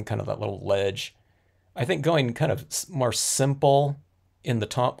deer on kind of that little ledge, I think going kind of more simple in the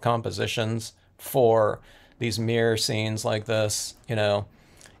top compositions for these mirror scenes like this,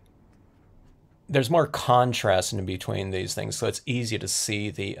 there's more contrast in between these things, so it's easy to see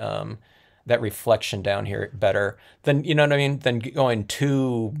the that reflection down here better than, you know what I mean, than going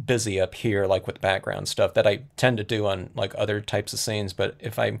too busy up here, like with background stuff that I tend to do on like other types of scenes. But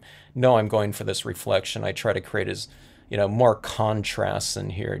if I know I'm going for this reflection, I try to create as, more contrasts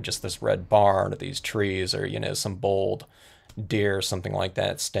in here, just this red barn or these trees, or, some bold deer or something like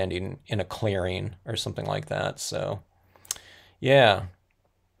that standing in a clearing or something like that. So yeah.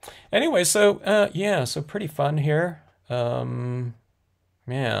 Anyway, so yeah, so pretty fun here.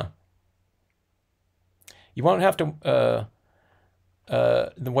 Yeah. You won't have to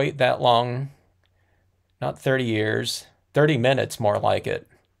wait that long. Not 30 years. 30 minutes, more like it.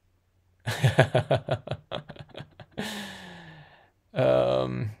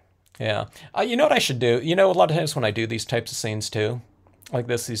 Yeah. You know what I should do? A lot of times when I do these types of scenes too, like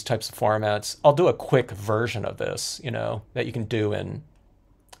these types of formats, I'll do a quick version of this, that you can do in.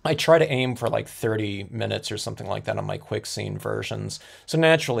 I try to aim for like 30 minutes or something like that on my quick scene versions. So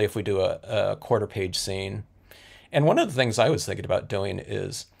naturally, if we do a quarter-page scene, and one of the things I was thinking about doing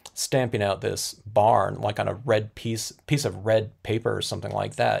is stamping out this barn like on a red piece of red paper or something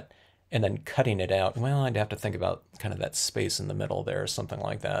like that, and then cutting it out. Well, I'd have to think about kind of that space in the middle there or something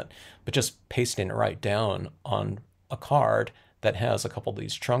like that. But just pasting it right down on a card that has a couple of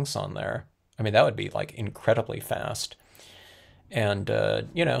these trunks on there. I mean, that would be like incredibly fast. And,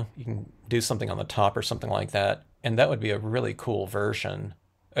 you can do something on the top or something like that. And that would be a really cool version,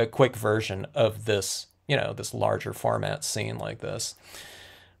 a quick version of this, this larger format scene like this.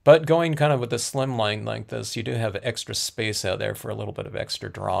 But going kind of with a slimline like this, you do have extra space out there for a little bit of extra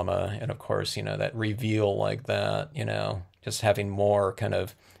drama. And of course, that reveal like that, just having more kind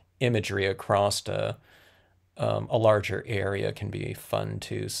of imagery across a larger area can be fun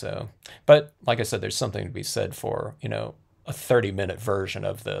too. So, but like I said, there's something to be said for, a 30-minute version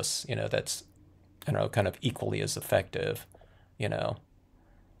of this, that's, kind of equally as effective,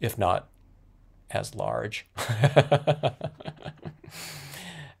 if not as large.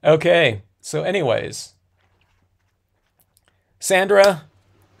 Okay, so anyways, Sandra,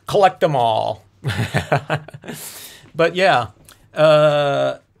 collect them all. But yeah,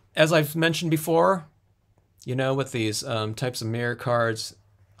 as I've mentioned before, with these types of mirror cards,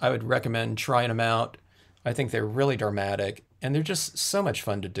 I would recommend trying them out. I think they're really dramatic, and they're just so much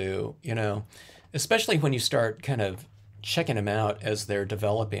fun to do, especially when you start kind of checking them out as they're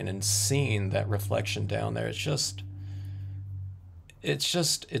developing and seeing that reflection down there. It's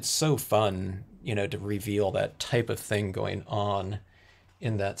so fun, to reveal that type of thing going on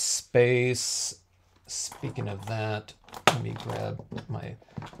in that space. Speaking of that, let me grab my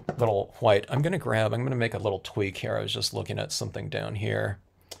little white. I'm going to make a little tweak here. I was just looking at something down here.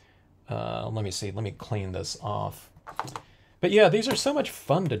 Let me see. Let me clean this off. But yeah, these are so much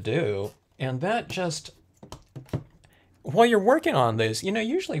fun to do. And that just, while you're working on this,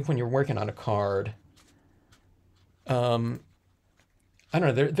 usually when you're working on a card, I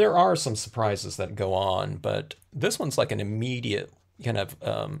don't know, there are some surprises that go on, but this one's like an immediate kind of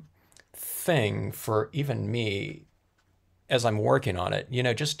thing for even me as I'm working on it. You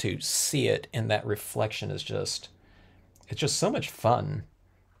know, just to see it in that reflection is just, it's just so much fun.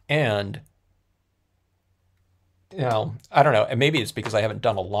 And, you know, I don't know, and maybe it's because I haven't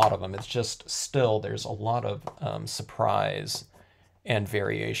done a lot of them. It's just still, there's a lot of surprise and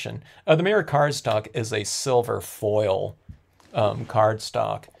variation. The mirror cardstock is a silver foil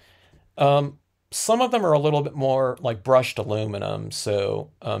cardstock. Some of them are a little bit more like brushed aluminum, so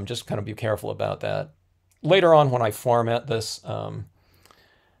just kind of be careful about that. Later on, when I format this, the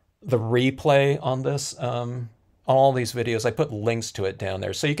replay on this, on all these videos, I put links to it down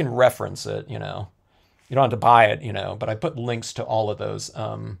there, so you can reference it, you know. You don't have to buy it, you know, but I put links to all of those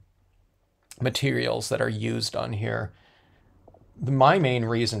materials that are used on here. My main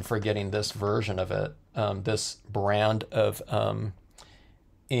reason for getting this version of it, this brand of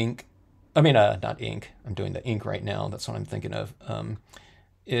ink, I mean, not ink, I'm doing the ink right now, that's what I'm thinking of,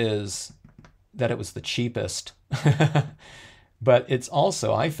 is that it was the cheapest. But it's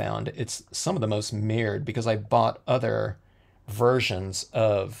also, I found, it's some of the most mirrored because I bought other versions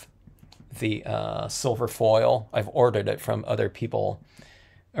of the silver foil. I've ordered it from other people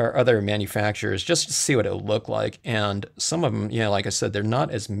or other manufacturers just to see what it would look like. And some of them, you know, like I said, they're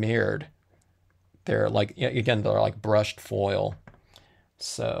not as mirrored. They're like, again, they're like brushed foil.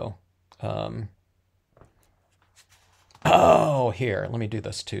 So, oh, here, let me do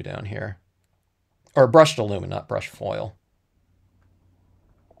this too down here. Or brushed aluminum, not brushed foil.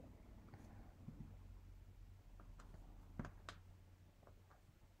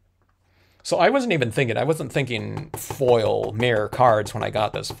 So I wasn't thinking foil mirror cards when I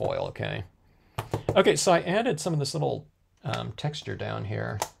got this foil, okay? Okay, so I added some of this little texture down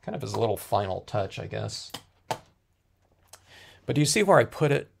here, kind of as a little final touch, I guess. But do you see where I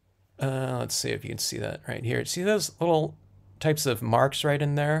put it? Let's see if you can see that right here. See those little types of marks right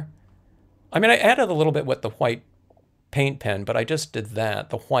in there? I mean, I added a little bit with the white paint pen, but I just did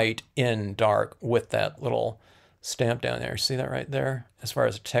that, the white in dark with that little stamp down there. See that right there as far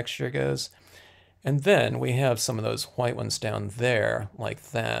as the texture goes? And then we have some of those white ones down there like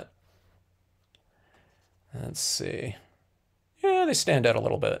that. Let's see. Yeah, they stand out a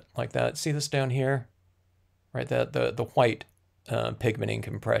little bit like that. See this down here? Right, the white pigmenting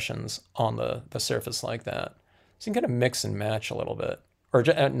compressions on the surface like that. So you can kind of mix and match a little bit. Or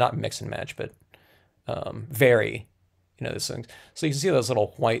not mix and match, but vary, you know, these things. So you can see those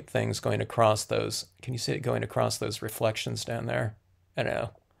little white things going across those. Can you see it going across those reflections down there? I don't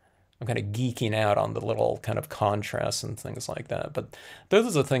know. I'm kind of geeking out on the little kind of contrasts and things like that. But those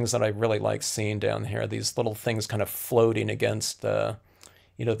are the things that I really like seeing down here. These little things kind of floating against the,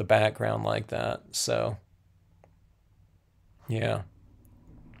 you know, the background like that. So, yeah.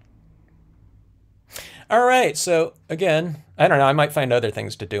 All right, so again, I don't know, I might find other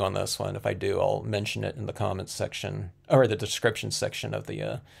things to do on this one. If I do, I'll mention it in the comments section, or the description section of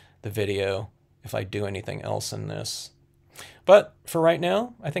the video, if I do anything else in this. But for right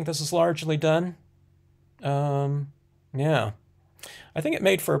now, I think this is largely done. Yeah. I think it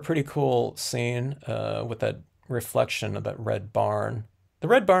made for a pretty cool scene with that reflection of that red barn. The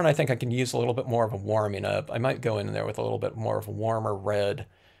red barn, I think I can use a little bit more of a warming up. I might go in there with a little bit more of a warmer red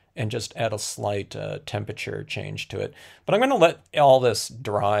and just add a slight temperature change to it. But I'm going to let all this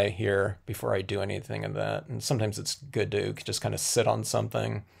dry here before I do anything of that. And sometimes it's good to just kind of sit on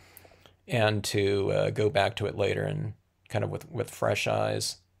something and to go back to it later and kind of with fresh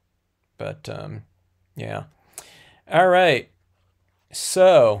eyes. But yeah. All right.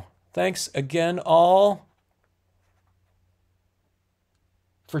 So thanks again all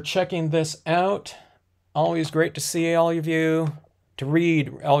for checking this out. Always great to see all of you. To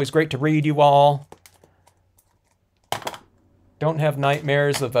read, always great to read you all. Don't have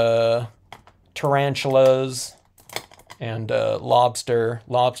nightmares of tarantulas and lobster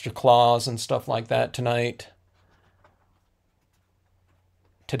claws and stuff like that tonight.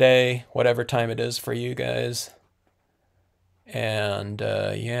 Today, whatever time it is for you guys. And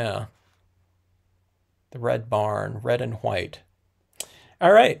yeah, the red barn, red and white.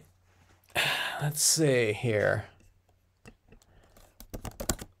 All right, let's see here.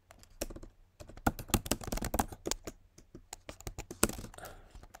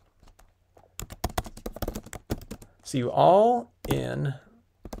 See you all in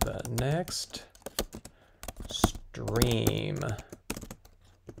the next stream.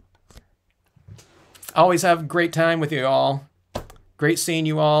 Always have a great time with you all. Great seeing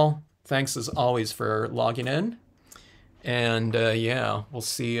you all. Thanks as always for logging in. And yeah, we'll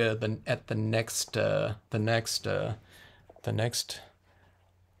see you at the next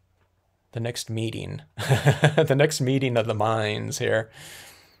meeting, the next meeting of the minds here,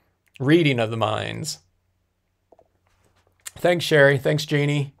 reading of the minds. Thanks, Sherry. Thanks,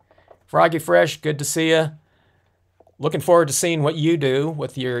 Jeannie. Froggy Fresh, good to see you. Looking forward to seeing what you do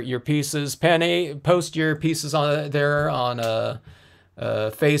with your pieces. Penny, post your pieces on there on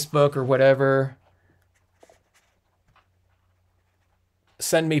Facebook or whatever.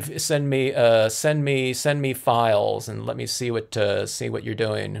 Send me files and let me see what you're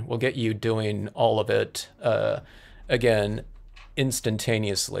doing. We'll get you doing all of it again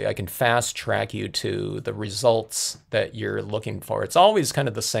instantaneously. I can fast track you to the results that you're looking for. It's always kind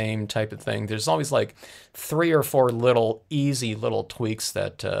of the same type of thing. There's always like 3 or 4 little easy little tweaks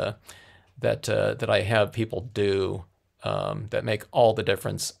that I have people do that make all the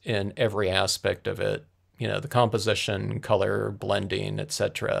difference in every aspect of it. You know, the composition, color, blending,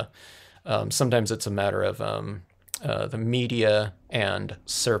 etc. Sometimes it's a matter of the media and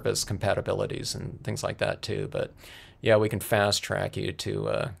surface compatibilities and things like that too. But yeah, we can fast track you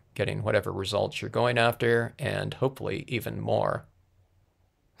to getting whatever results you're going after, and hopefully even more.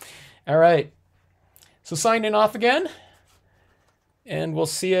 All right, so signing off again, and we'll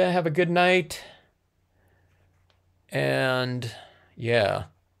see you. Have a good night, and yeah,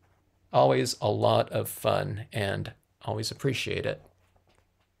 always a lot of fun, and always appreciate it.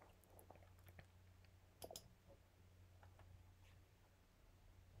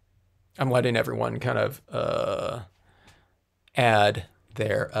 I'm letting everyone kind of add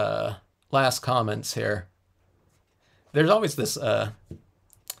their last comments here. There's always this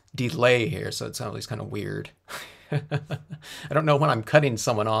delay here, so it's always kind of weird. I don't know when I'm cutting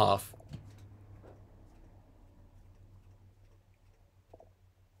someone off.